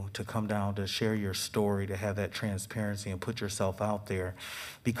appreciate you to come down to share your story, to have that transparency and put yourself out there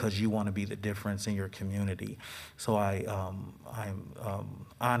because you want to be the difference in your community. So I'm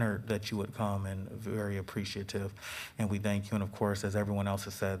honored that you would come and very appreciative, and we thank you. And of course, as everyone else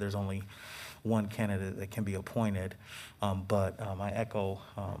has said, there's only one candidate that can be appointed, but I echo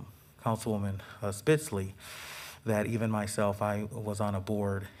Councilwoman Spitzley that even myself, I was on a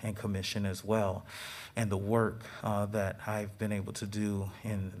board and commission as well. And the work that I've been able to do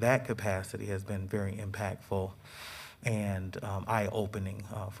in that capacity has been very impactful and eye-opening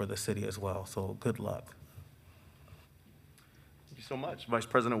for the city as well. So good luck. Thank you so much. Vice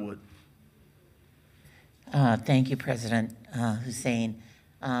President Wood. Thank you, President Hussein.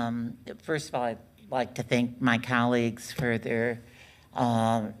 First of all, I'd like to thank my colleagues for their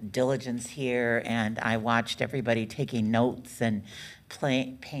diligence here, and I watched everybody taking notes and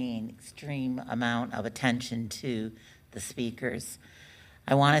paying extreme amount of attention to the speakers.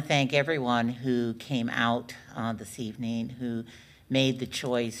 I want to thank everyone who came out this evening, who made the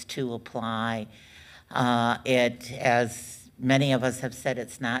choice to apply. As many of us have said,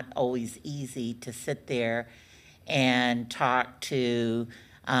 it's not always easy to sit there and talk to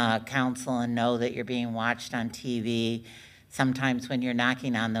council and know that you're being watched on TV. Sometimes when you're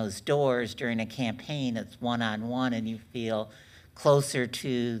knocking on those doors during a campaign, it's one-on-one and you feel closer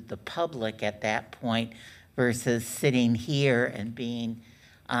to the public at that point versus sitting here and being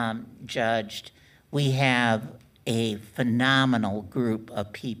judged. We have a phenomenal group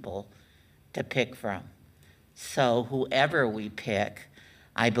of people to pick from. So whoever we pick,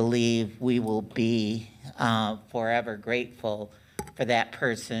 I believe we will be forever grateful for that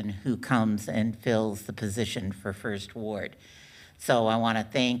person who comes and fills the position for First Ward. So I want to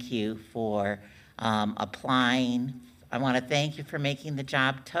thank you for applying. I want to thank you for making the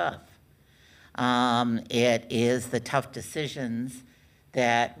job tough. It is the tough decisions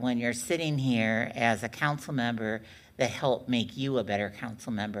that when you're sitting here as a council member that help make you a better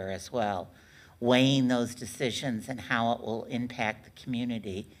council member as well. Weighing those decisions and how it will impact the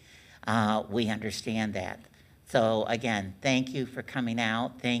community, we understand that. So again, thank you for coming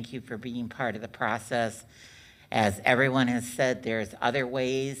out. Thank you for being part of the process. As everyone has said, there's other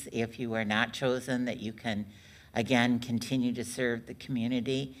ways, if you are not chosen, that you can, again, continue to serve the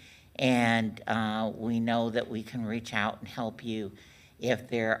community. And we know that we can reach out and help you if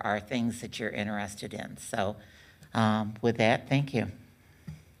there are things that you're interested in. So with that, thank you.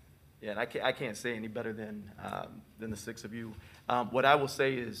 Yeah, and I can't say any better than the six of you. What I will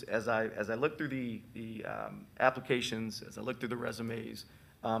say is, as I looked through the applications, as I looked through the resumes,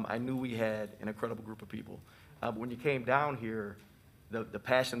 I knew we had an incredible group of people. When you came down here, the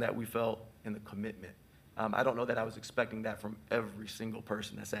passion that we felt and the commitment, I don't know that I was expecting that from every single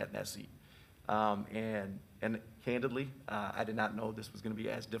person that sat in that seat. And candidly, I did not know this was going to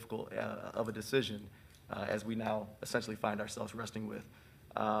be as difficult of a decision as we now essentially find ourselves wrestling with.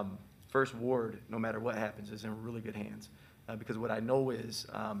 First Ward, no matter what happens, is in really good hands. Because what I know is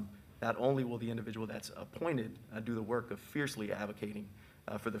not only will the individual that's appointed do the work of fiercely advocating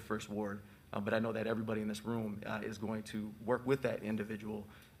for the First Ward, but I know that everybody in this room is going to work with that individual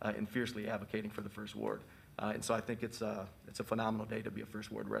in fiercely advocating for the First Ward. And so I think it's a phenomenal day to be a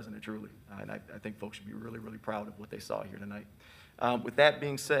First Ward resident, truly. And I think folks should be really, really proud of what they saw here tonight. With that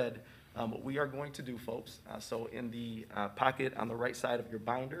being said, what we are going to do, folks, so in the pocket on the right side of your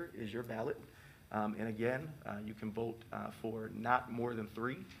binder is your ballot. And again, you can vote for not more than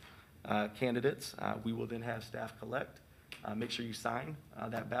 3 candidates. We will then have staff collect. Make sure you sign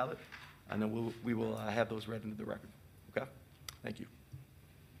that ballot, and then we will have those read into the record. Okay? Thank you.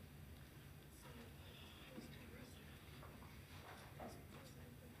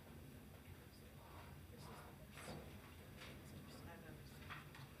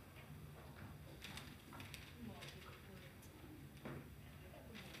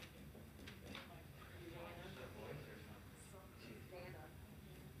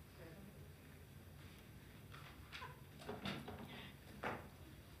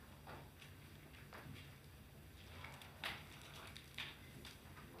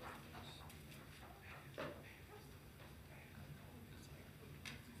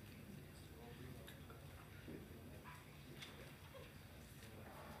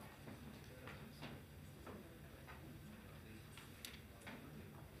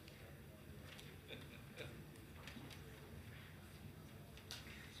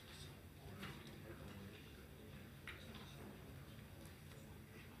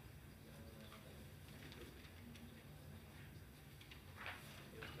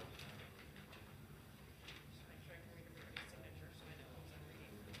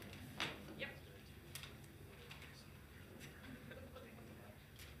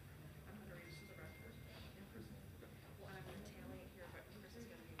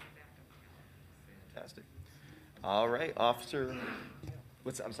 All right, Officer,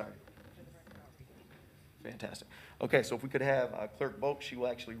 I'm sorry. Fantastic. Okay, so if we could have Clerk Volk, she will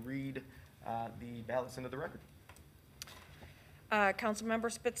actually read the ballots into the record.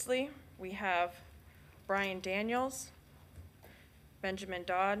 Councilmember Spitzley, we have Brian Daniels, Benjamin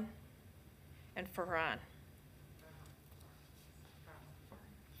Dodd, and Farhan.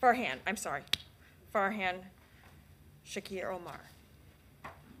 Farhan Shakir Omar.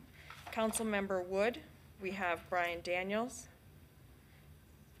 Councilmember Wood, we have Brian Daniels,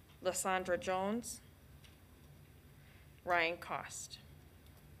 Lysandra Jones, Ryan Cost.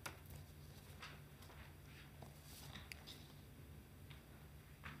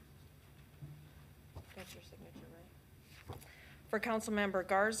 That's your signature, right? For Councilmember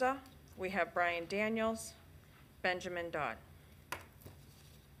Garza, we have Brian Daniels, Benjamin Dodd.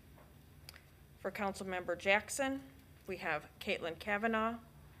 For Councilmember Jackson, we have Caitlin Kavanaugh,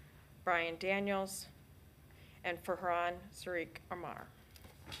 Brian Daniels, and Farhan Sariq Amar.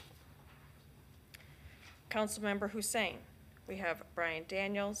 Councilmember Hussein, we have Brian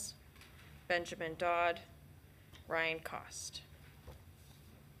Daniels, Benjamin Dodd, Ryan Cost.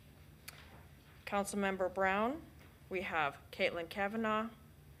 Councilmember Brown, we have Caitlin Kavanaugh,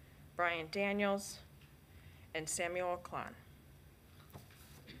 Brian Daniels, and Samuel Klon.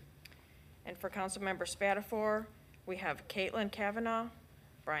 And for Councilmember Spatafor, we have Caitlin Kavanaugh,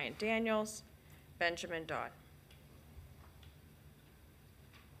 Brian Daniels, Benjamin Dodd.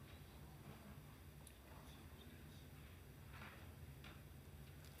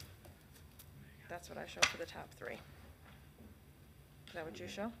 That's what I show for the top three. Is that what you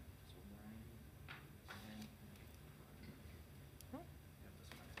show?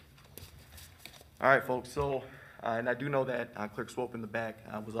 All right, folks, so, and I do know that Clerk Swope in the back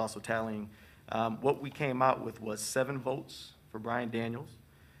was also tallying. What we came out with was 7 votes for Brian Daniels.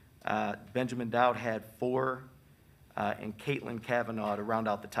 Benjamin Dowd had 4, and Caitlin Kavanaugh, to round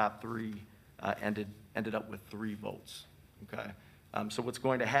out the top 3, ended up with 3 votes, okay? So what's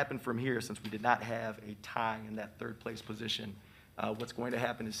going to happen from here, since we did not have a tie in that 3rd place position, what's going to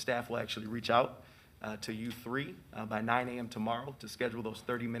happen is staff will actually reach out to you 3 by 9 a.m. tomorrow to schedule those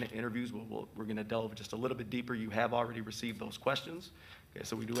 30-minute interviews. We're going to delve just a little bit deeper. You have already received those questions. Okay,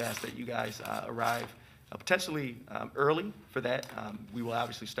 so we do ask that you guys arrive potentially early for that. We will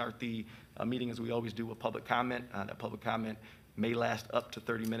obviously start the meeting as we always do with public comment. That public comment may last up to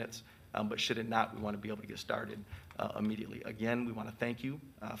 30 minutes, but should it not, we want to be able to get started immediately. Again, we want to thank you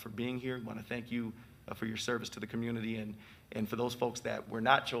for being here. We want to thank you for your service to the community, and for those folks that were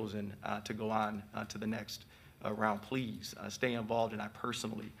not chosen to go on to the next round, please stay involved, and I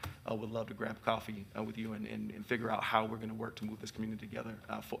personally would love to grab coffee with you and figure out how we're going to work to move this community together,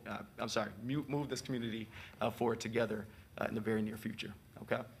 move this community forward together in the very near future,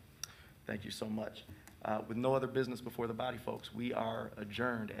 okay? Thank you so much. With no other business before the body, folks, we are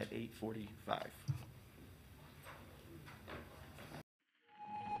adjourned at 8:45.